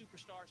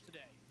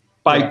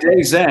 By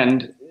day's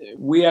end,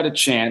 we had a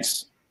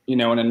chance, in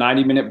a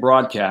 90-minute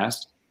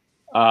broadcast,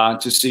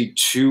 to see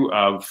two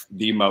of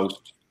the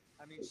most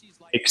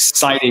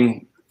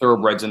exciting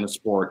thoroughbreds in the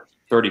sport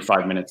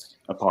 35 minutes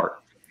apart.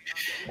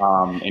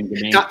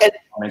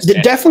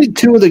 Definitely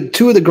two of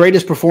the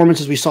greatest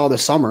performances we saw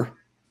this summer.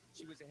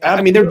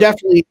 I mean, they're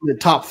definitely in the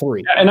top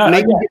three. And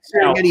the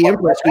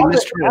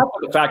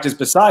fact is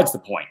besides the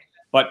point.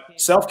 But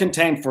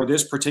self-contained for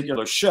this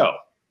particular show,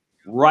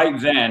 right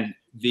then,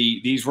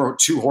 these were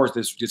two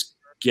horses just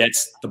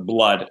gets the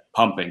blood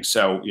pumping.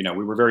 So,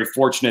 we were very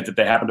fortunate that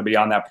they happened to be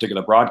on that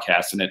particular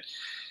broadcast, and it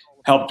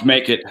helped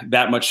make it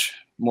that much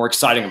more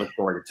exciting of a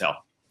story to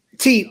tell.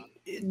 T,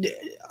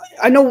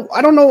 I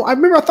don't know.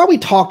 I thought we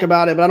talked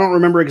about it, but I don't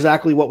remember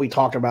exactly what we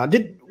talked about.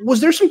 Was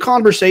there some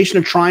conversation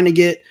of trying to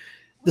get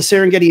the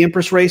Serengeti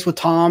Empress race with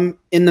Tom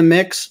in the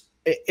mix?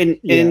 And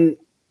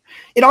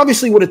it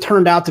obviously would have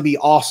turned out to be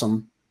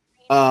awesome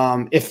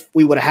if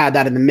we would have had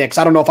that in the mix.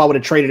 I don't know if I would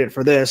have traded it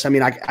for this. I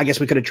mean, I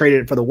guess we could have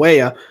traded it for the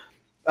Weah.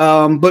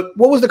 But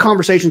what was the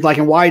conversations like,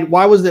 and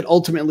why was it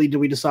ultimately do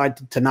we decide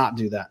to not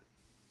do that?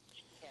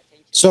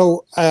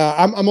 So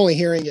I'm only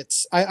hearing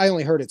I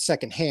only heard it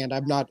secondhand.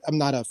 I'm not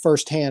a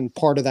firsthand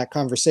part of that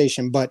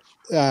conversation, but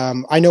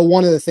I know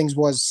one of the things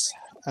was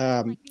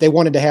they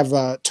wanted to have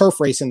a turf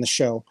race in the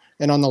show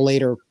and on the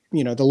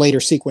later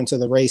sequence of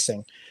the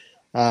racing.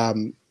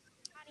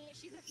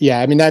 Yeah,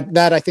 I mean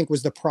that I think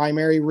was the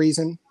primary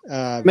reason.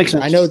 Makes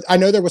sense. I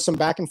know there was some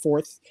back and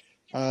forth.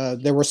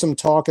 There was some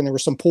talk and there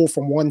was some pull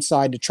from one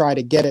side to try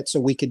to get it so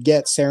we could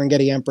get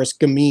Serengeti Empress,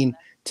 Gamine,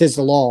 Tiz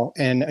the Law,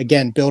 and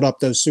again build up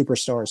those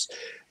superstars.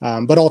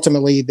 But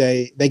ultimately,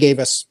 they gave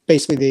us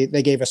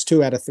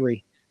 2 out of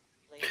 3.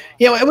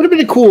 Yeah, it would have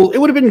been cool. It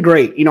would have been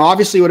great.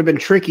 Obviously, it would have been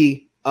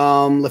tricky.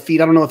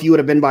 Laffit, I don't know if you would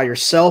have been by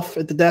yourself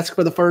at the desk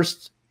for the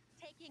first.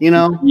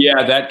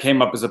 Yeah, that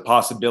came up as a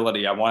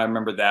possibility. I want to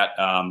remember that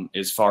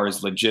as far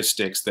as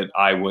logistics, that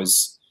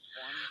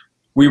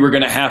we were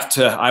going to have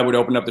to, I would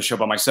open up the show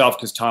by myself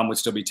because Tom would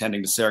still be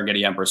tending to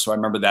Serengeti Empress. So I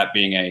remember that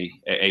being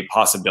a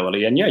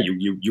possibility. And yeah,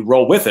 you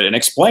roll with it and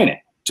explain it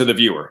to the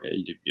viewer.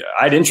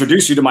 I'd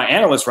introduce you to my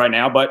analyst right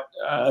now, but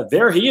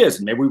there he is.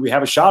 And maybe we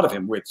have a shot of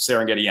him with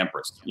Serengeti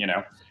Empress. You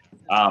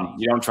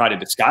don't try to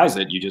disguise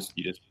it. You just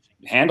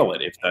handle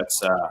it if that's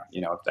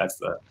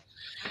the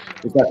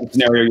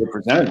scenario you're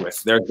presented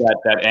with. There's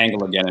that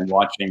angle again, and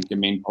watching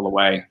Gamine pull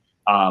away.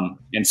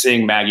 And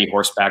seeing Maggie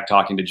horseback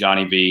talking to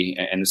Johnny V,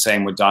 and the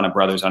same with Donna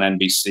Brothers on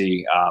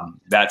NBC,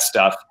 that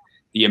stuff,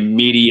 the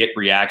immediate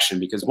reaction,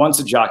 because once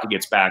a jockey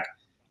gets back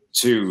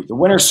to the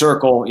winner's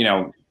circle,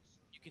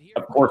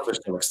 of course they're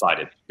still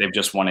excited. They've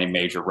just won a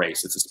major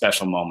race. It's a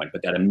special moment,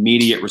 but that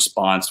immediate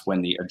response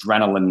when the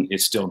adrenaline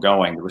is still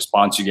going, the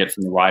response you get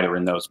from the rider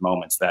in those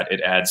moments, that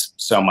it adds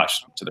so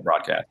much to the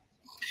broadcast.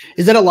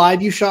 Is that a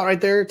live you shot right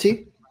there,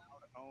 T?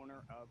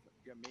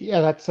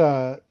 Yeah, that's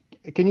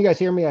can you guys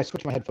hear me? I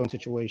switched my headphone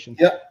situation.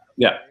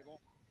 Yeah.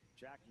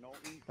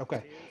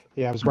 Okay.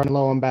 Yeah, I was running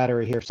low on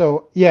battery here.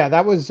 So yeah,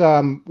 that was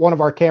one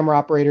of our camera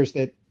operators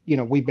that,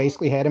 we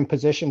basically had him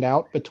positioned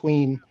out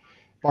between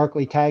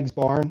Barkley Tag's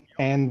barn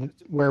and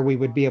where we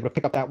would be able to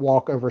pick up that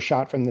walkover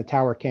shot from the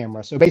tower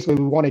camera. So basically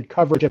we wanted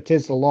coverage of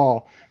Tiz the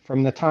Law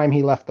from the time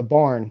he left the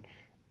barn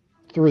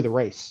through the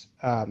race.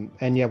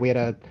 And yeah, we had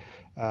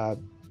a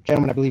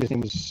gentleman, I believe his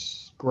name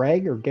was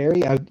Greg or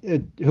Gary,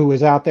 who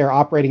was out there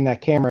operating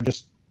that camera,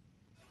 just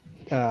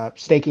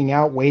staking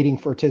out, waiting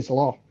for Tiz the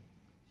Law.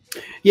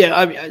 Yeah,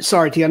 I'm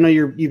sorry, T. I know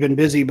you've been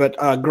busy, but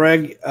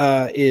Greg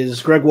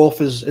Wolf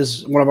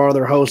is one of our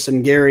other hosts,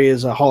 and Gary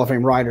is a Hall of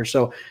Fame rider,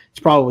 so it's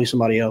probably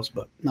somebody else,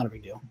 but not a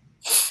big deal.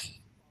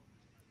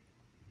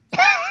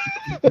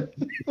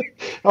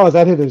 Oh, is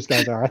that who those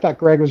guys are? I thought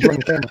Greg was running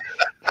the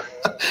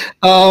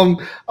camera.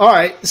 All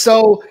right,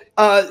 so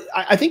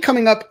I think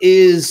coming up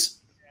is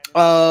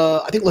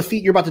I think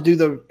Laffit, you're about to do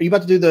the. Are you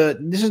about to do the?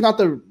 This is not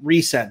the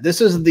reset.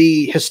 This is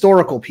the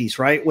historical piece,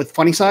 right? With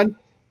Funny Side.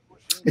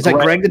 Is that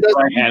Greg that does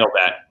handle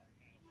that?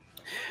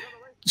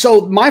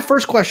 So my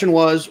first question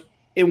was,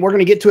 and we're going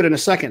to get to it in a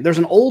second. There's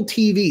an old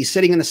TV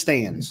sitting in the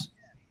stands.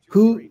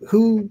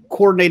 Who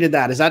coordinated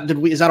that? Is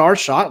that our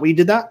shot? We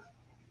did that?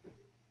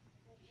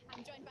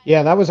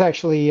 Yeah, that was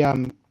actually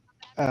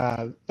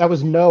that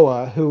was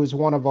Noah, who was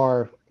one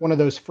of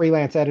those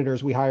freelance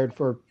editors we hired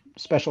for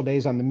special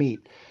days on the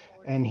meet,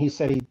 and he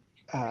said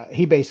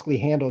he basically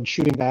handled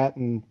shooting that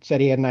and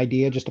said he had an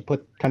idea just to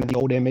put kind of the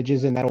old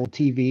images in that old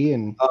TV,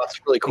 and that's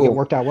really cool. It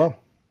worked out well.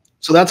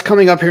 So that's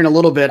coming up here in a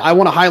little bit. I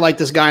want to highlight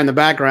this guy in the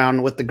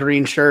background with the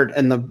green shirt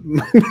and the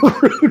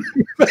maroon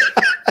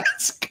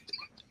mask.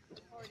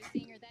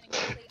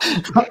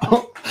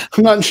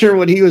 I'm not sure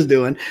what he was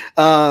doing.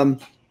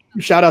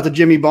 Shout out to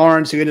Jimmy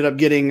Barnes, who ended up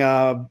getting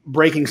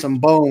breaking some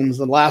bones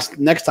the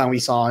next time we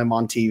saw him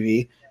on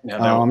TV.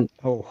 Yeah,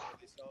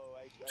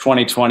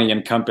 2020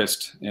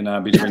 encompassed in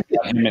between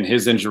him and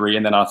his injury,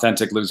 and then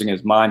Authentic losing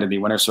his mind in the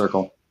winner's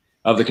circle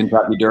of the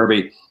Kentucky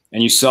Derby.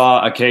 And you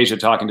saw Acacia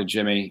talking to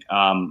Jimmy.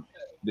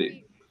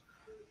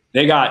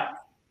 They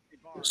got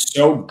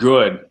so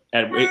good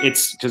at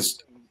it's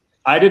because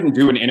I didn't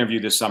do an interview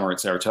this summer at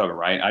Saratoga,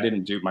 right? I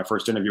didn't do my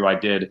first interview. I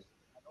did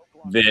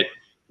that.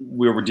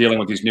 We were dealing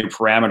with these new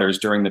parameters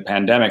during the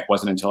pandemic.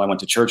 Wasn't until I went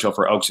to Churchill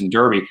for Oaks and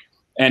Derby,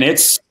 and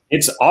it's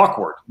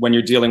awkward when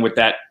you're dealing with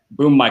that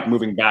boom mic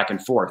moving back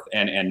and forth.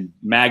 And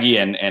Maggie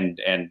and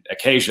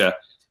Acacia,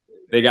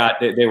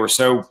 they were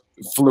so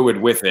fluid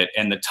with it,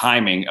 and the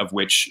timing of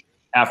which,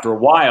 after a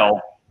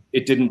while,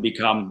 it didn't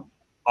become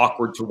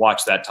awkward to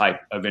watch that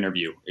type of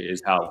interview.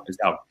 Is how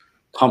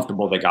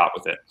comfortable they got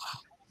with it.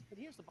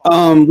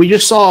 We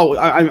just saw.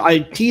 I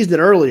teased it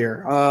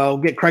earlier. We'll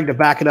get Craig to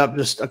back it up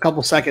just a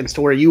couple seconds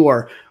to where you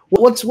are.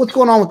 What's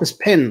going on with this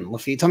pin,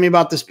 Laffit? Tell me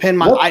about this pin.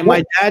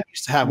 My dad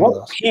used to have one of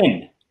those.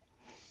 Pin?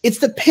 It's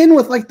the pin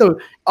with like the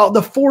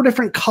 4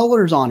 different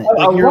colors on it.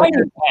 A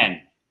writing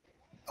pen.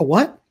 A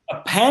what?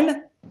 A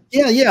pen?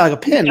 Yeah, like a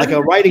pin, like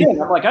a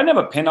writing. I'm like, I didn't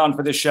have a pin on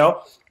for this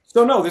show.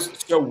 So no,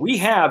 so we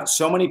have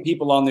so many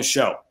people on this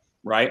show,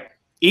 right?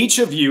 Each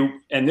of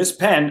you, and this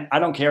pen, I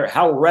don't care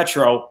how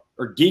retro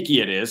or geeky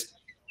it is,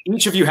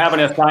 each of you have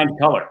an assigned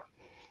color.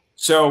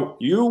 So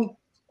you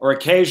or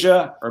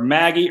Acacia or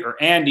Maggie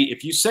or Andy,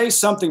 if you say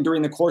something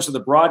during the course of the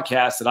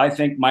broadcast that I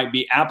think might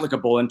be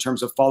applicable in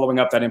terms of following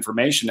up that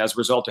information as a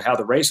result of how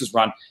the race is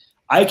run,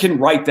 I can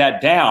write that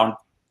down.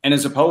 And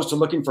as opposed to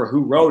looking for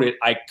who wrote it,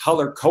 I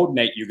color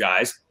coordinate you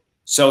guys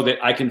so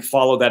that I can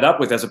follow that up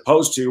with, as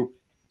opposed to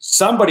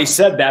somebody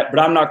said that, but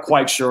I'm not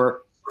quite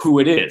sure who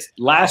it is.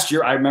 Last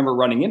year, I remember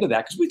running into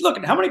that because we look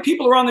at how many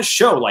people are on the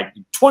show, like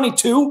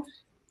 22.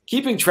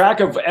 Keeping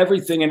track of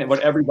everything and what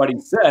everybody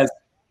says,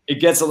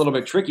 it gets a little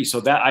bit tricky. So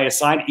that I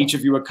assigned each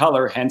of you a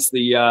color, hence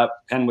the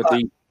pen with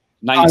the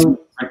 19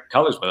 different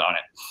colors on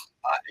it.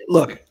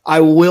 Look, I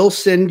will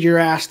send your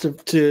ass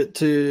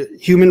to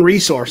human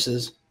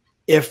resources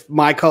if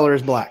my color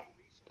is black.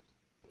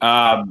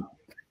 Then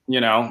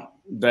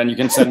you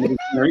can send me to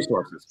human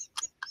resources.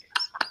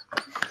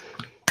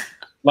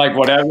 Like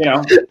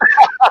whatever,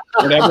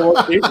 whatever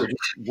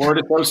word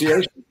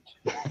association.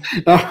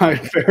 All right,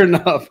 fair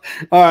enough.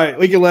 All right,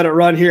 we can let it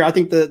run here. I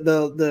think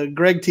the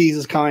Greg tease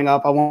is coming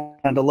up. I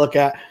wanted to look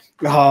at.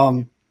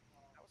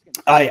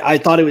 I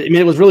thought it was. I mean,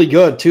 it was really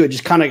good too.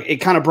 It kind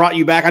of brought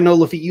you back. I know,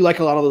 Laffit, you like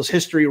a lot of those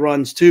history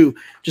runs too.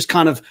 Just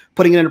kind of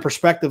putting it into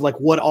perspective, like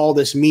what all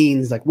this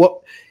means. Like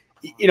what,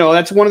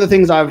 that's one of the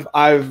things I've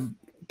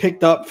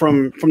picked up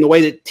from the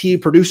way that T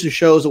produces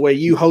shows, the way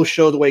you host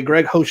shows, the way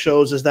Greg hosts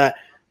shows, is that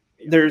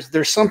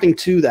there's something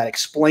to that,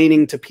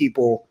 explaining to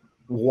people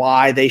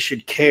why they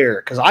should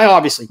care, because I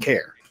obviously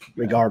care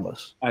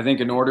regardless. I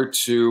think in order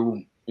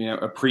to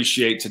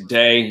appreciate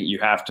today, you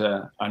have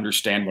to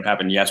understand what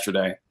happened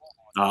yesterday.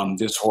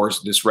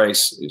 This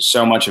race,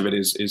 so much of it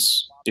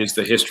is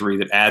the history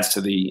that adds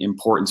to the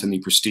importance and the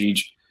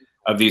prestige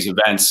of these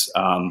events.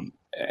 And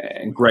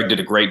Greg did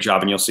a great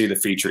job, and you'll see the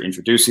feature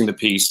introducing the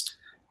piece,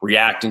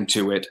 reacting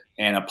to it,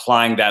 and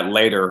applying that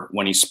later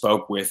when he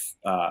spoke with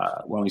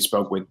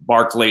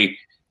Barkley,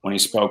 when he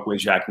spoke with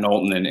Jack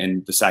Knowlton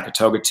and the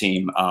Saratoga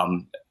team.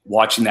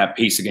 Watching that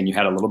piece again, you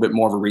had a little bit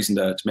more of a reason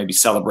to maybe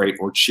celebrate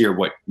or cheer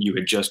what you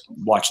had just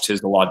watched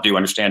Tiz the Law do,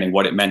 understanding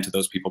what it meant to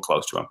those people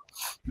close to him.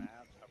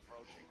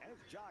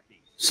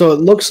 So it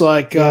looks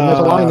like there's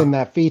a line in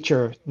that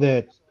feature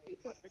that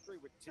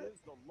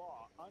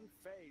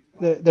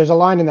there's a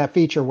line in that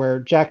feature where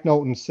Jack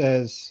Knowlton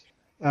says,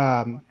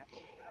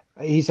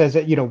 he says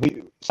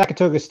that,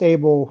 Saratoga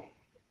Stable,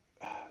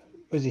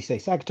 what does he say?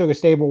 Saratoga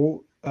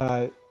Stable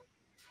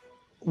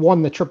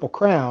won the Triple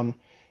Crown.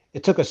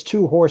 It took us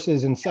 2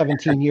 horses and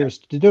 17 years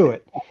to do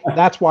it.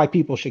 That's why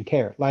people should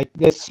care. Like,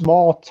 this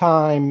small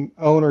time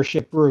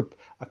ownership group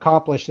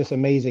accomplished this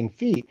amazing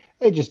feat.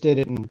 They just did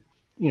it in,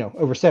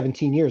 over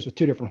 17 years with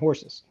 2 different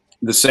horses.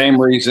 The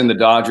same reason the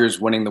Dodgers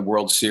winning the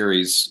World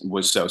Series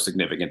was so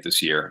significant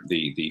this year.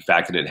 The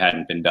fact that it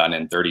hadn't been done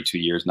in 32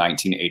 years,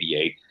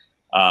 1988.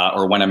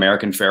 or when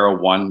American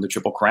Pharoah won the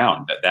Triple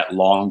Crown. That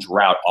long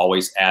drought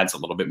always adds a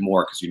little bit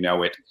more because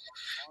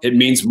it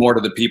means more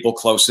to the people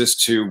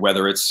closest to,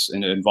 whether it's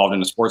involved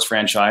in a sports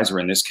franchise or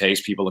in this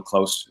case, people are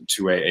close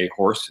to a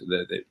horse.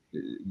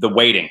 The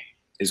waiting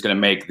is going to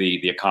make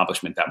the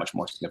accomplishment that much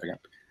more significant.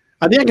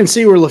 I think I can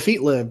see where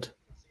Laffit lived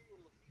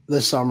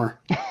this summer.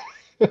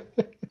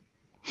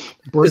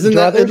 Isn't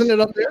it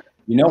up there?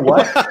 You know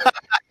what?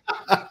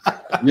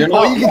 You're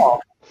not wrong.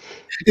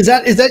 Is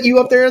that you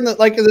up there in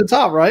the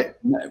top, right?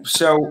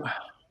 So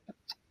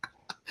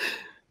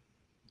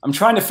I'm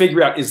trying to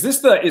figure out, is this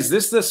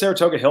the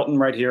Saratoga Hilton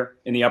right here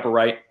in the upper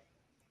right?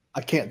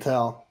 I can't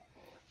tell.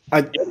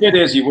 If it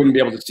is, you wouldn't be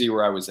able to see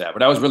where I was at,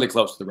 but I was really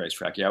close to the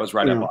racetrack. Yeah, I was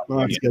right up. Well,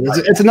 that's good.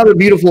 It's another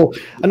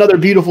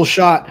beautiful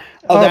shot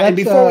of that. And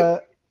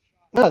before,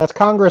 no, that's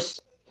Congress.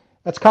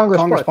 That's Congress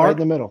Park right in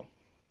the middle.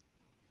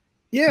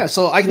 Yeah,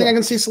 so I think I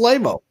can see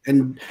Salebo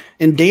and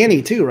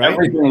Danny too, right?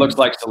 Everything looks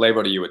like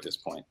Salebo to you at this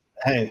point.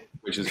 Hey,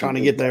 which is trying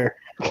to get there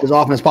as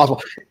often as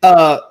possible.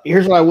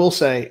 Here's what I will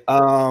say.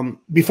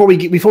 Before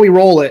we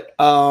roll it,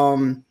 what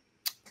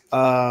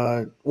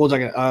was I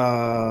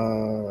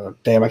gonna?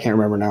 Damn, I can't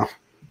remember now.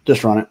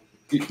 Just run it.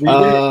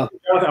 I'm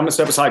gonna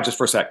step aside just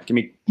for a sec. Give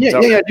me. Yeah.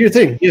 Do your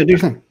thing. Yeah, do your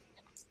thing.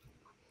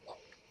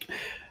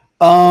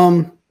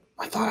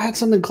 I thought I had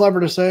something clever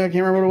to say. I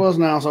can't remember what it was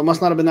now, so it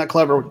must not have been that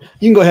clever.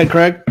 You can go ahead,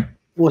 Craig.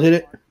 We'll hit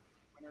it.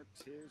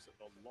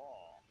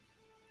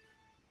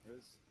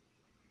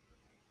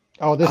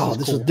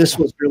 This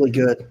was really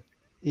good.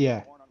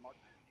 Yeah.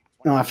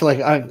 No, I feel like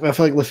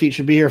Laffit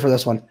should be here for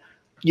this one.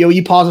 Yo,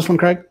 you pause this one,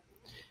 Craig.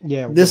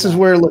 Yeah. This is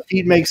where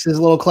Laffit makes his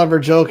little clever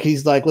joke.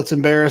 He's like, "Let's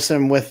embarrass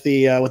him with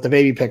the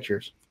baby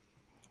pictures."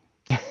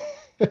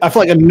 I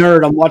feel like a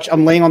nerd.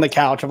 I'm laying on the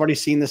couch. I've already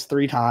seen this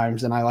 3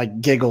 times, and I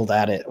giggled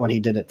at it when he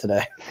did it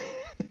today.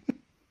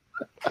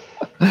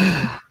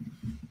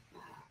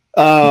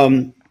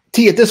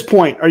 T, at this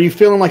point, are you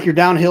feeling like you're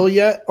downhill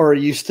yet, or are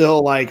you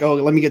still like, oh,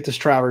 let me get this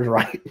Travers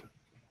right?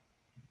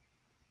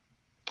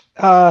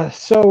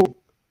 So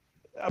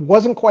I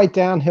wasn't quite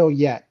downhill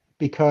yet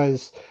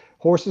because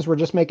horses were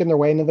just making their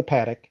way into the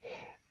paddock.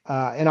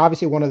 And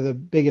obviously one of the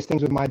biggest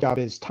things with my job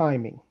is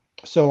timing.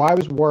 So I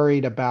was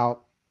worried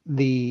about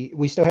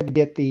we still had to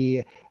get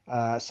the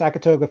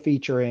Saratoga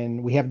feature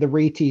in. We have the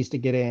re-tees to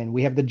get in.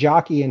 We have the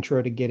jockey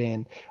intro to get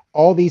in.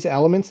 All these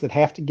elements that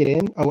have to get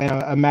in. Oh, and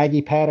a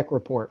Maggie Paddock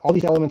report. All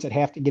these elements that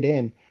have to get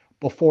in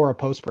before a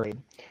post parade.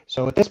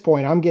 So at this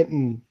point, I'm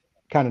getting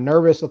kind of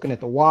nervous, looking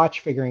at the watch,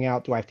 figuring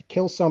out, do I have to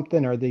kill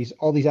something? Are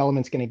all these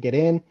elements going to get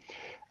in?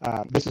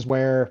 This is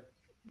where,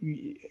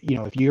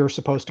 if you're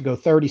supposed to go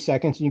 30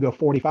 seconds and you go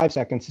 45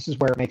 seconds, this is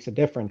where it makes a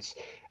difference.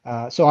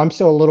 So I'm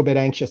still a little bit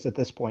anxious at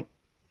this point.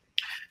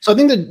 So I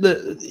think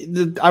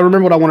that I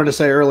remember what I wanted to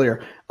say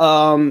earlier.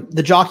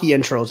 The jockey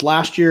intros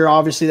last year,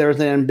 obviously there was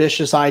an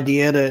ambitious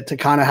idea to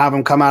kind of have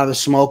them come out of the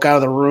smoke, out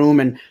of the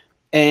room, and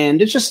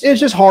it's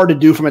just hard to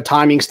do from a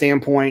timing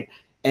standpoint,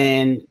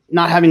 and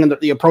not having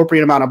the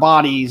appropriate amount of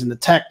bodies and the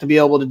tech to be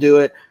able to do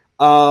it.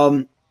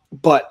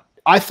 But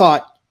I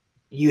thought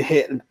you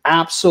hit an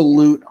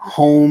absolute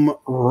home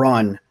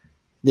run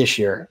this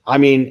year. I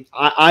mean,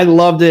 I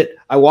loved it.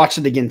 I watched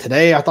it again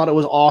today. I thought it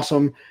was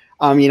awesome.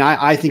 I mean,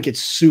 I think it's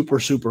super,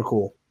 super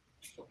cool.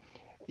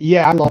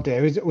 Yeah, I loved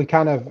it. We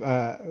kind of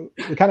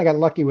got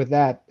lucky with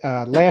that.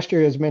 Last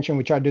year, as mentioned,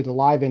 we tried to do the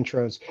live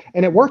intros,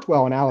 and it worked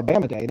well on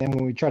Alabama Day. Then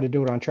when we tried to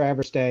do it on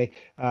Travers Day,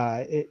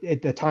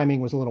 the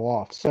timing was a little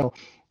off. So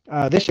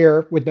this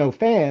year, with no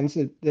fans,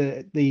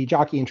 the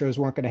jockey intros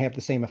weren't going to have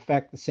the same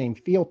effect, the same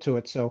feel to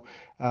it. So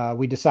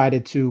we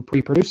decided to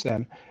pre-produce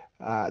them.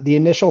 The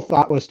initial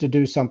thought was to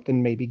do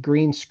something maybe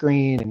green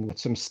screen and with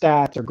some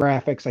stats or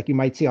graphics like you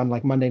might see on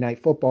like Monday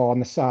Night Football on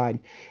the side.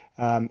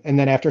 And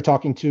then after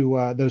talking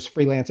to those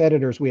freelance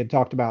editors, we had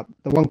talked about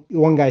the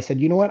one guy said,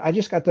 you know what, I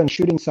just got done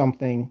shooting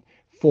something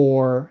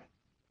for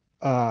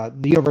the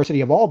University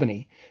of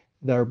Albany,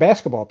 their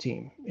basketball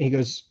team. And he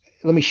goes,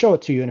 let me show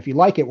it to you. And if you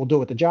like it, we'll do it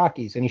with the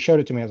jockeys. And he showed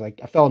it to me. I was like,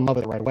 I fell in love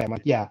with it right away. I'm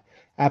like, yeah,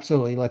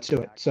 absolutely. Let's do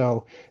it.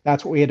 So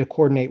that's what we had to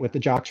coordinate with the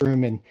Jocks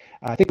Room. And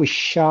I think we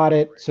shot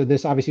it. So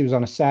this obviously was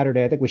on a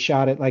Saturday. I think we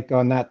shot it like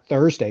on that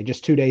Thursday,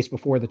 just 2 days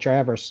before the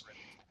Travers.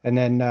 And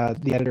then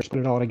the editors put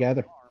it all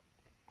together.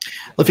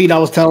 Laffit, I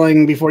was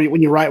telling before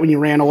when you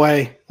ran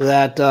away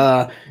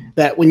that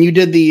when you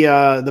did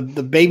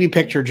the baby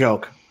picture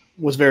joke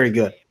was very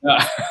good.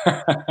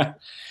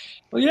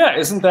 Well, yeah,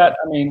 isn't that?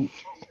 I mean,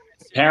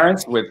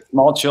 parents with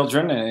small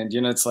children, and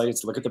it's like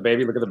look at the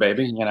baby,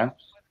 and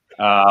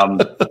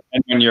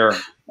when you're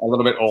a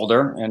little bit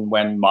older, and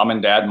when mom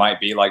and dad might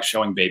be like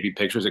showing baby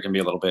pictures, it can be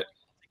a little bit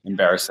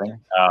embarrassing.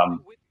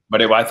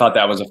 But I thought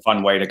that was a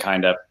fun way to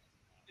kind of,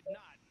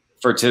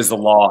 for 'Tis the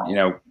Law,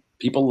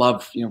 people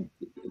love,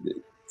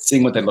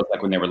 seeing what they look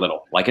like when they were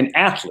little. Like an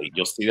athlete,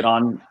 you'll see it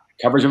on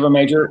coverage of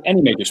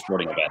any major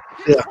sporting event.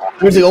 Yeah,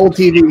 there's the old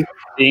TV.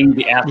 Being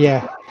the athlete,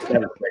 Yeah.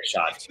 that was a great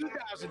shot.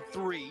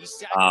 2003,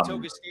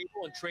 Saratoga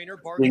stable and trainer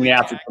Being Barkley the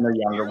athletes Tag. when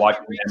they're younger,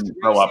 watching them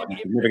grow up, and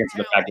the significance of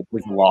the fact that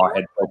Tiz the Law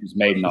had focused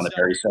Maiden on the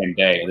very same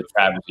day, the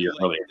Travers a year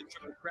earlier.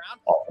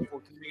 Awesome.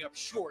 Before coming up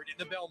short in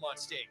the Belmont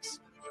Stakes.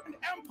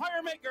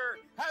 Empire Maker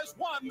has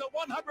won the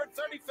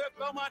 135th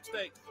Belmont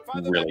Stakes.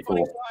 Really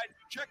cool.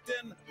 Checked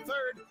in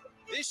third.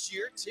 This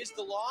year, Tiz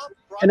the Law.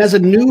 And as a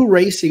new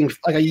racing,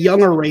 like a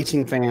younger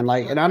racing fan,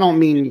 like, and I don't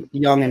mean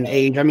young in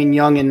age, I mean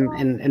young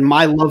in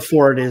my love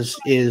for it is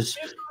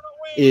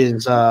you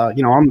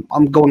know,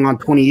 I'm going on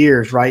 20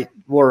 years, right?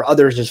 Where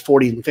others is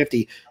 40 and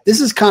 50.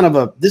 This is kind of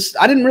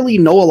I didn't really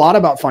know a lot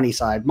about Funny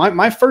Side.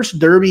 My first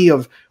Derby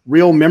of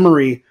real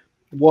memory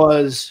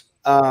was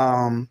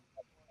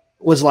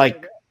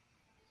like,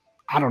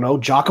 I don't know,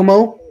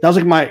 Giacomo. That was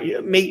like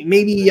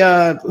maybe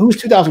who's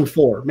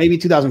 2004? Maybe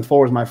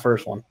 2004 was my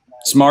first one.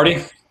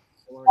 Smarty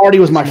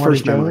was my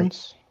first memory.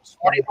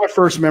 Smarty was my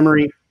first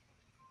memory.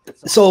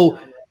 So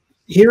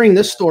hearing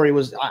this story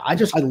was, I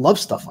love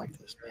stuff like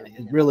this, man.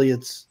 It really,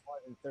 it's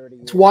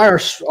why our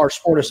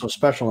sport is so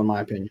special, in my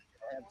opinion.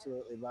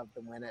 Absolutely love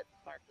to win it.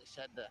 Barkley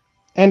said that.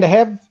 And to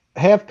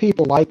have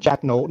people like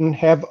Jack Knowlton,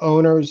 have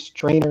owners,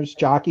 trainers,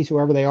 jockeys,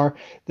 whoever they are,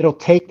 that'll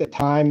take the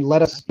time,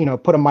 let us, you know,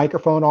 put a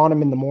microphone on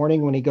him in the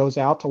morning when he goes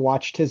out to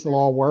watch Tiz the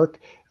Law work,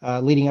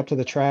 leading up to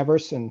the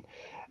Travers, and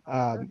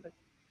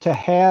to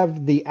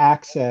have the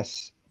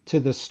access to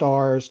the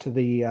stars, to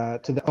the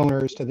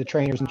owners, to the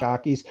trainers and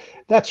jockeys,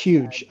 that's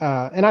huge.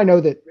 And I know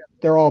that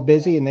they're all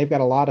busy and they've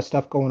got a lot of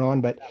stuff going on,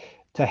 but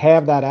to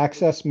have that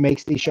access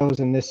makes these shows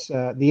and this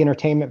the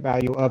entertainment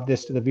value of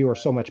this to the viewer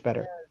so much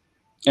better.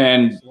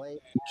 And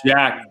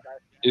Jack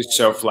is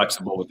so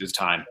flexible with his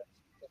time.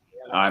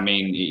 I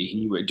mean,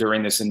 he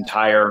during this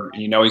entire,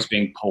 you know, he's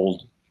being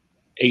pulled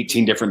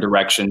 18 different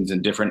directions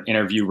and different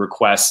interview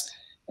requests.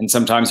 And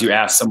sometimes you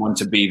ask someone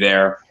to be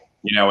there,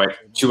 you know, at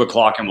 2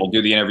 o'clock and we'll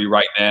do the interview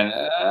right then.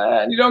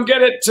 You don't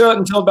get it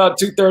until about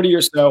 2:30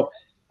 or so.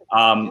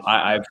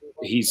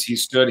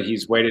 He's stood,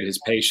 he's waited his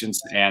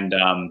patience, and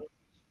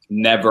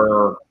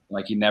never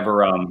get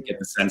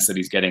the sense that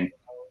he's getting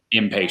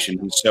impatient.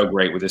 He's so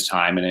great with his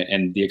time,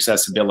 and the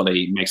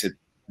accessibility makes it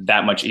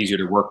that much easier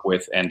to work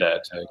with and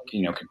to,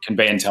 you know,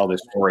 convey and tell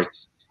this story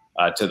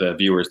to the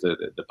viewers,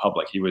 the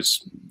public. He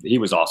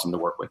was awesome to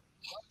work with.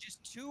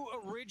 Just 2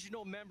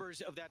 original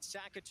members of that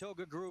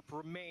Saratoga group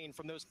remain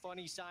from those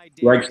Funny Side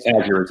days. Greg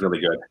Stagger is really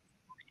good.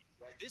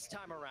 This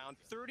time around,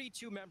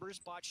 32 members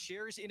bought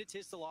shares into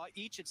Tiz the Law,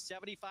 each at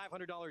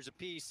 $7,500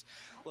 apiece.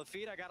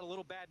 Laffit, I got a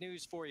little bad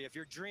news for you. If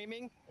you're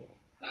dreaming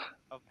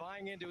of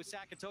buying into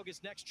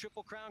Saratoga's next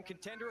Triple Crown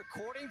contender,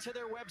 according to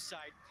their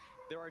website,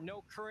 there are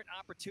no current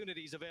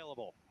opportunities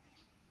available.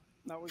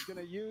 I was going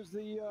to use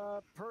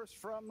the purse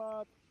from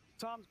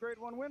Tom's Grade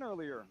 1 win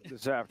earlier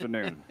this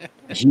afternoon.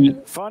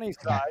 Funny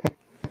Side,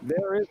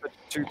 there is a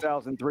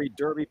 2003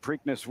 Derby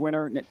Preakness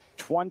winner,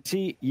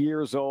 20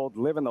 years old,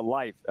 living the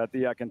life at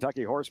the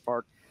Kentucky Horse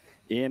Park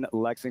in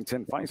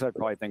Lexington. Funny Side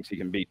probably thinks he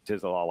can beat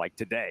Tiz the Law like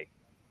today.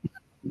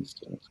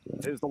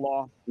 Tiz the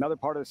Law, another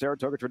part of the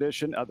Saratoga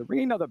tradition, the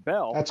ringing of the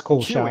bell. That's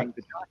cool shot.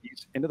 The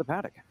jockeys into the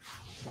paddock.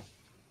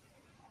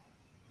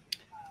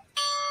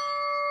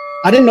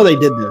 I didn't know they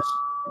did this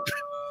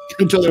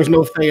until there was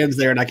no fans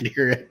there and I could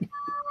hear it.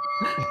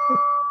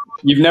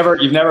 You've never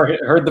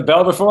heard the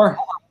bell before? I've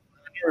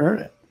never heard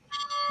it.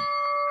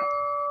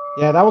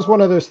 Yeah, that was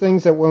one of those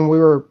things that when we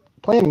were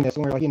planning this,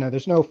 and we were like, you know,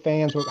 there's no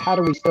fans. How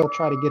do we still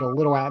try to get a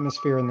little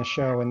atmosphere in the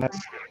show? And that's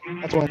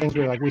one of the things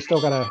we were like, we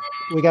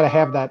gotta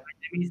have that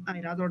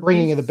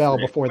ringing of the bell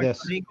before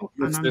this.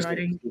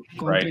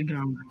 Right.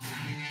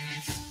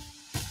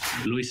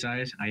 Luis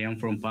Saez, I am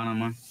from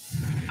Panama.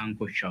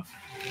 Uncle Chuck.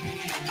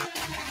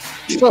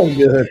 So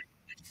good.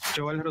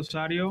 Joel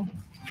Rosario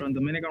from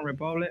Dominican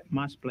Republic,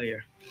 mass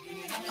player.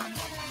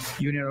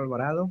 Junior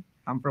Alvarado,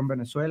 I'm from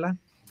Venezuela,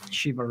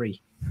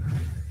 Chivalry.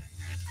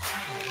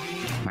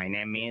 My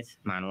name is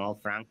Manuel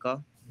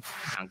Franco.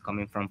 I'm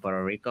coming from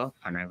Puerto Rico,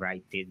 and I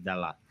ride Tiz the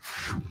Law.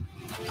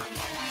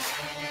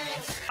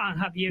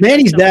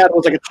 Manny's dad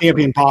was like a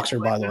champion boxer,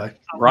 by the way.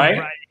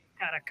 Right?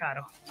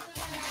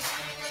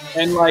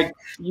 And like,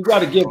 you got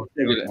to give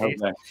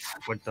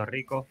Puerto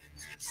Rico,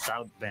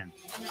 South Bend.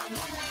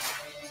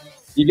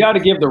 You got to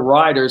give the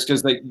riders,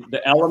 because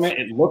the element,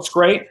 it looks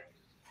great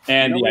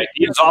and the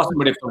idea is awesome,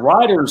 but if the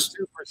riders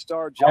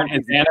aren't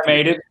as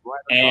animated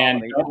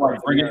and don't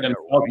like bringing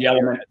themselves the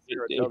element,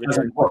 it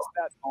doesn't work.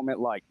 That moment,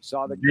 like,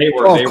 saw the They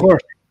were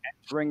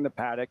entering the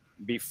paddock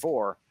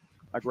before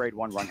a Grade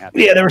 1 run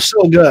happened. Yeah, they were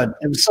so good.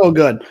 It was so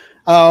good.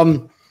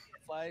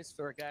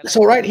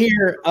 So right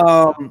here,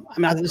 I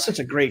mean, it's such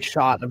a great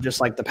shot of just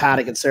like the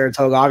paddock at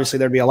Saratoga. Obviously,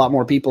 there'd be a lot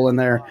more people in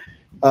there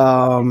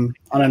on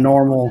a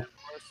normal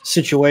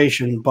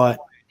situation, but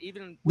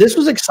this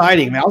was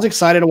exciting, man. I was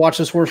excited to watch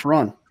this horse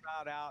run.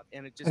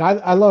 And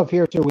I love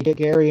here too, we get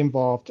Gary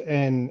involved,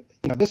 and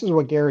you know, this is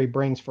what Gary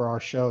brings for our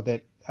show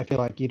that I feel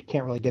like you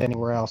can't really get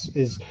anywhere else,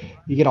 is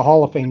you get a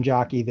Hall of Fame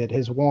jockey that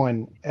has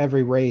won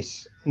every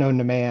race known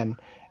to man,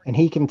 and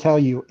he can tell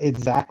you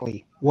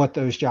exactly what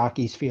those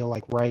jockeys feel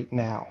like right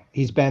now.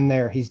 He's been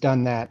there, he's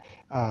done that,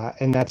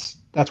 and that's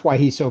why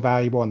he's so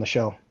valuable on the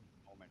show.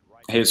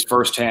 His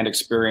firsthand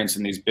experience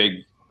in these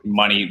big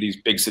money, these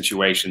big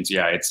situations.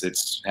 Yeah,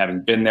 it's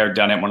having been there,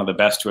 done it. One of the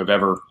best to have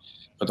ever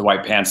put the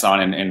white pants on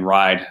and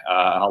ride.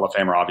 Hall of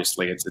Famer,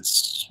 obviously.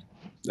 It's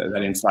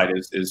that insight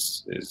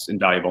is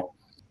invaluable.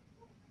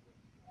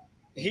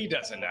 He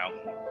doesn't know.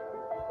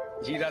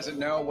 He doesn't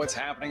know what's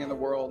happening in the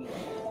world.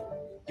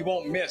 He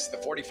won't miss the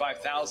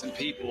 45,000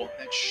 people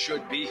that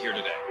should be here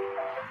today.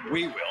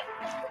 We will.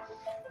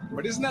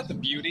 But isn't that the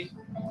beauty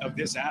of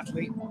this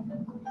athlete?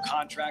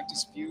 Contract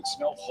disputes,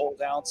 no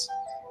holdouts.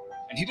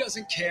 And he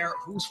doesn't care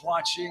who's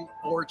watching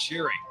or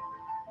cheering.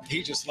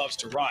 He just loves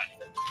to run.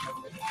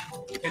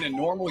 In a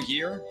normal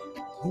year,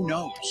 who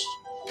knows?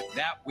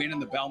 That win in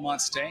the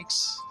Belmont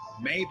Stakes,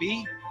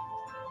 maybe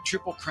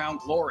Triple Crown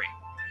glory.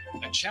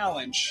 A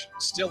challenge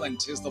still in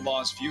Tiz the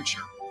Law's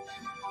future.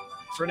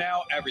 For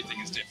now, everything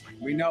is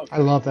different. We know. I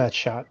love that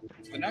shot.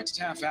 For the next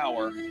half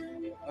hour,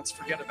 let's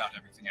forget about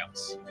everything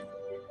else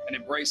and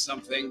embrace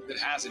something that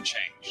hasn't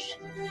changed.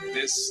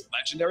 This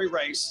legendary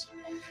race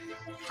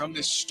from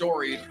this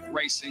storied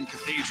racing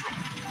cathedral,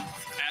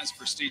 as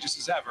prestigious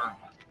as ever,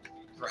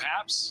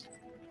 perhaps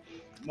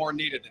more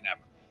needed than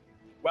ever.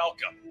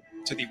 Welcome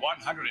to the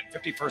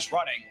 151st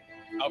running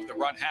of the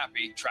Run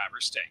Happy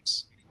Travers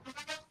Stakes.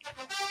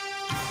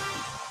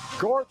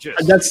 Gorgeous.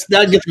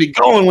 That gets me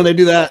going when they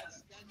do that.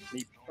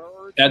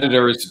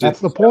 Editors That's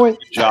the point.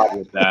 Good job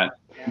with that.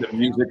 The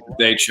music that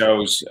they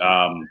chose.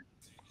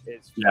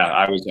 Yeah,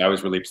 I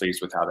was really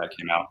pleased with how that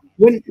came out.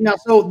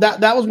 So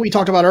that was what we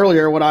talked about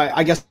earlier. What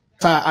I guess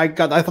I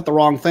thought the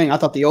wrong thing. I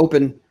thought the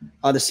open,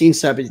 the scene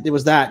set, it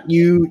was that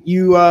you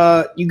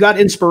got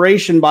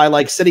inspiration by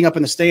like sitting up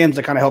in the stands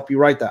to kind of help you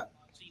write that.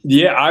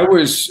 Yeah,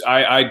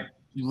 I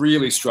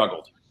really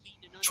struggled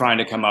trying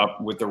to come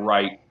up with the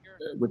right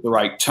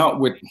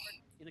tone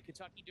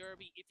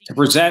to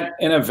present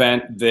an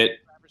event that,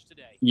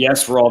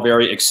 yes, we're all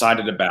very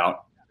excited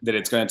about that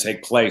it's going to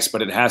take place,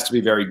 but it has to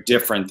be very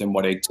different than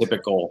what a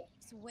typical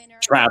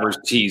Travers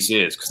tease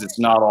is, because it's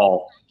not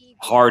all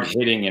hard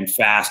hitting and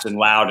fast and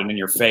loud and in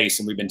your face.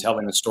 And we've been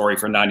telling the story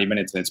for 90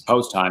 minutes and it's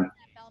post time.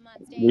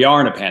 We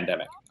are in a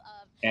pandemic,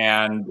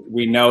 and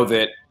we know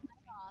that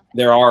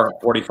there are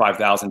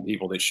 45,000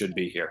 people that should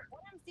be here.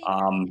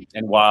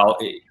 And while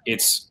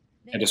it's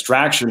a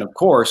distraction, of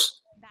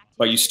course,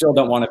 but you still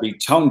don't want to be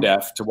tone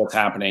deaf to what's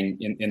happening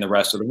in the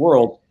rest of the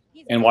world.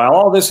 And while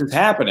all this is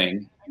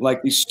happening,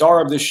 like, the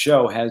star of this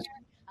show has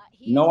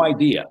no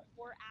idea.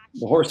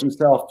 The horse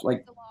himself,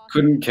 like,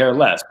 couldn't care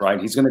less,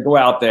 right? He's going to go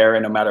out there,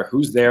 and no matter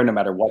who's there, no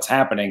matter what's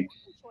happening,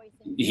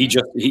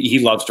 he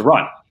loves to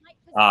run.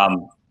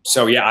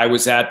 So yeah, I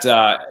was at,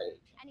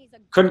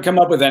 couldn't come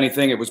up with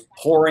anything. It was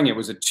pouring. It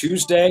was a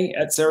Tuesday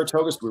at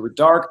Saratoga. So we were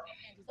dark,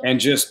 and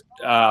just,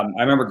 I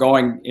remember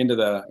going into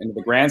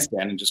the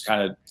grandstand and just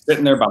kind of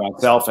sitting there by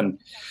myself and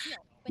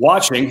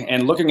watching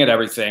and looking at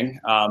everything,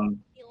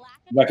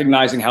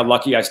 recognizing how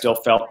lucky I still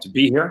felt to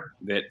be here,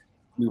 that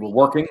we were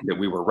working, that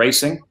we were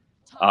racing,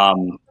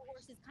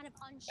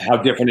 how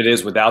different it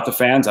is without the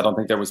fans. I don't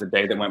think there was a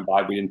day that went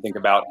by we didn't think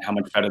about how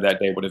much better that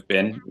day would have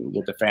been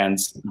with the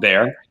fans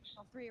there,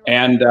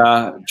 and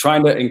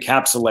trying to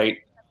encapsulate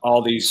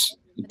all these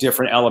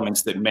different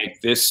elements that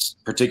make this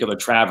particular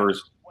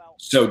Travers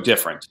so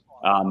different.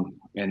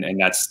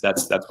 And that's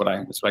what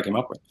I came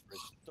up with.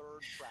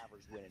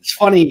 It's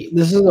funny.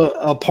 This is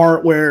a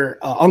part where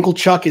Uncle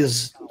Chuck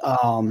is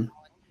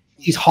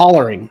he's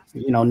hollering,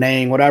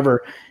 neighing,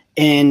 whatever,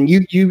 and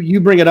you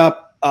bring it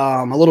up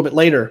a little bit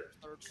later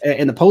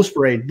in the post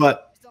parade,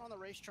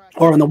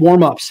 or in the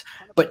warm ups.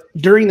 But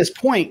during this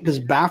point, because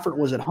Baffert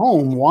was at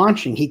home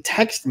watching, he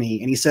texted me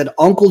and he said,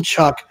 "Uncle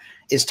Chuck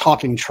is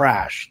talking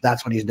trash.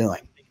 That's what he's doing."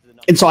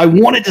 And so I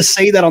wanted to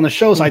say that on the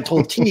show, so I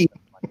told T,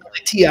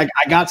 I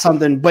got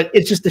something, but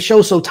it's just the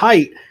show's so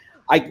tight.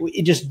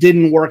 It just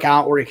didn't work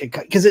out where it could,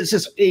 because it's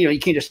just, you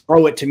can't just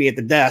throw it to me at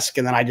the desk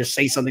and then I just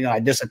say something and I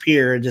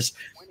disappear.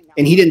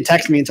 And he didn't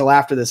text me until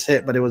after this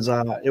hit, but it was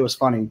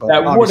funny. But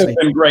that would have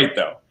been great,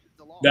 though.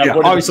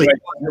 Obviously,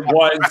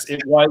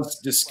 it was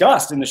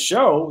discussed in the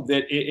show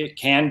that it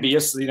can be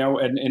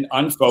an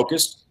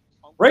unfocused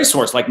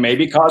racehorse, like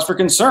maybe cause for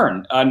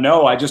concern.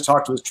 No, I just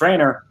talked to his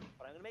trainer.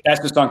 That's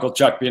just Uncle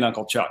Chuck being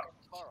Uncle Chuck.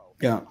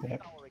 Yeah.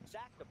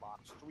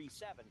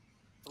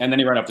 And then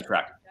he ran up the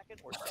track.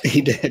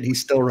 He did.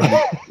 He's still running.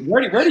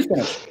 Where did he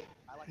finish?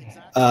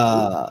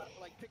 I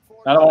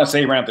don't want to say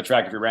he ran up the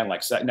track if he ran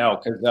like second.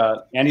 No,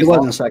 because Andy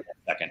wasn't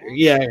second.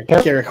 Yeah,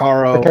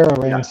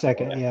 Caracaro ran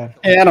second. Yeah.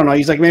 I don't know.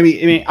 He's like I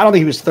don't think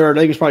he was third.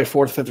 I think he was probably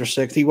fourth, fifth, or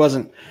sixth. He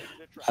wasn't.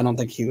 I don't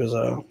think he was.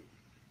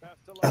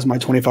 As my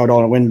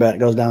 $25 win bet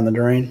goes down the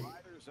drain.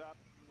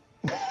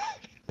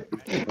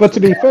 But to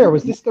be fair,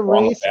 was this the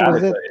race?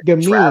 Was it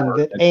Gamine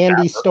that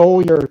Andy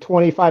stole your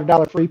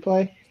 $25 free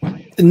play?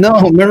 No,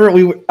 remember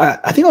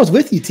I think I was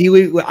with you, T.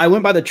 I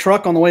went by the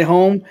truck on the way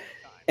home,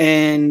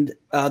 and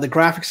the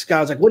graphics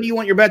guy was like, "What do you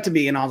want your bet to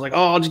be?" And I was like,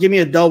 "Oh, just give me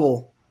a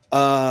double."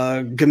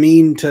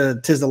 Gamine to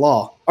Tiz the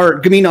Law,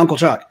 or Gamine to Uncle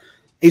Chuck.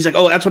 He's like,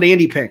 oh, that's what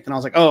Andy picked. And I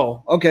was like,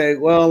 oh, okay,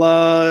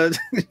 well,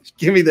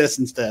 give me this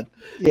instead.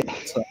 Yeah.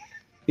 So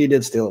he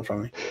did steal it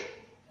from me.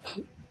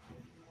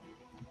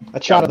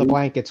 A shot of the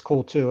blanket's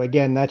cool too.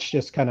 Again, that's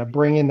just kind of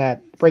bringing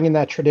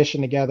that tradition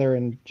together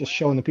and just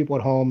showing the people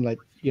at home that,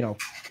 you know,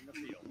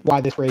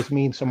 why this race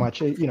means so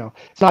much. You know,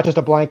 it's not just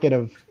a blanket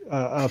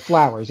of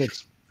flowers.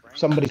 It's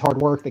somebody's hard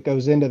work that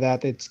goes into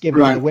that. That's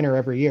given to the winner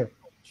every year.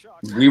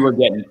 We were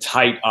getting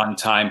tight on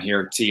time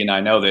here, T, and I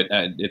know that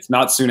it's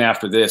not soon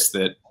after this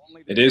that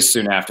it is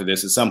soon after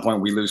this. At some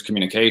point, we lose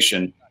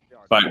communication,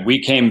 but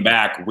we came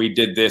back. We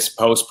did this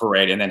post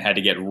parade, and then had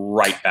to get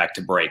right back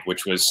to break,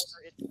 which was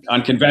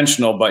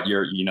unconventional. But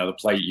you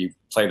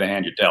play the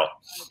hand you're dealt.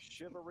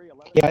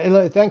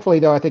 Yeah, thankfully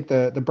though, I think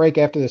the break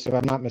after this, if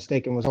I'm not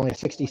mistaken, was only a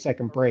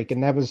 60-second break,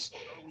 and that was,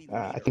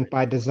 I think,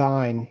 by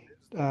design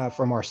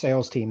from our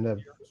sales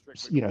team,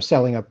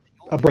 selling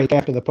a break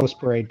after the post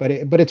parade, but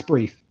it's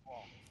brief.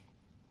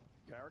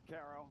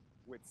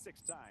 With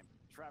 6-time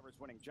Travers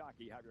winning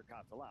jockey Javier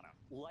Castellano.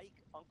 Like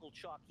Uncle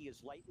Chuck, he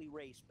is lightly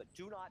raced, but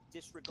do not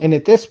disregard. And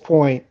at this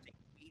point,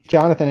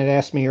 Jonathan had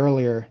asked me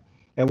earlier,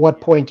 at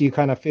what point do you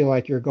kind of feel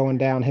like you're going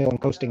downhill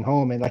and coasting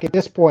home? And like at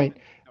this point,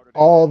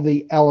 all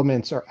the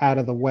elements are out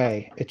of the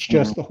way. It's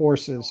just the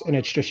horses, and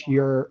it's just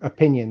your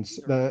opinions,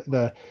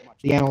 the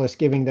analysts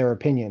giving their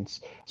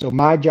opinions. So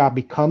my job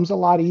becomes a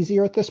lot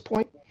easier at this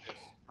point.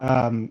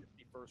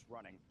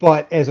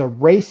 But as a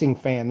racing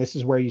fan, this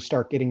is where you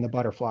start getting the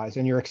butterflies,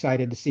 and you're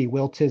excited to see,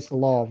 will Tiz the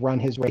Law run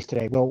his race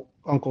today? Will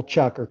Uncle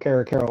Chuck or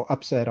Caracaro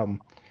upset him?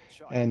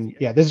 And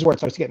yeah, this is where it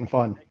starts getting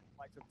fun.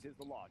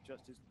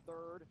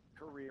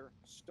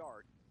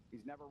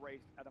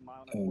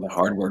 The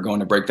hard work going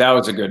to break. That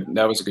was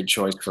a good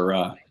choice for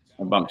a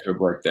bump to a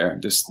break there.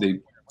 Just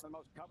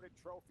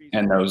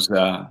those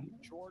the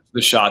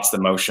shots, the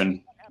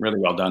motion, really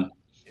well done.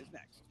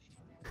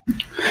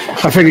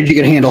 I figured you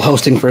could handle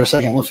hosting for a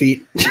second,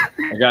 Laffit.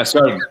 I got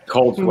started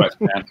cold sweat,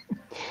 man.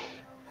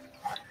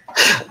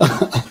 Look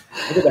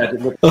at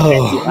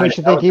that. I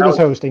should think he was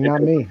hosting,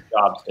 not me.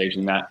 Job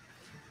staging that.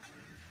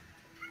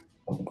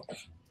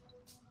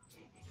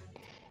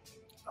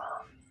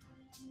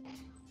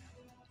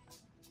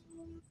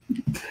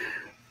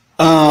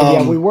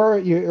 Yeah, we were.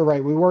 You're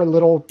right. We were a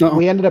little.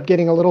 We ended up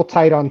getting a little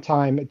tight on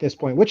time at this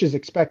point, which is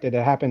expected.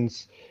 It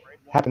happens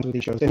with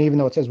these shows. And even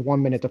though it says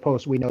 1 minute to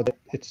post, we know that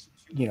it's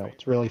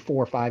really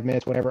 4 or 5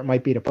 minutes, whatever it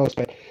might be to post.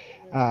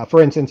 But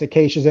for instance,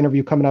 Acacia's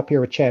interview coming up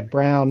here with Chad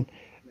Brown.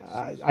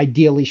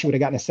 Ideally, she would have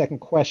gotten a second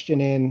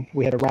question in.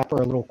 We had to wrap her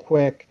a little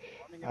quick.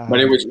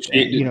 But it was,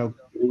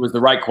 it was the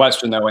right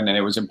question though, and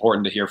it was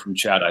important to hear from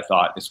Chad. I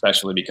thought,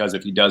 especially because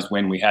if he does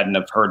win, we hadn't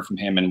have heard from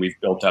him, and we've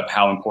built up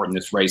how important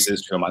this race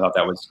is to him. I thought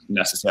that was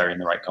necessary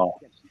and the right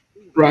call.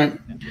 Right.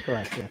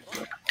 Correct.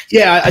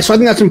 Yeah. So I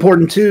think that's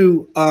important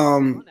too.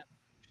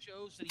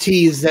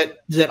 Tease that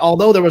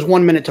although there was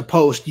 1 minute to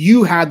post,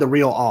 you had the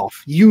reel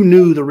off. You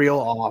knew the reel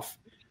off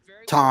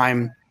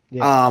time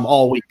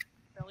all week.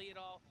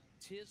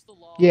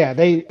 Yeah,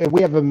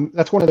 we have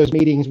that's one of those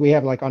meetings we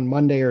have like on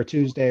Monday or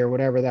Tuesday or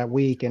whatever that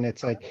week, and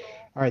it's like,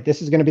 all right,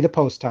 this is going to be the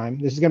post time,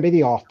 this is going to be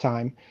the off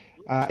time,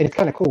 and it's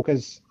kind of cool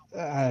because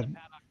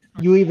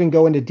you even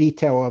go into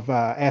detail of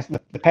ask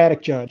the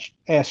paddock judge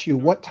asks you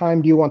what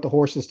time do you want the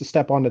horses to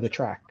step onto the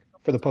track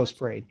for the post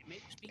parade,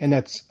 and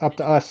that's up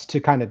to us to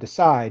kind of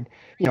decide.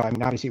 I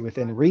mean, obviously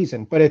within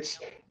reason, but it's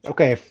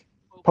okay if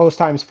post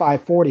time's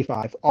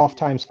 5:45, off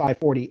time's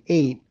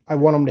 5:48. I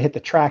want them to hit the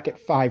track at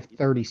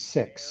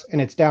 5:36,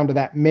 and it's down to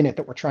that minute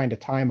that we're trying to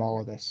time all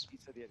of this.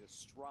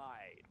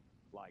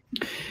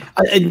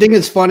 I think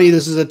it's funny.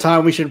 This is a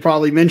time we should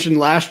probably mention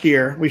last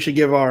year. We should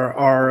give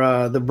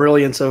our the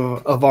brilliance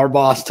of our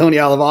boss Tony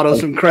Alivato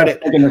some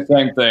credit. Thinking the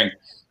same thing.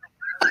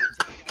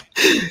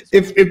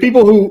 If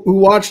people who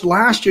watched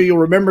last year, you'll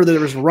remember that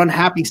there was run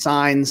happy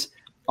signs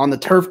on the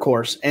turf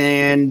course,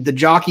 and the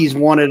jockeys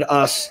wanted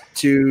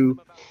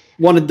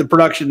the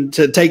production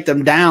to take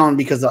them down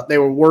because they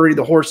were worried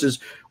the horses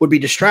would be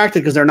distracted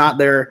because they're not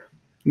there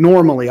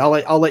normally.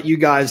 I'll let you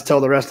guys tell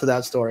the rest of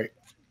that story.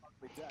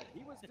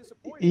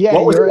 Yeah,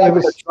 what was it like in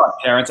the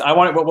truck, Terrence?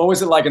 What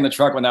was it like in the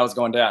truck when that was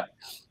going down?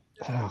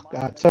 Oh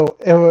God! So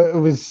it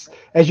was,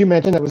 as you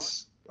mentioned, it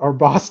was our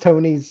boss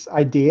Tony's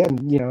idea, and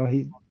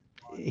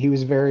he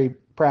was very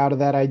proud of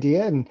that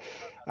idea, and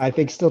I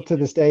think still to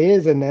this day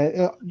is. And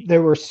they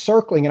were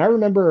circling, and I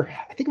remember,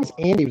 I think it was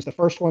Andy was the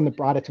first one that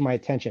brought it to my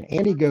attention.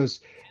 Andy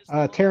goes,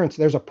 Terrence,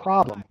 there's a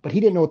problem, but he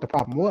didn't know what the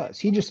problem was.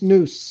 He just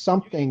knew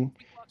something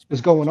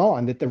was going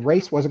on, that the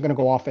race wasn't going to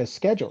go off as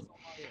scheduled.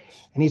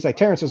 And he's like,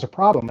 Terrence, there's a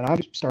problem. And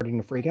I'm starting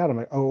to freak out. I'm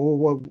like, oh,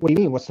 what do you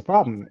mean? What's the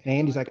problem? And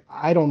Andy's like,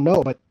 I don't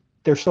know, but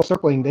they're still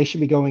circling. They should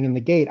be going in the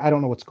gate. I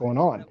don't know what's going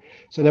on.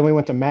 So then we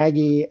went to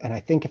Maggie. And I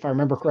think if I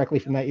remember correctly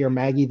from that year,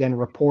 Maggie then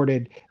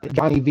reported that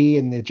Johnny V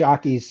and the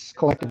jockeys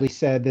collectively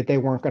said that they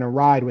weren't going to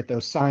ride with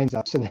those signs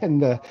up. So then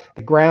the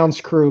grounds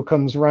crew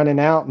comes running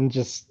out and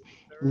just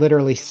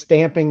literally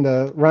stamping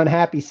the Run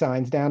Happy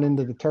signs down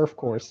into the turf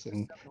course,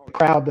 and the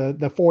crowd,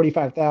 the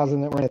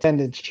 45,000 that were in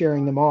attendance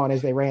cheering them on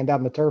as they ran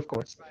down the turf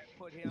course.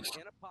 It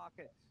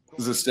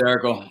was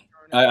hysterical.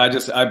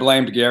 I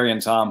blamed Gary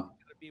and Tom.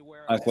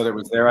 I said it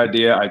was their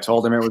idea. I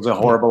told them it was a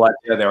horrible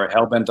idea. They were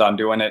hell bent on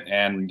doing it,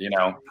 and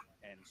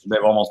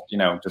they've almost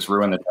just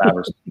ruined the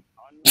Travers.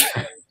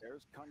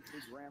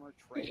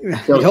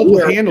 It helped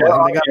with handle.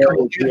 They got a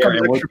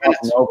couple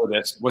extra over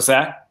this. What's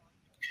that?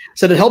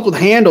 Said it helped with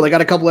handle. They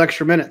got a couple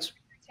extra minutes.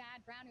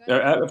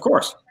 Of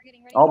course,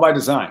 all by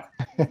design.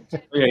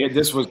 Yeah,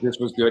 this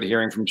was good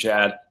hearing from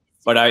Chad.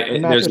 But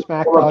there's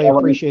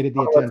appreciated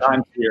the attention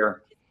times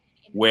here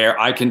where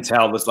I can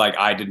tell this, like,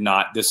 I did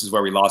not. This is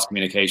where we lost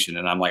communication,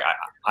 and I'm like,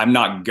 I'm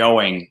not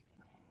going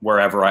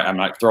wherever. I'm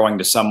not throwing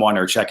to someone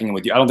or checking in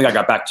with you. I don't think I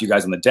got back to you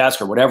guys on the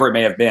desk or whatever it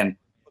may have been,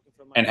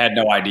 and had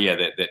no idea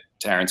that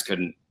Terrence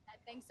couldn't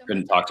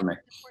talk to me.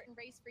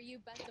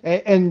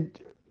 And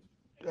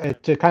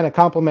to kind of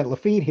compliment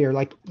Laffit here,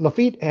 like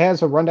Laffit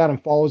has a rundown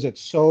and follows it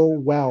so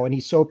well, and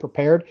he's so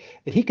prepared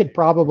that he could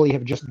probably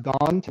have just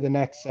gone to the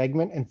next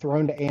segment and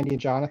thrown to Andy and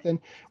Jonathan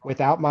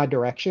without my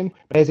direction.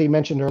 But as he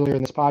mentioned earlier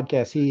in this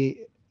podcast,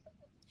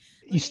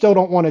 you still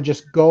don't want to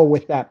just go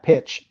with that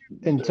pitch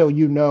until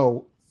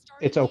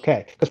it's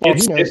okay.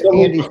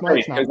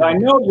 Because I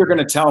know you're going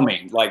to tell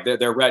me, like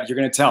they're red. You're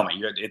going to tell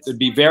me. It'd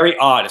be very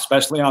odd,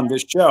 especially on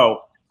this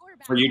show,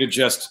 for you to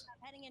just,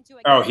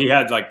 he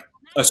had like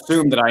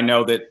assumed that I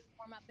know that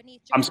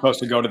I'm supposed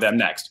to go to them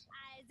next.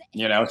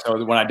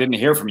 So when I didn't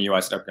hear from you,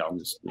 I said, okay, I'm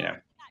just,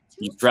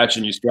 you stretch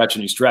and you stretch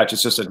and you stretch.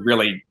 It's just a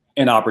really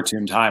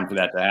inopportune time for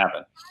that to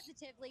happen.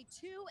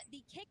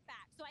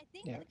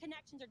 The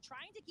connections are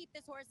trying to keep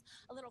this horse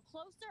a little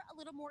closer, a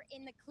little more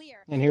in the clear.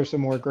 And here's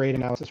some more great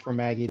analysis from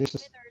Maggie. This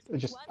is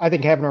just, I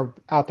think having her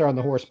out there on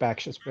the horseback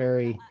is just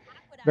very,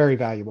 very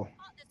valuable.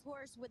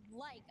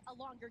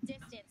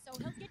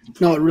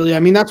 No, really. I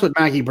mean, that's what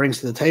Maggie brings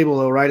to the table,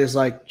 though, right? Is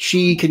like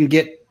she can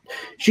get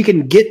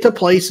to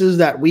places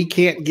that we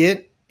can't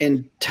get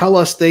and tell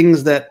us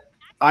things that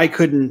I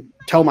couldn't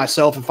tell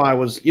myself if I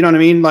was, you know what I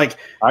mean? Like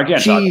I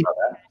can't talk about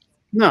that.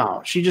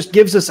 No, she just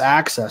gives us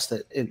access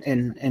that,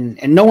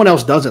 and no one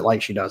else does it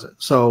like she does it.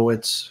 So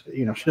it's,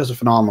 she does a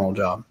phenomenal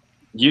job.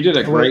 You did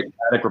a great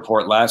paddock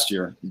report last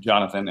year,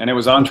 Jonathan, and it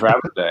was on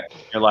Travers Day.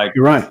 You're like,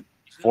 you're right.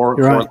 Four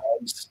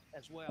legs,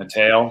 a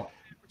tail,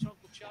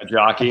 a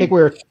jockey. I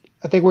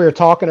think we were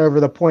talking over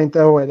the point,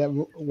 though, that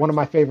one of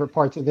my favorite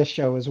parts of this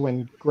show is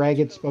when Greg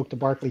had spoke to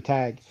Barkley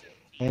Tagg,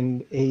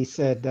 and he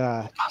said,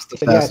 I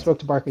spoke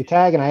to Barkley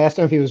Tagg, and I asked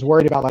him if he was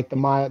worried about like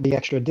the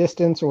extra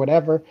distance or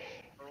whatever.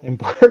 And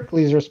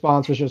Barkley's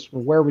response was just,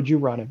 well, where would you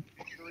run him?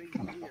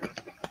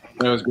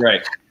 It was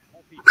great.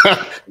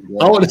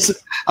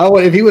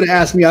 If he would have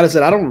asked me, I'd have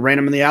said, I don't ran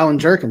him in the Allen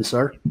Jerkins,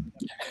 sir.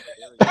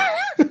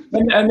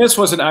 and this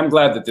wasn't, I'm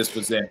glad that this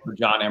was in for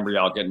John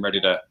Embrial getting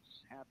ready to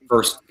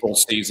first full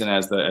season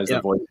as the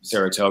voice of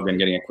Saratoga and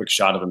getting a quick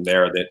shot of him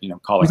there that,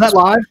 calling. Was that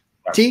live?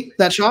 T,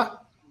 that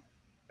shot?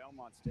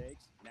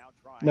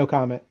 No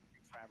comment.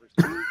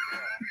 I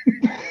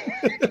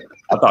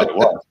thought it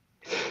was.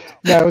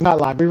 No, it was not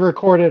live. We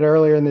recorded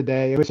earlier in the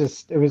day. It was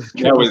that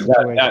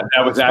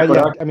was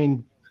Aqueduct? Yeah, I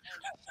mean,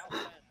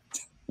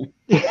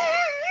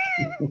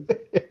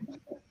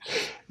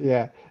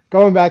 yeah.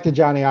 Going back to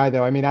Johnny I,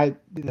 though, I mean,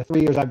 the 3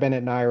 years I've been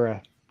at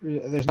Naira,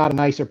 there's not a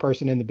nicer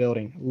person in the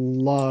building.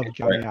 Love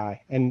Johnny I.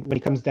 And when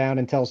he comes down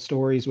and tells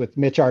stories with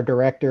Mitch, our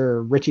director,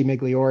 or Richie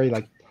Migliori,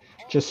 like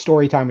just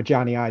story time with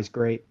Johnny I is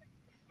great.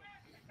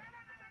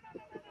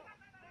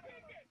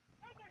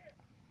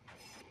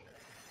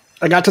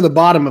 I got to the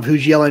bottom of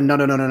who's yelling no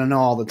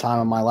all the time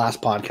on my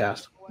last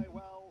podcast.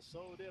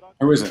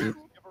 Who is it?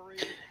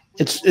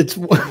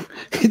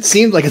 It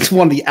seems like it's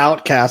one of the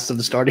outcasts of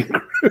the starting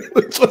crew.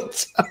 That's what it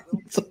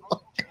sounds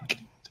like.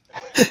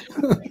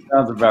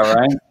 Sounds about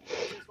right.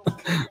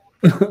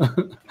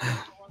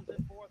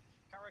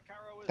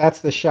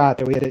 That's the shot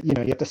that we had. You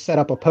have to set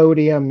up a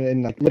podium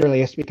and like literally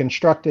has to be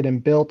constructed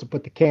and built to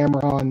put the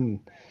camera on.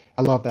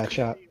 I love that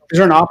shot. Is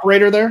there an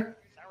operator there?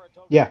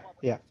 Yeah.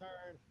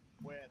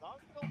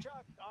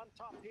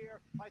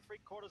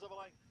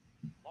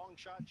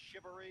 Shot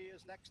Chivalry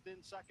is next in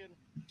second.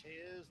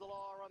 Tis the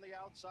Law on the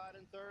outside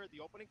in third. The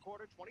opening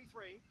quarter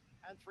 23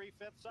 and 3/5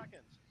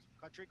 seconds.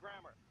 Country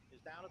Grammar is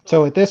down at the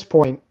So at this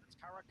point,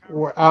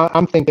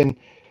 I'm thinking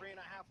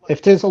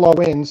if Tis the Law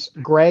wins,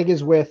 Greg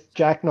is with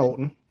Jack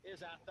Knowlton.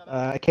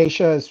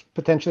 Acacia is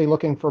potentially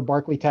looking for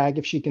Barkley Tagg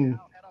if she can,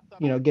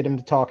 get him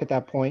to talk at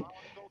that point.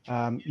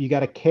 You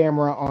got a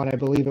camera on, I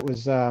believe it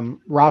was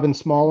Robin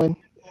Smallin,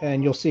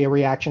 and you'll see a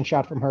reaction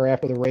shot from her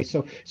after the race.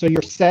 So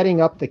you're setting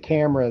up the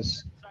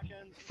cameras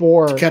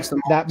for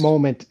that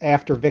moment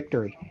after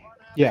victory.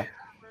 Yeah.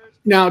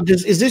 Now,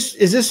 is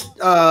this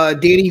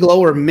Danny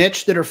Glow or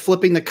Mitch that are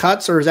flipping the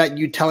cuts, or is that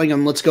you telling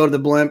them, let's go to the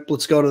blimp,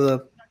 let's go to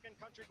the?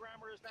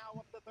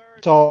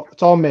 It's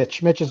all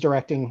Mitch. Mitch is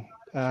directing.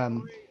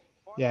 When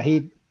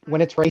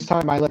it's race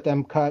time, I let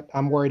them cut.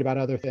 I'm worried about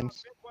other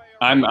things.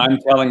 I'm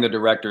telling the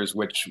directors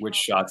which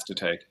shots to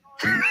take.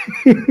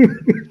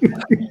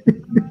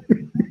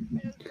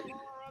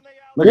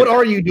 What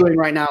are you doing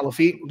right now,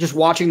 Laffit? Just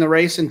watching the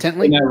race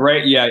intently?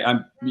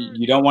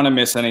 You don't want to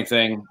miss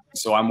anything,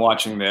 so I'm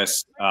watching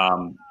this.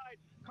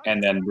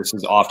 And then this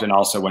is often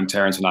also when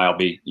Terrence and I will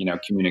be,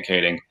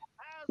 communicating.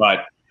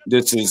 But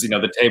this is,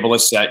 the table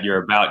is set.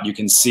 You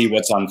can see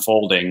what's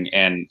unfolding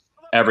and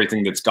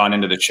everything that's gone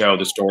into the show,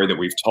 the story that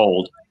we've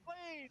told.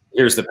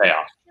 Here's the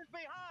payoff.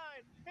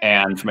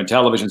 And from a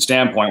television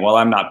standpoint, while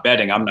I'm not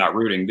betting, I'm not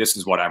rooting. This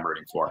is what I'm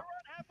rooting for.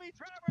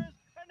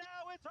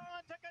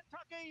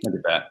 Look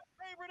at that.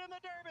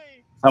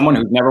 Someone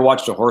who's never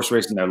watched a horse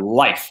race in their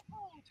life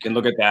can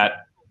look at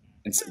that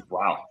and say,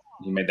 wow,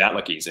 you made that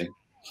look easy.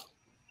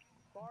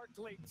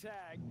 Barkley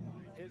Tag,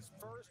 his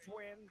first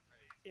win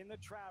in the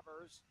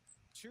Travers.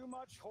 Too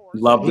much horse.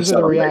 Love These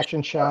are the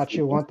reaction shots.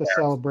 You want the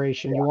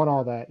celebration. You want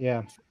all that.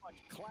 Yeah.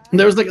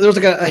 There's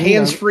like a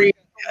hands-free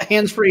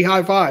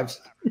high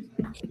fives.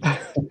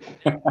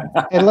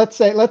 And let's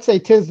say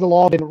Tiz the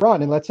Law didn't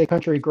run, and let's say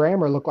Country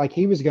Grammar looked like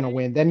he was going to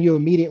win. Then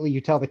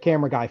you tell the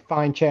camera guy,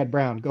 find Chad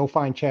Brown, go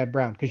find Chad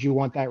Brown, because you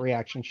want that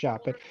reaction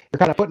shot. But you're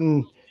kind of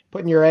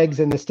putting your eggs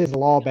in this Tiz the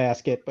Law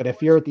basket. But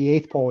if you're at the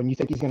 8th pole and you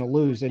think he's going to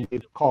lose, then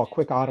you call a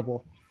quick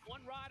audible.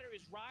 One rider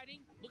is riding.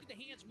 Look at the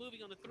hands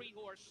moving on the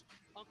 3-horse,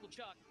 Uncle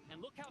Chuck,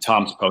 and look how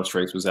Tom's post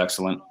race was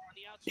excellent.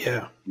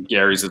 Yeah,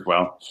 Gary's as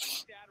well.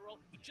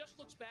 He just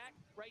looks back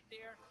right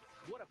there.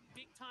 What a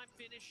big time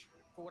finish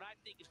for what I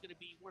think is going to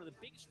be one of the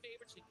biggest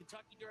favorites in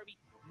Kentucky Derby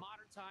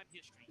modern time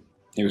history.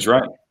 He was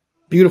right.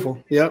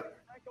 Beautiful. Yep.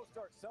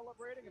 Start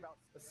celebrating about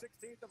the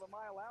 16th of a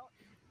mile out.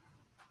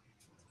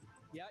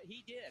 Yeah,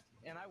 he did,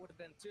 and I would have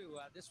been too.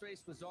 This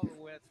race was over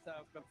with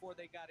before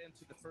they got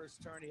into the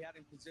first turn. He had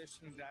him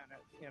positioned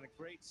in a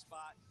great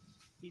spot.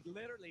 He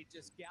literally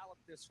just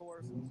galloped this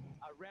horse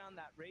around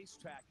that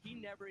racetrack. He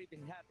never even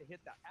had to hit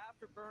the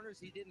afterburners.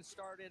 He didn't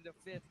start into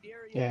 5th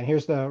area. Yeah, and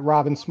here's the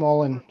Robin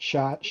Smolin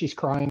shot. She's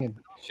crying. And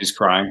she's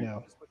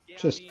crying.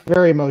 Just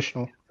very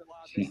emotional.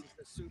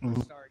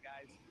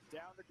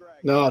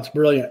 No, it's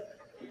brilliant.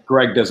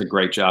 Greg does a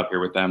great job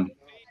here with them.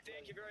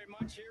 Thank you very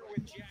much. Here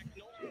with Jack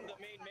Nolan, the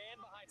main man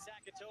behind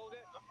Sakatoga.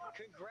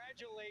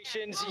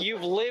 Congratulations.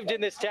 You've lived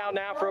in this town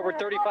now for over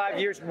 35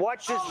 years.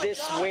 What does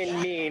this win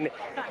mean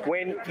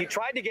when you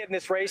tried to get in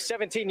this race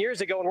 17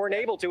 years ago and weren't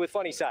able to with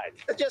Funny Side?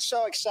 It's just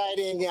so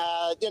exciting,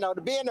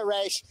 to be in the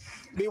race,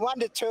 be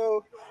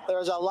 1-2. There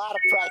was a lot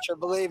of pressure,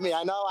 believe me.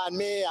 I know on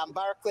me, on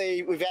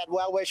Barkley, we've had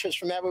well wishers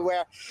from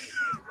everywhere.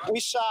 We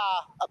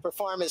saw a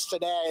performance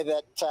today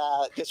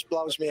that just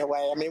blows me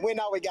away. I mean, we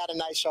know we got a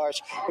nice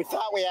horse. We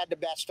thought we had the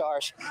best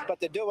horse, but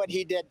to do what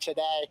he did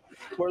today,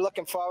 we're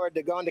looking forward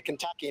to going to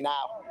Kentucky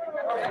now.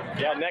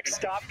 Yeah, next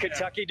stop,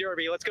 Kentucky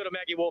Derby. Let's go to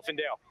Maggie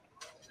Wolfendale.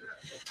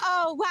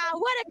 Oh, wow.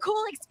 What a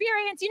cool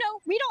experience.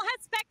 We don't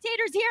have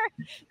spectators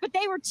here, but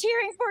they were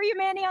cheering for you,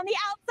 Manny, on the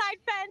outside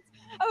fence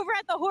over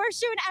at the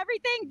horseshoe and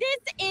everything.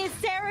 This is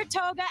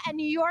Saratoga and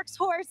New York's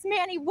horse.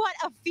 Manny, what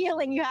a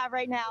feeling you have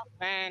right now.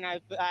 Man,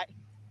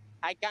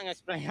 I can't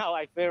explain how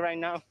I feel right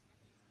now.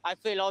 I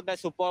feel all the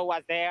support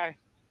was there,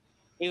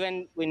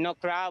 even with no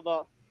crowd,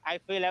 but I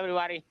feel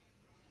everybody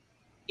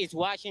is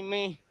watching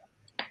me.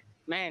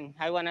 Man,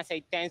 I want to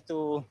say thanks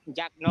to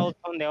Jack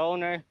Norton, the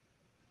owner,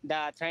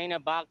 the trainer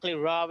Barkley,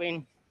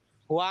 Robin,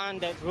 Juan,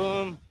 the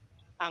groom,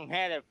 and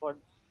Heather for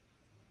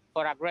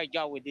a great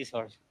job with this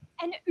horse.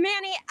 And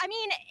Manny, I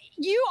mean,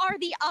 you are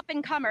the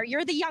up-and-comer.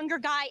 You're the younger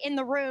guy in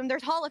the room.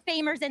 There's Hall of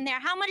Famers in there.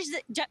 How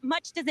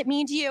much does it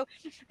mean to you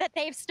that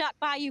they've stuck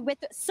by you with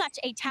such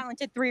a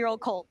talented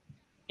 3-year-old colt?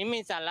 It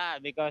means a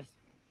lot because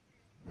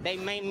they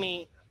made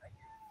me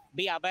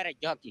be a better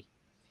jockey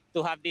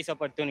to have this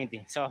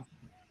opportunity. So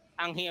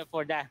I'm here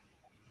for that.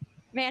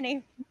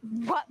 Manny,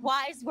 what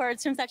wise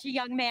words from such a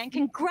young man.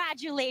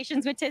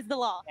 Congratulations with Tiz the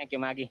Law. Thank you,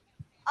 Maggie.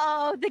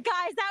 Oh, the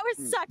guys, that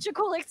was such a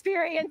cool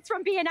experience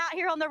from being out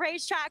here on the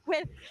racetrack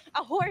with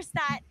a horse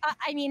that,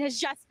 has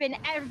just been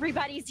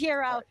everybody's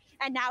hero,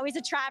 and now he's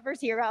a Travers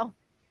hero.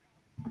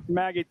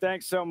 Maggie,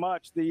 thanks so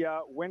much. The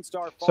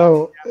WinStar.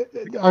 So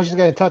I was just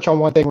going to touch on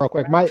one thing real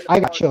quick. I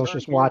got chills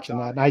just watching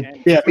that. And I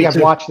think I've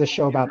watched this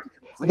show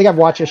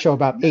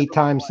about 8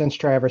 times since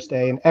Travers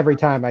Day, and every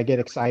time I get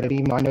excited,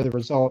 even though I know the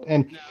result.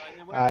 And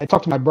I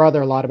talked to my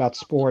brother a lot about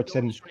sports,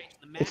 and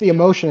it's the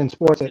emotion in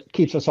sports that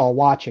keeps us all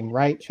watching,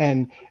 right?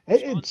 And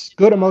it's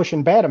good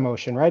emotion, bad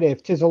emotion, right?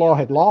 If Tiz the Law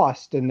had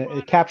lost, and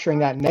capturing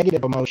that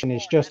negative emotion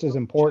is just as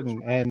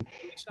important. And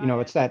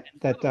it's that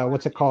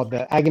what's it called,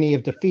 the agony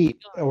of defeat,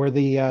 or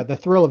the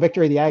thrill of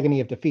victory, the agony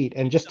of defeat.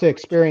 And just to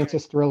experience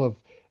this thrill of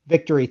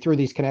victory through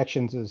these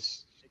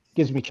connections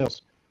gives me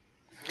chills.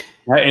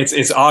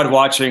 It's odd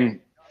watching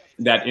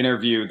that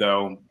interview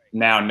though,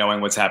 now knowing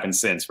what's happened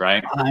since,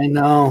 right? I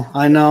know.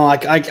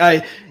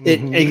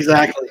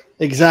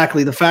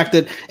 Exactly. The fact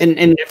that, and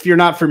if you're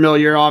not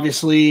familiar,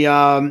 obviously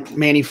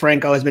Manny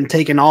Franco has been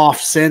taken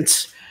off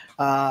since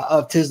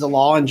of Tiz the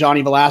Law, and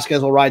Johnny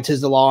Velasquez will ride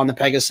Tiz the Law on the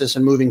Pegasus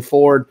and moving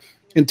forward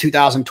in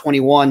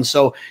 2021.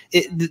 So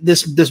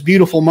this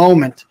beautiful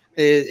moment,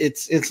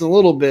 it's a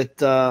little bit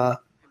kind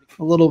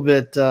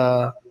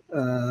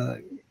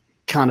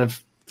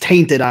of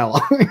tainted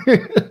dialogue.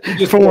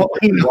 From what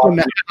we know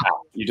now.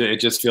 It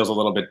just feels a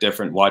little bit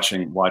different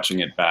watching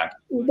it back.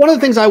 One of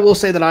the things I will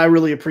say that I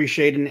really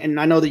appreciate, and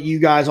I know that you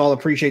guys all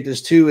appreciate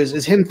this too,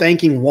 is him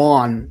thanking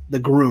Juan, the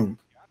groom.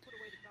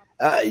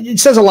 It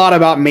says a lot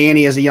about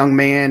Manny as a young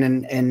man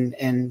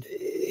and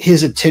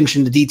his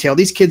attention to detail.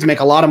 These kids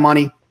make a lot of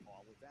money.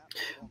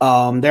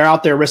 They're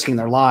out there risking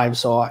their lives,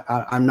 so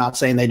I'm not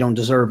saying they don't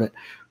deserve it.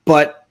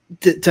 But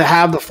to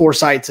have the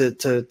foresight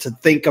to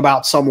think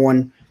about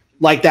someone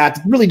like that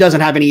really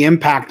doesn't have any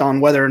impact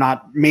on whether or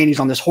not Manny's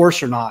on this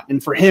horse or not.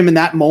 And for him in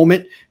that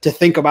moment to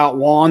think about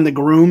Juan, the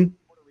groom,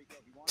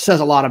 says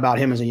a lot about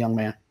him as a young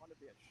man.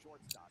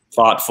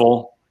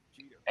 Thoughtful,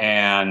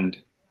 and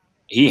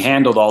he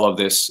handled all of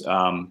this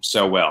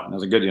so well. It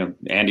was a good,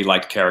 Andy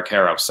liked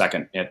Caracaro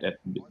second at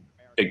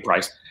big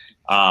price.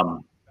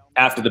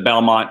 After the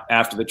Belmont,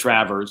 after the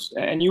Travers,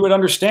 and you would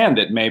understand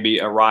that maybe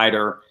a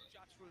rider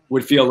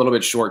would feel a little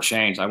bit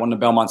shortchanged. I won the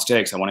Belmont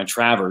Stakes, I won a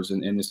Travers,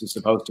 and this is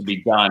supposed to be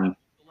done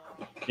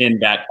in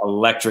that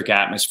electric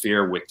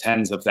atmosphere with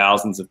tens of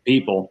thousands of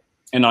people.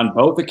 And on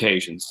both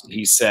occasions,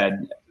 he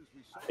said,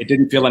 it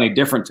didn't feel any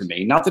different to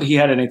me. Not that he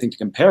had anything to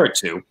compare it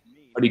to,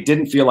 but he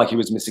didn't feel like he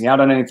was missing out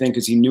on anything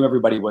because he knew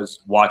everybody was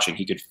watching.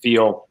 He could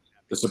feel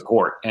the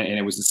support. And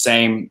it was the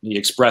same. He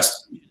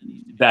expressed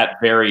that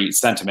very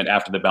sentiment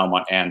after the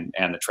Belmont and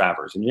the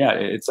Travers. And yeah,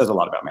 it says a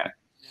lot about Manny.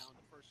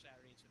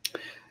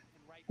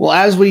 Well,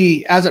 as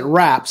it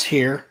wraps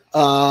here,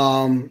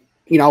 I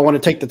want to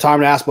take the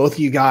time to ask both of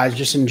you guys,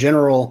 just in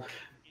general.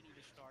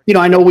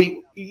 I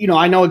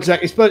know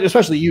exactly,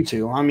 especially you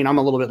two. I mean, I'm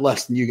a little bit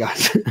less than you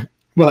guys,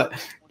 but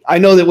I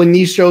know that when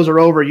these shows are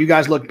over, you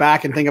guys look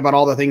back and think about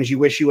all the things you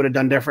wish you would have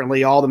done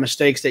differently, all the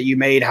mistakes that you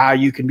made, how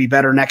you can be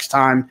better next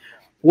time.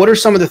 What are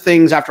some of the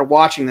things after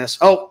watching this?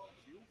 Oh,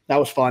 that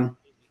was fun,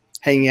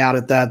 hanging out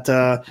at that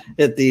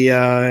at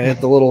the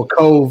little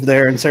cove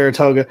there in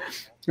Saratoga.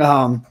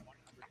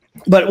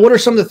 But what are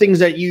some of the things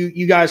that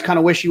you guys kind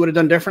of wish you would have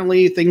done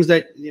differently?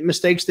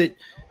 Mistakes that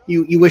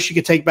you wish you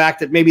could take back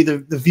that maybe the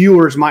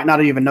viewers might not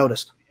have even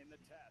noticed?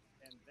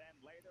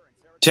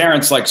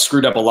 Terrence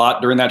screwed up a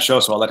lot during that show,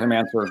 so I'll let him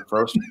answer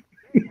first.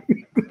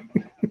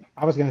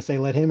 I was going to say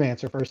let him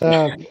answer first.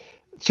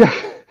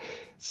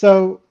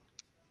 So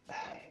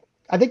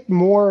I think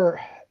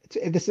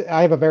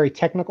I have a very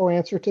technical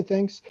answer to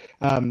things.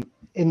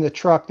 In the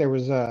truck, there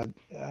was a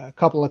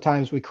couple of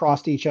times we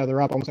crossed each other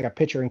up, almost like a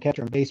pitcher and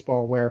catcher in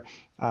baseball, where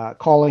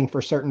calling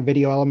for certain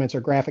video elements or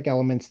graphic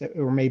elements that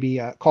were maybe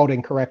called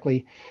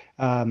incorrectly.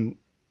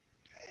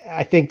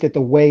 I think that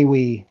the way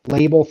we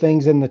label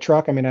things in the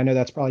truck, I mean, I know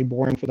that's probably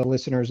boring for the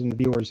listeners and the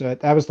viewers.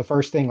 That was the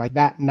first thing. Like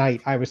that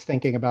night, I was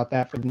thinking about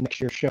that for the next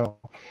year's show,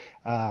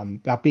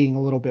 about being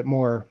a little bit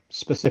more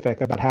specific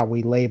about how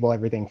we label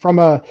everything from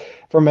a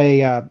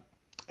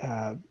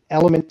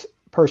element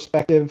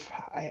perspective.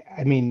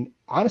 I mean,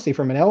 honestly,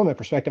 from an element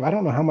perspective, I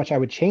don't know how much I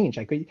would change.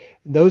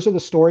 Those are the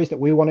stories that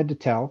we wanted to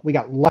tell. We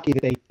got lucky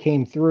that they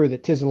came through,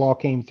 that Tiz the Law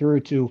came through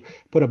to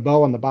put a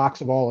bow on the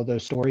box of all of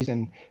those stories.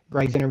 And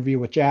Greg's interview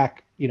with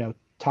Jack,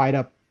 tied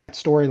up that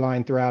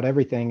storyline throughout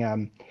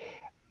everything.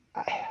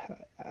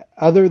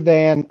 Other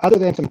than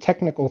some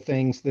technical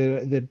things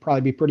that'd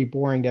probably be pretty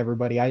boring to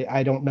everybody,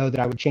 I don't know that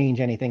I would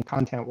change anything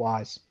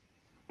content-wise.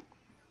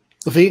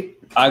 Laffit?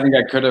 I think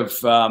I could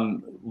have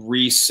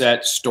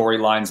reset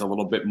storylines a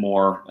little bit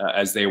more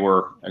as they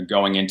were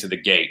going into the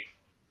gate.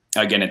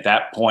 Again, at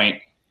that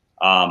point,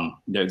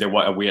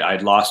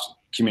 I'd lost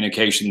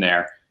communication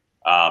there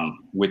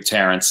with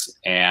Terrence,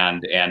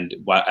 and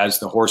as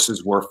the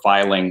horses were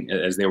filing,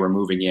 as they were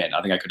moving in,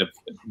 I think I could have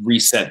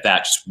reset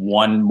that just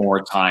one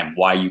more time.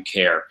 Why you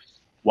care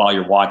while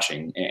you're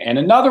watching. And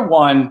another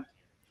one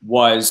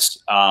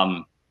was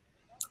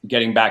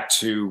getting back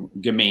to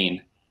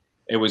Gamine.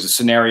 It was a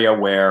scenario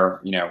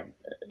where,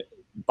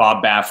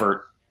 Bob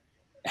Baffert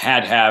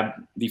had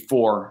the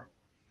 4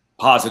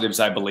 positives,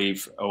 I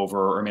believe,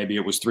 or maybe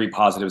it was 3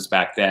 positives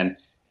back then,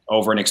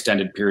 over an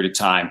extended period of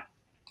time.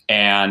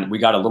 And we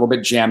got a little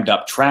bit jammed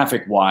up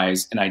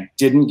traffic-wise, and I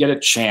didn't get a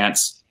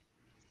chance,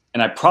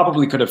 and I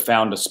probably could have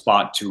found a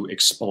spot to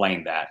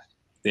explain that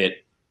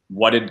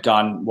what had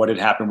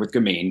happened with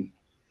Gamine,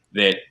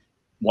 that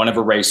one of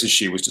her races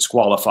she was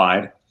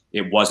disqualified.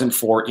 It wasn't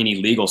for any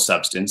legal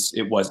substance.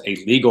 It was a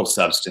legal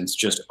substance,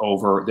 just an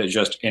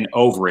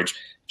overage,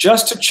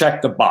 just to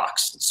check the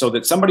box so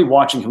that somebody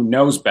watching who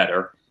knows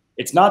better,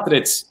 it's not that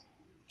it's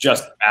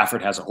just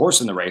Baffert has a horse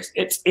in the race.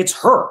 It's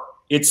her.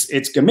 It's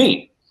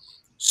Gamine.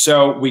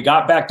 So we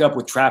got backed up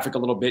with traffic a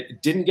little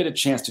bit, didn't get a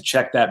chance to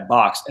check that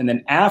box. And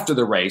then after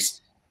the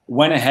race,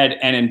 went ahead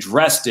and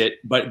addressed it,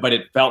 but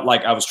it felt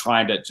like I was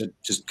trying to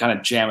just kind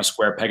of jam a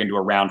square peg into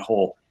a round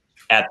hole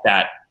at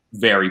that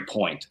very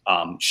point.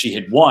 She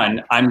had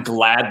won. I'm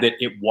glad that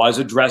it was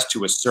addressed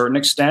to a certain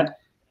extent,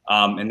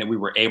 and that we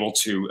were able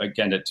to,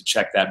 again, to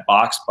check that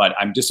box. But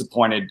I'm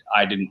disappointed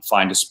I didn't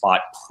find a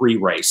spot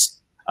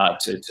pre-race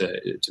to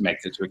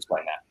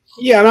explain that.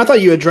 Yeah, and I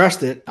thought you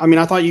addressed it. I mean,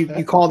 I thought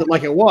you called it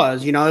like it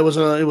was. It was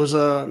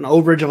an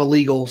overage of a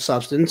legal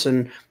substance,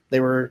 and They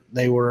were,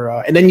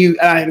 and then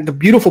the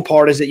beautiful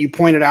part is that you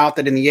pointed out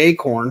that in the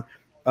Acorn,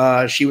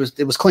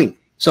 it was clean.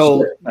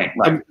 So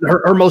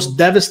her most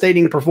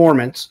devastating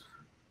performance,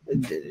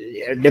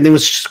 everything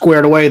was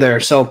squared away there.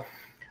 So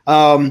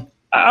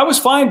I was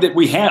fine that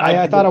we had.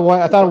 I thought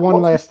of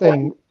one last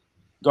thing.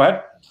 Go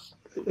ahead.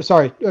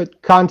 Sorry,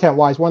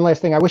 content-wise, one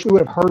last thing. I wish we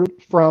would have heard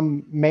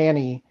from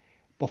Manny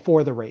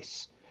before the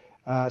race.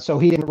 So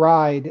he didn't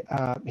ride.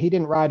 He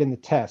didn't ride in the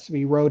test.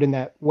 He rode in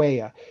that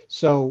Weah.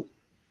 So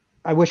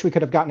I wish we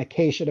could have gotten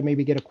Acacia to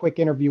maybe get a quick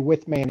interview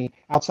with Manny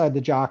outside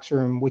the jocks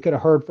room. We could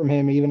have heard from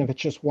him, even if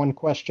it's just one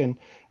question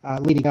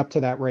leading up to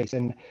that race.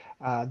 And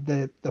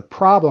the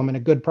problem, and a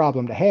good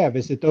problem to have,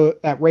 is that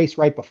that race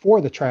right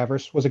before the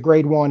Travers was a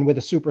grade 1 with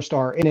a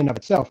superstar in and of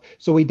itself.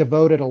 So we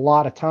devoted a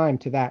lot of time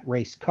to that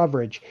race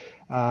coverage.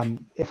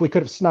 If we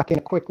could have snuck in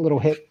a quick little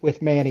hit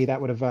with Manny, that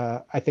would have,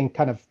 I think,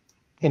 kind of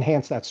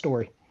enhanced that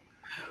story.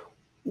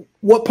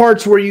 What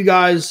parts were you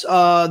guys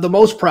the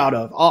most proud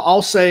of?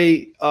 I'll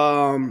say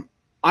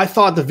I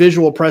thought the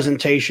visual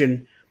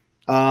presentation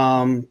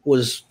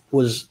was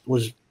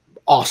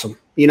awesome.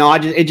 You know,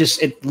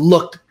 it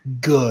looked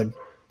good.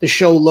 The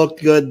show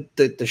looked good.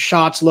 The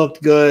shots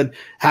looked good.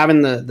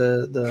 Having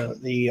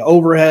the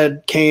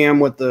overhead cam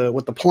with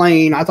the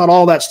plane, I thought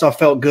all that stuff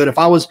felt good. If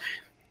I was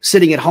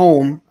sitting at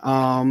home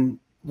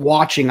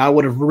watching, I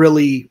would have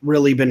really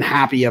been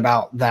happy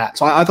about that.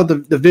 So I thought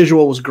the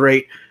visual was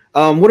great.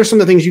 What are some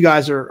of the things you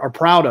guys are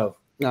proud of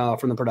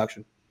from the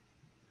production?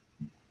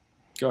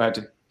 Go ahead,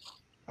 Tim.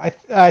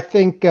 I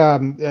think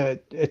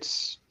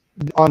it's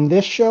on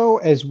this show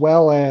as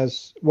well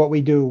as what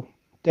we do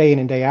day in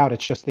and day out.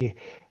 It's just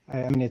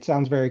I mean, it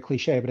sounds very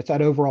cliche, but it's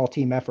that overall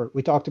team effort.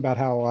 We talked about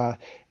how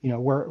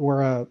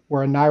we're a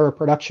NYRA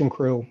production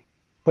crew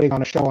putting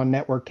on a show on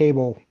network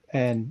cable,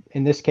 and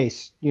in this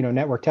case,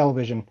 network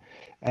television,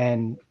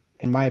 and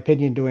in my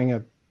opinion, doing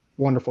a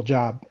wonderful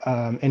job.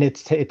 And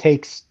it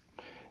takes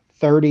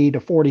 30 to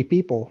 40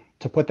 people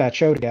to put that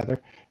show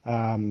together.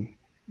 And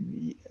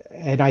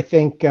I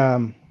think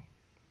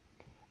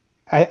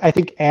I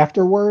think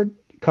afterward,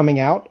 coming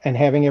out and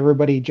having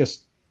everybody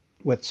just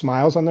with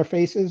smiles on their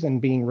faces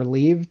and being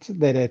relieved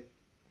that it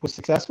was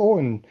successful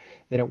and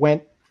that it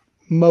went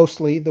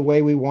mostly the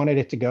way we wanted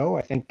it to go.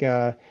 I think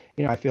I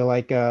feel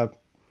like a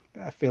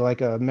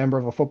member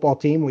of a football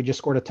team. We just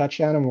scored a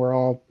touchdown and we're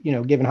all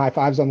giving high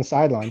fives on the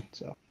sideline.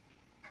 So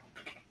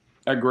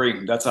I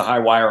agree. That's a high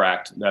wire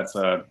act. That's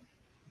a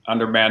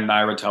undermanned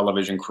NYRA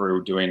television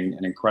crew doing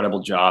an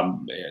incredible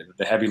job.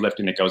 The heavy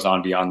lifting that goes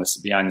on behind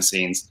the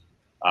scenes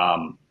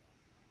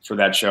for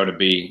that show to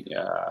be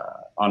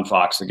on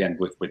Fox again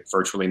with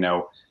virtually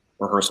no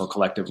rehearsal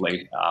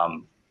collectively.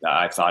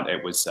 I thought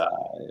it was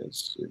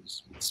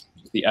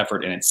the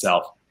effort in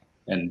itself,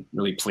 and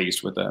really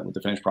pleased with the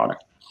finished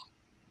product.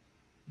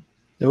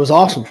 It was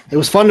awesome. It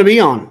was fun to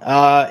be on.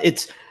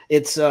 It's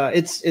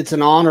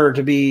an honor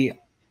to be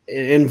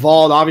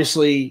involved.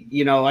 Obviously,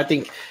 I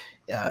think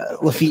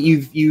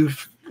Laffit,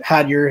 you've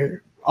had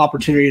your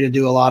opportunity to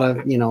do a lot of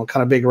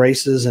kind of big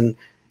races, and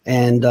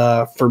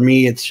for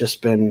me, it's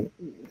just been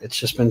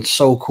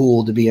so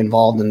cool to be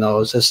involved in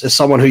those. As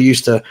someone who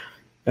used to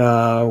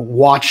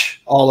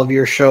watch all of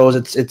your shows,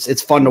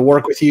 it's fun to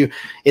work with you.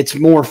 It's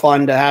more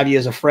fun to have you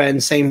as a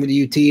friend. Same with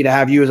UT, to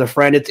have you as a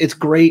friend. It's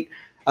great.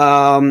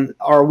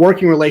 Our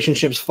working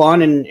relationship's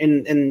fun,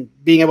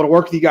 and being able to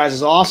work with you guys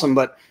is awesome.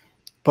 But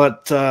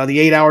the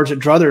 8 hours at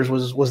Druthers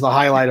was the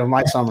highlight of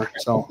my summer.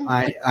 So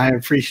I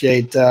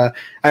appreciate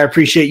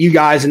you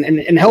guys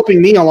and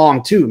helping me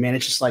along too, man.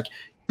 It's just like,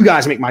 you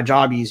guys make my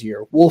job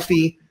easier.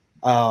 Wolfie,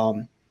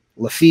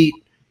 Laffit,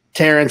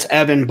 Terrence,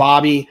 Evan,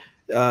 Bobby,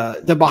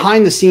 the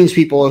behind the scenes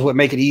people is what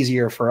make it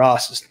easier for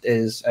us.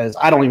 Is as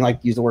I don't even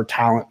like to use the word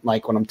talent,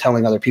 like when I'm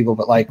telling other people,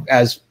 but like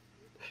as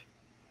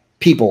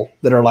people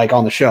that are like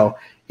on the show,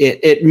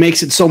 it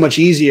makes it so much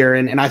easier.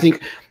 And I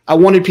think I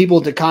wanted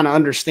people to kind of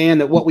understand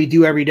that what we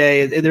do every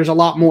day, there's a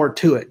lot more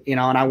to it, and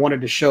I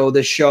wanted to show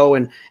this show,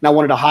 and I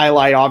wanted to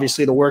highlight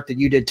obviously the work that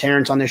you did,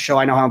 Terrence, on this show.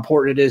 I know how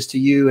important it is to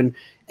you,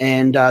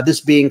 and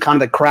this being kind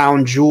of the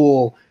crown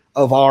jewel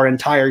of our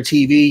entire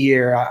TV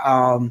year,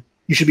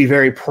 you should be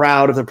very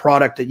proud of the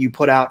product that you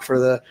put out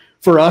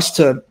for us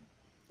to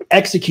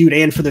execute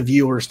and for the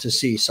viewers to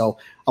see. So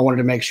I wanted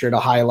to make sure to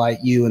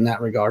highlight you in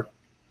that regard.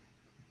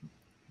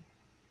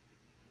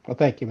 Well,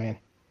 thank you, man.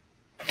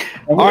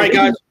 All right,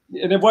 guys.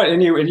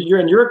 And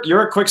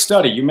you're a quick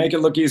study. You make it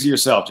look easy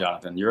yourself,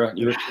 Jonathan. You're a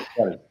quick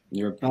study.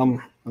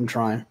 I'm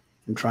trying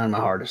my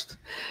hardest.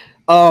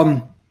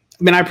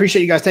 I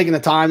appreciate you guys taking the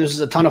time. This is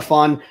a ton of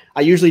fun.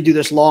 I usually do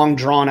this long,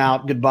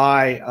 drawn-out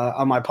goodbye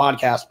on my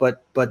podcast,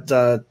 but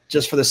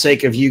just for the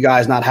sake of you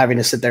guys not having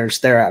to sit there and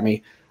stare at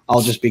me,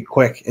 I'll just be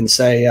quick and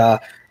say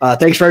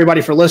thanks for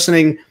everybody for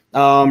listening.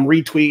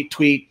 Retweet,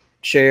 tweet,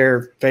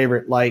 share,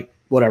 favorite, like,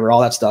 whatever,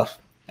 all that stuff.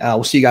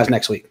 We'll see you guys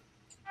next week.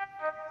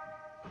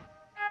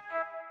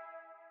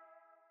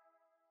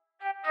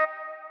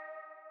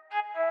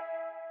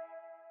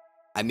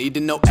 I need to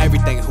know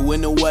everything, who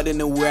and the what and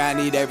the where. I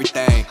need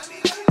everything.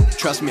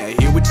 Trust me, I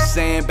hear what you're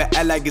saying, but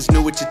act like it's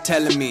new what you're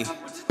telling me.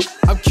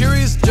 I'm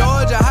curious,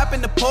 George. I hop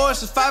in the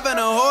Porsche, 5 and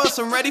a horse.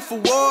 I'm ready for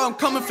war. I'm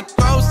coming for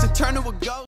throats to turn to a ghost.